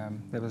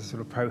 There was a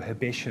sort of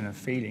prohibition of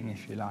feeling,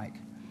 if you like.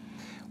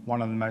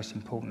 One of the most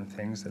important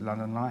things that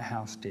London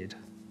Lighthouse did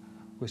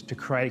was to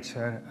create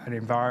an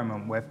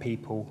environment where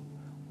people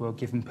were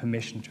given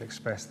permission to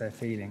express their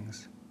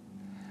feelings.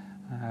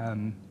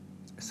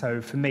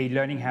 So for me,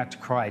 learning how to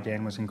cry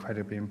again was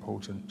incredibly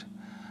important.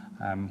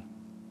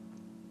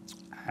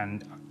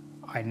 And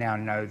I now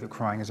know that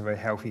crying is a very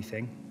healthy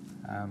thing,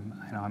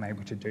 and I'm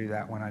able to do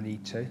that when I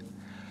need to.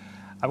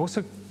 I've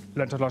also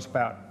learnt a lot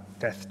about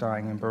death,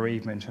 dying and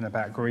bereavement, and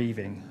about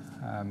grieving.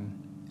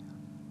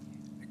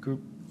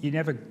 You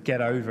never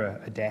get over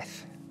a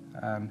death.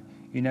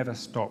 You never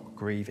stop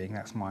grieving,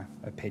 that's my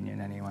opinion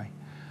anyway.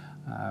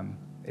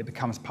 It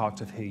becomes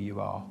part of who you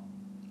are.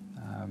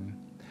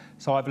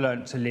 So I've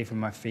learnt to live with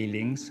my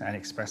feelings and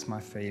express my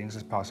feelings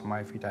as part of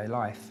my everyday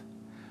life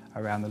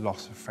around the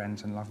loss of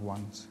friends and loved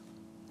ones.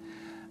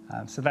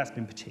 So that's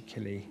been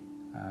particularly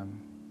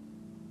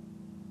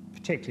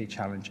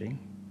challenging,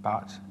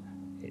 but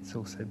it's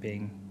also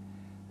been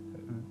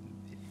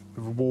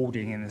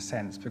rewarding in a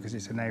sense because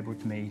it's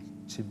enabled me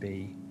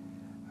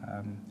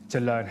to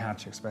learn how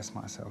to express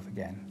myself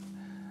again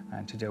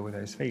and to deal with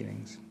those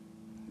feelings.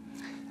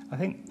 I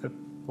think that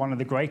one of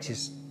the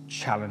greatest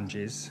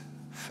challenges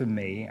for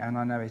me, and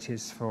I know it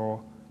is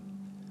for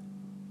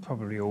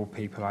probably all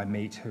people I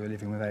meet who are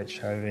living with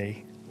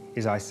HIV,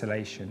 is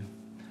isolation.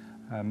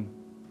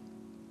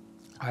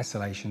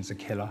 Isolation's a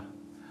killer.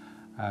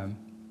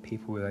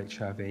 People with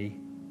HIV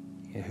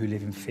who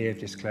live in fear of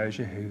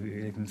disclosure,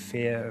 who live in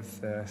fear of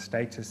their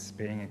status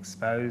being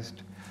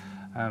exposed,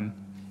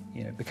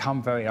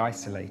 become very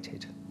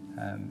isolated.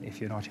 If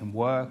you're not in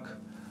work,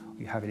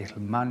 you have little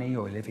money,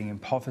 or living in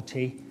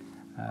poverty,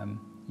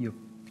 you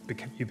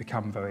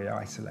become very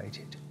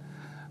isolated.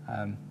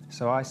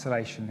 So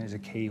isolation is a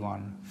key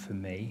one for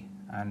me,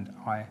 and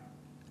I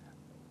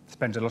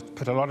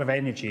put a lot of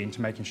energy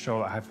into making sure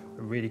that I have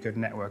a really good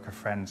network of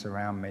friends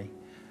around me,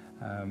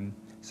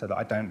 so that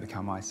I don't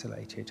become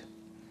isolated.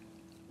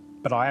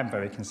 But I am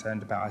very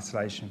concerned about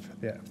isolation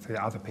for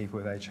the other people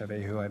with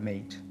HIV who I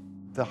meet.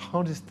 The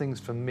hardest things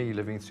for me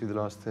living through the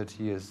last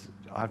 30 years,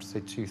 I have to say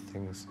two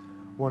things.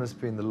 One has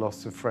been the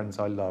loss of friends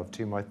I loved,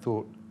 whom I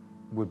thought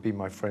would be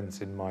my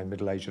friends in my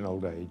middle age and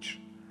old age.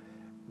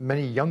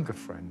 Many younger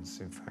friends,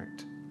 in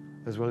fact,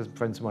 as well as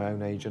friends my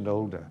own age and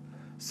older.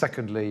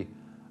 Secondly,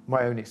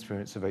 my own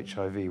experience of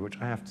HIV, which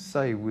I have to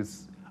say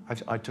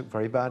I took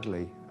very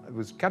badly. It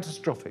was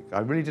catastrophic. I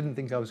really didn't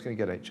think I was going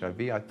to get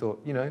HIV. I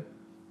thought,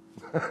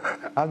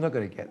 I'm not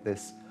going to get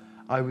this.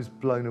 I was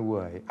blown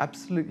away,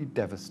 absolutely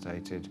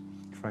devastated,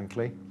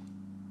 frankly,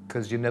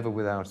 because you're never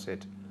without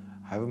it,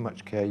 however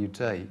much care you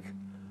take.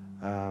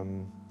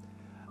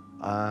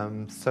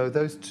 So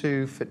those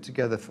two fit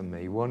together for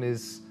me. One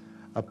is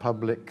a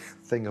public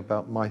thing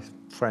about my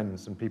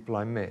friends and people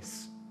I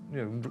miss,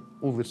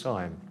 all the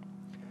time.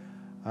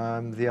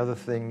 The other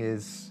thing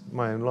is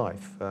my own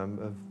life.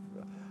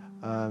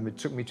 It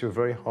took me to a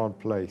very hard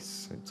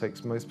place. It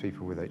takes most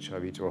people with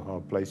HIV to a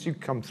hard place. You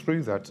come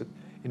through that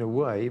in a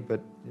way,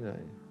 but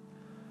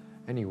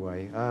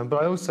anyway.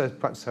 But I also,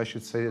 perhaps I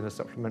should say in a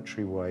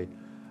supplementary way,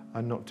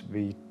 and not to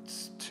be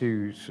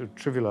too sort of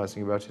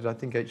trivialising about it, I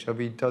think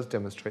HIV does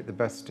demonstrate the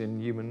best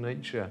in human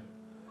nature.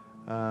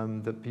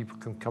 That people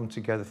can come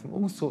together from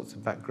all sorts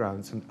of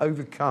backgrounds and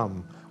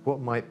overcome what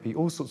might be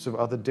all sorts of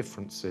other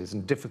differences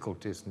and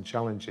difficulties and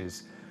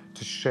challenges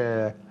to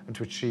share and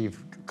to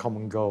achieve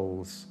common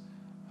goals.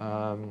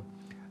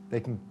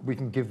 We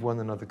can give one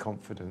another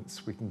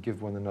confidence, we can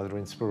give one another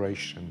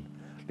inspiration.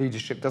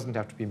 Leadership doesn't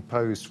have to be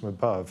imposed from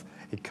above,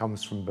 it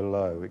comes from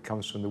below. It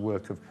comes from the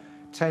work of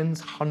tens,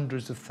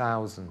 hundreds of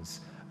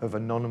thousands of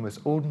anonymous,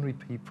 ordinary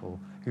people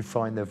who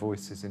find their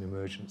voices in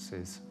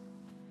emergencies.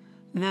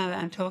 Now that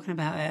I'm talking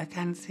about it, I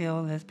can see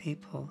all those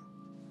people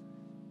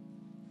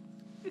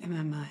in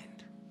my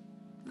mind.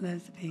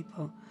 Loads of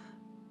people.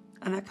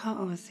 And I can't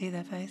always see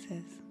their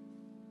faces.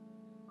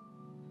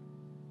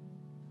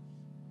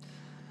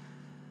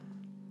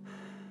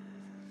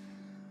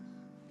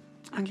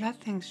 I'm glad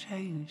things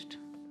changed.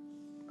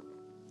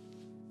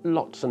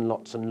 lots and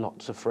lots and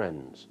lots of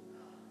friends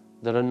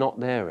that are not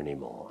there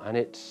anymore. And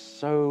it's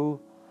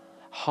so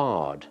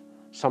hard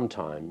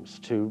sometimes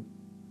to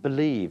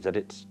believe that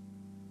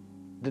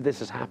this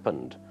has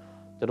happened,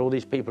 that all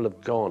these people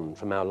have gone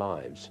from our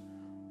lives.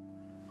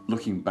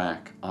 Looking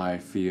back, I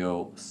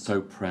feel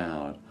so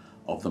proud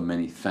of the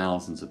many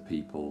thousands of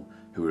people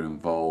who were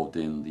involved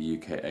in the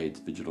UK AIDS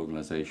Vigil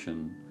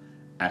Organisation,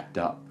 ACT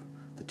UP,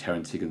 the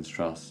Terence Higgins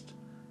Trust,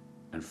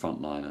 and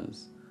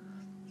Frontliners.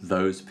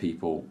 Those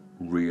people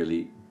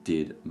really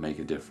did make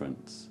a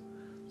difference.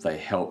 They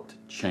helped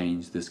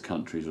change this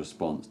country's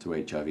response to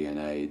HIV and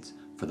AIDS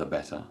for the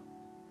better.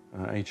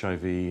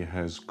 HIV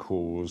has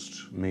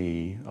caused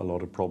me a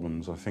lot of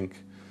problems. I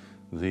think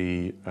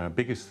the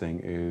biggest thing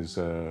is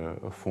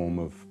a form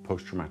of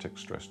post-traumatic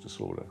stress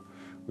disorder,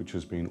 which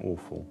has been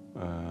awful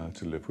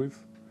to live with.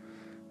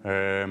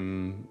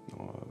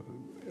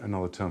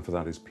 Another term for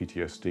that is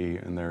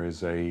PTSD, and there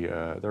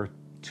are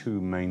two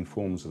main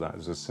forms of that.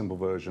 There's a simple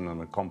version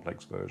and a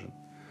complex version.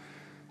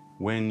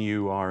 When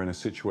you are in a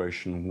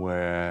situation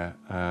where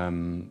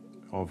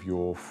of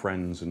your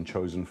friends and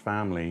chosen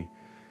family,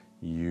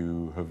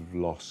 you have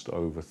lost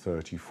over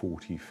 30,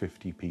 40,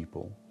 50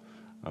 people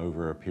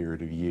over a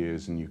period of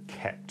years, and you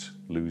kept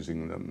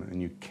losing them,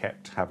 and you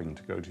kept having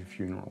to go to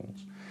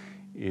funerals.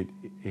 It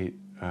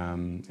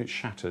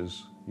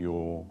shatters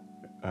your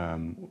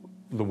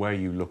the way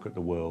you look at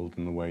the world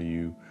and the way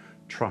you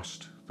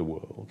trust the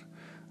world,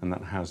 and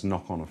that has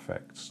knock-on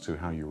effects to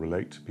how you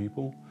relate to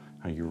people,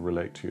 how you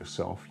relate to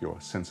yourself, your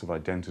sense of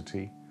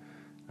identity,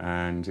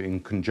 and in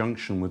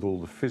conjunction with all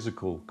the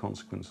physical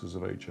consequences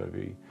of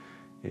HIV,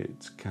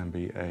 it can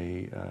be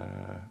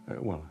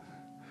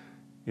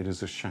it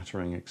is a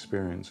shattering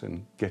experience,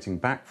 and getting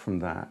back from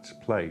that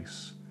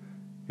place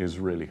is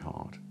really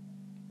hard.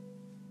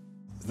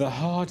 The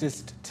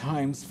hardest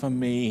times for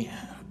me,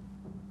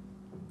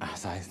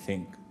 as I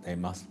think they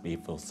must be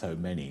for so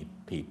many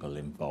people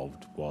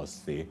involved,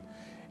 was the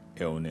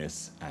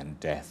illness and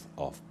death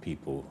of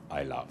people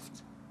I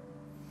loved.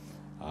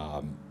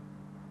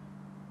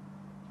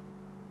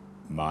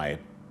 My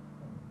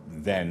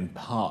then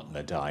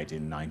partner died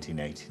in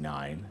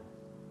 1989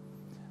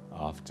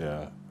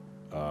 after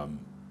a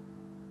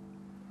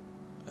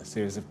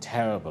series of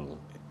terrible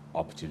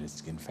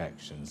opportunistic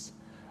infections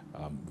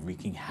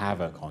wreaking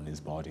havoc on his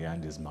body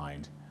and his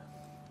mind.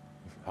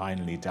 He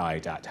finally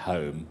died at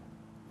home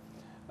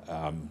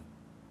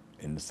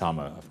in the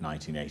summer of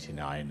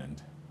 1989,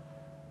 and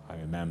I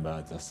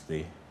remember just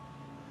the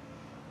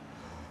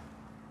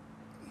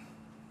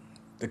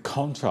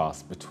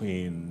contrast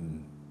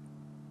between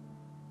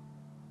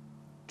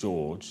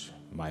George,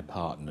 my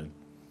partner,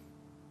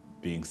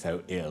 being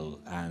so ill,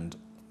 and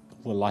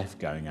the life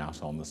going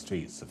out on the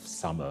streets of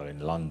summer in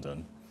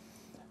London.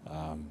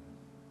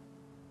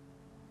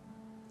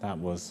 That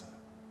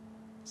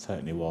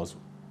certainly was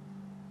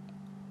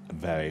a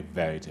very,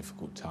 very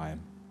difficult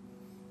time.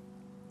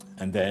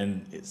 And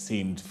then it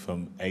seemed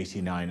from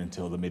 89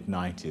 until the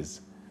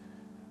mid-90s,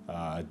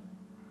 a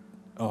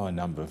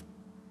number of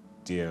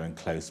dear and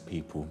close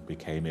people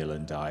became ill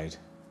and died.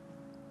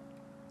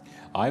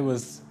 I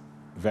was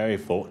very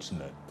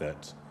fortunate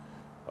that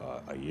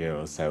a year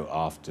or so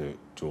after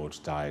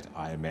George died,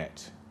 I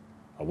met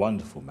a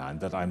wonderful man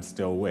that I'm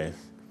still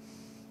with.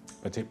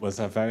 But it was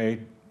a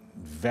very,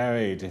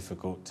 very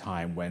difficult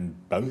time when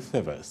both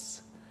of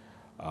us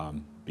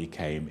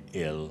became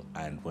ill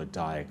and were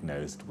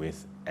diagnosed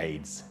with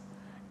AIDS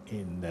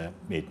in the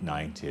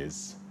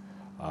mid-90s.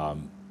 I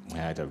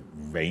had a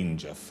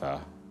range of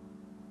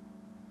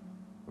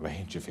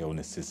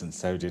illnesses, and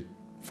so did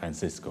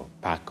Francisco,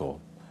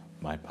 Paco,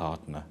 my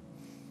partner.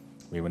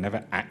 We were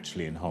never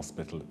actually in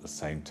hospital at the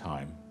same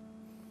time,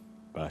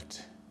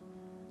 but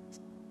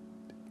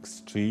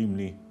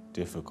extremely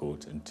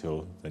difficult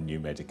until the new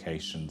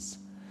medications,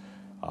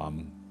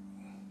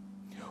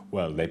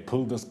 they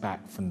pulled us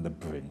back from the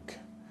brink,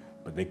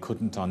 but they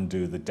couldn't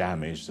undo the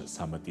damage that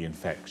some of the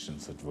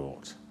infections had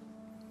wrought.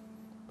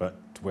 But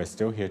we're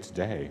still here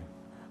today,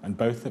 and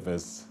both of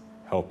us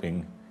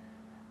helping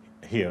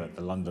here at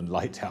the London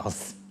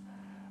Lighthouse,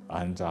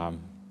 and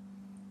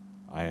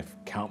I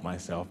count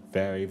myself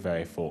very,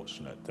 very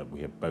fortunate that we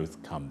have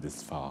both come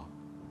this far.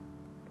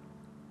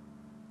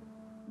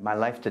 My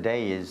life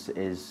today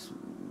is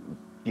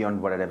beyond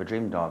what I'd ever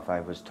dreamed of. I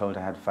was told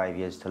I had 5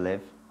 years to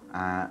live,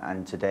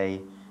 and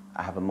today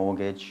I have a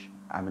mortgage,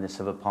 I'm in a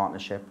civil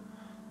partnership,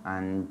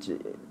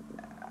 and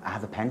I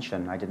have a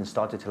pension. I didn't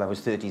start it till I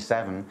was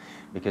 37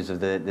 because of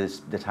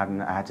the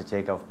time I had to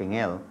take off being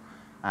ill.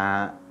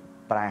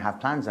 But I have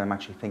plans, and I'm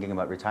actually thinking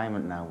about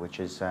retirement now, which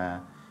is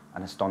an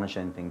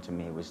astonishing thing to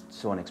me. It was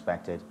so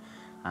unexpected.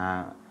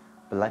 But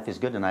life is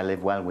good, and I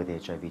live well with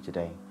HIV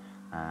today.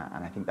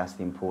 And I think that's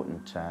the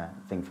important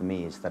thing for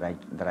me, is that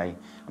I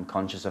am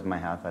conscious of my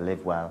health, I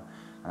live well,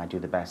 and I do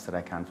the best that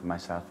I can for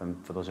myself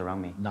and for those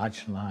around me.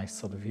 Nigel and I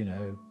sort of,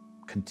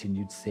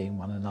 continued seeing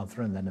one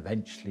another, and then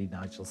eventually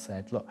Nigel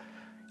said, look,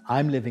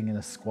 I'm living in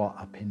a squat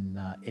up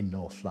in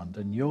North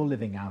London, you're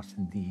living out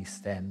in the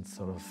East End,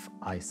 sort of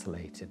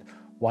isolated.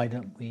 why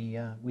don't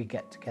we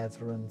get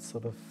together and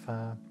sort of,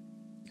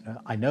 you know,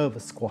 I know of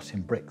a squat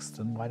in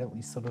Brixton, why don't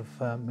we sort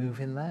of move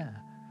in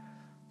there?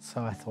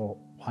 So I thought,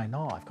 why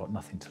not? I've got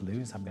nothing to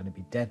lose. I'm going to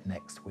be dead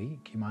next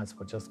week. You might as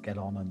well just get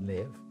on and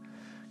live.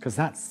 Because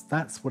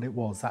that's what it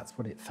was. That's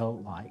what it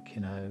felt like,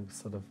 you know,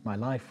 sort of my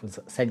life was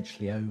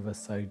essentially over,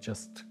 so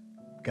just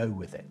go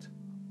with it.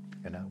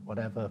 You know,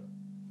 whatever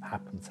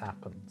happens,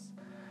 happens.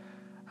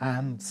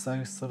 And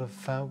so sort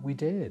of we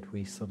did.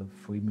 We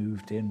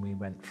moved in. We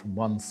went from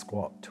one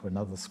squat to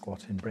another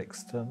squat in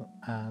Brixton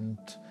and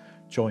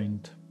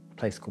joined a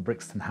place called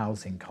Brixton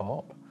Housing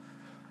Co-op.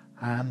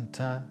 And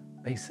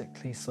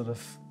basically sort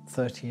of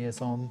 30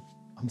 years on,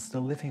 I'm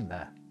still living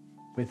there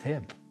with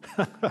him,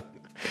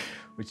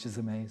 which is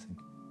amazing.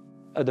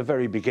 At the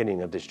very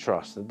beginning of this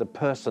trust, the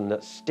person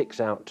that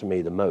sticks out to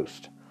me the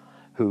most,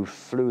 who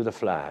flew the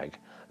flag,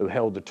 who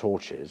held the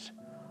torches,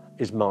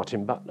 is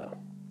Martin Butler.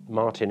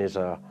 Martin is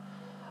a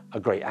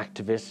great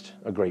activist,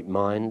 a great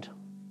mind,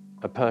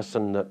 a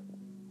person that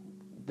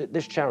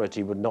this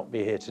charity would not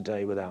be here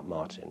today without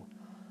Martin.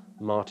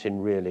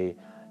 Martin really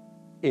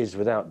is,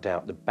 without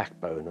doubt, the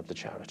backbone of the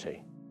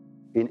charity.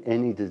 In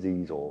any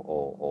disease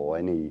or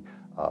any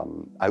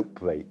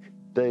outbreak,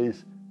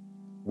 there's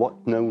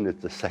what's known as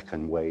the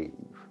second wave.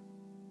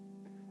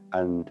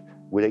 And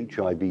with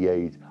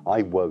HIV/AIDS,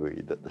 I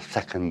worry that the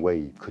second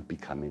wave could be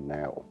coming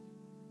now.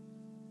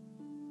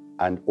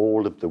 And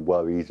all of the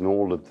worries and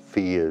all of the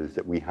fears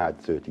that we had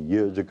 30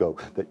 years ago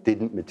that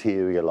didn't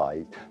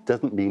materialize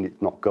doesn't mean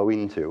it's not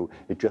going to.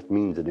 It just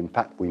means that, in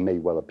fact, we may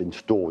well have been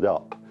stored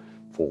up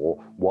for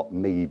what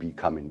may be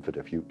coming for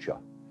the future.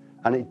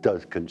 And it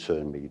does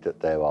concern me that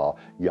there are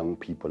young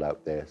people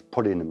out there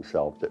putting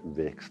themselves at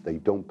risk. They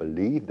don't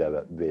believe they're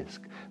at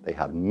risk. They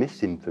have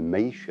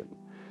misinformation.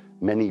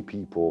 Many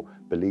people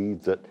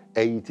believe that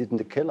AIDS isn't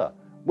a killer.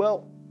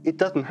 Well, it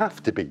doesn't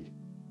have to be.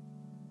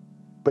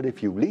 But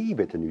if you leave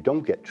it and you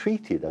don't get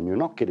treated and you're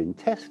not getting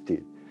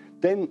tested,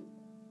 then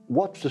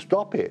what's to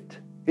stop it?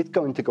 It's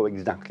going to go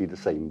exactly the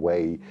same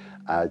way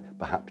as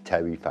perhaps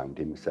Terry found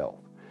himself.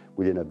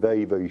 Within a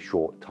very, very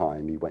short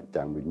time, he went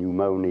down with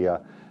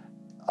pneumonia.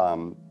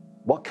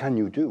 What can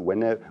you do when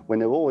they're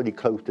already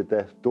close to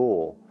death's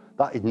door?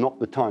 That is not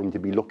the time to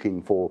be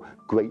looking for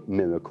great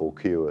miracle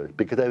cures,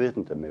 because there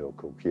isn't a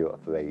miracle cure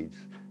for AIDS.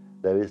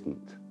 There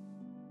isn't.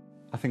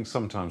 I think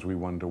sometimes we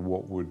wonder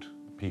what would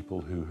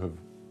people who have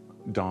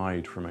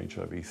died from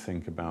HIV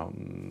think about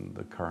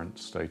the current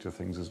state of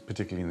things,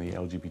 particularly in the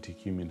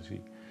LGBT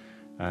community,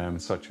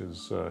 such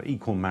as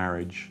equal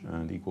marriage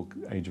and equal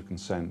age of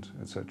consent,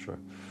 etc.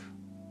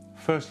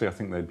 Firstly, I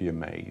think they'd be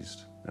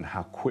amazed at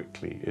how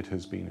quickly it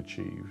has been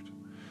achieved.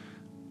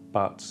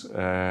 But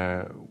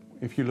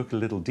if you look a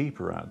little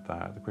deeper at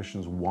that, the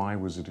question is, why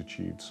was it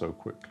achieved so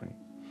quickly?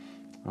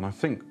 And I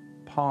think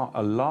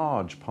a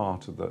large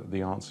part of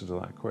the answer to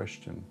that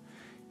question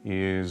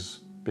is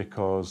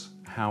because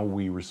how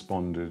we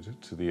responded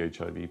to the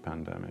HIV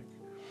pandemic.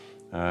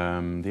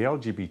 The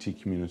LGBT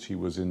community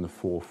was in the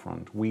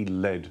forefront. We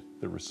led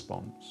the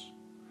response.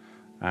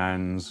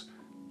 And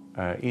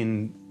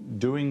in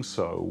doing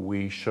so,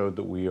 we showed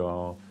that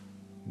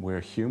we're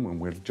human.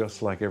 We're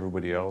just like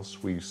everybody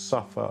else. We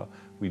suffer,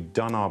 we've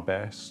done our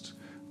best,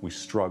 we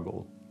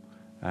struggle.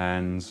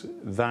 And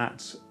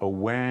that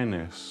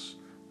awareness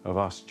of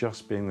us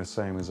just being the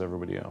same as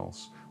everybody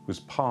else was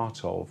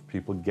part of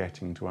people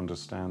getting to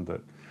understand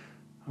that,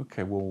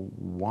 okay, well,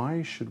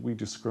 why should we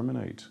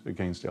discriminate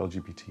against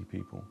LGBT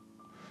people?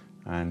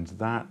 And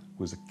that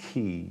was a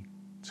key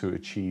to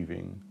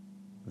achieving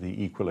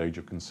the equal age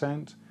of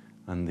consent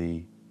and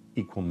the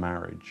equal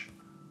marriage.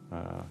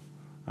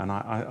 And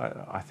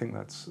I think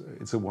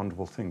it's a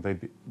wonderful thing.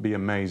 They'd be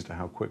amazed at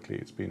how quickly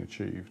it's been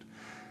achieved.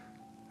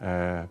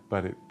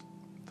 But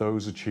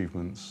those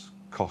achievements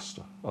cost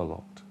a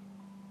lot.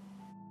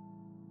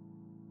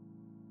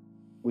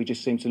 We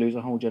just seem to lose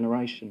a whole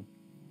generation.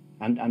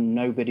 And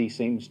nobody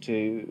seems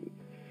to,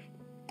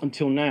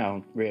 until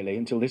now, really,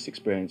 until this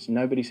experience,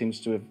 nobody seems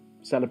to have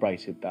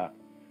celebrated that.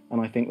 And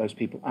I think those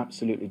people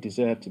absolutely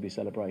deserve to be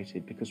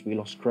celebrated, because we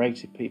lost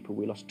creative people,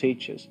 we lost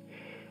teachers,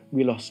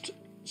 we lost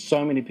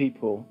so many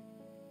people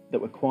that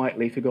were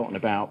quietly forgotten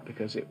about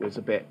because it was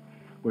a bit,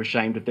 we're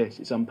ashamed of this,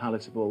 it's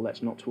unpalatable,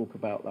 let's not talk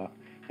about that.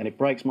 And it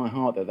breaks my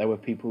heart that there were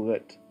people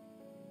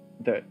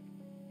that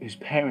whose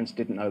parents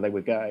didn't know they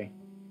were gay,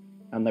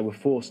 and they were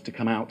forced to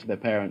come out to their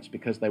parents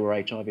because they were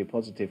HIV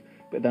positive,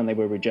 but then they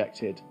were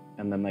rejected,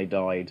 and then they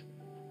died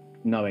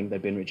knowing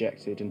they'd been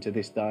rejected. And to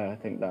this day, I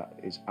think that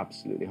is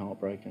absolutely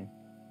heartbreaking.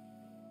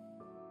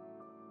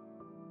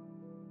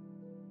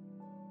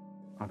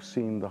 I've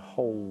seen the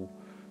whole,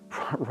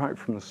 right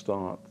from the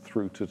start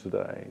through to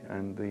today,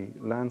 and the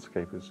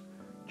landscape has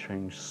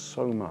changed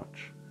so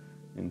much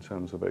in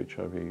terms of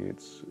HIV.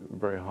 It's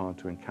very hard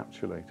to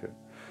encapsulate it.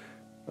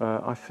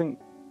 I think,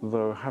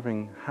 though,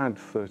 having had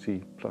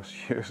 30 plus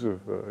years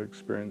of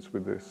experience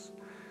with this,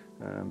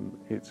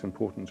 it's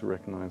important to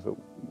recognize that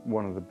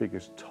one of the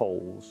biggest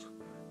tolls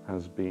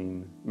has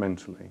been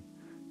mentally.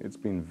 It's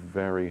been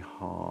very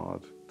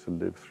hard to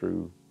live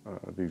through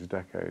these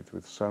decades,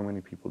 with so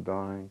many people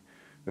dying,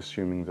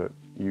 assuming that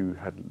you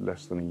had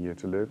less than a year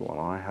to live. Well,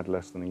 I had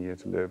less than a year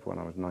to live when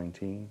I was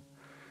 19,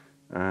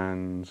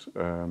 and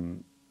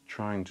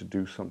trying to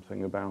do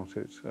something about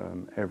it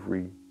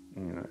every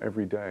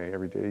day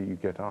you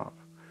get up,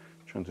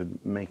 trying to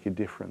make a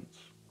difference.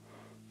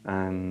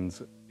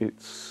 And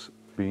it's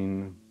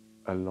been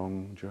a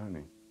long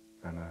journey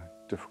and a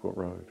difficult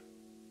road.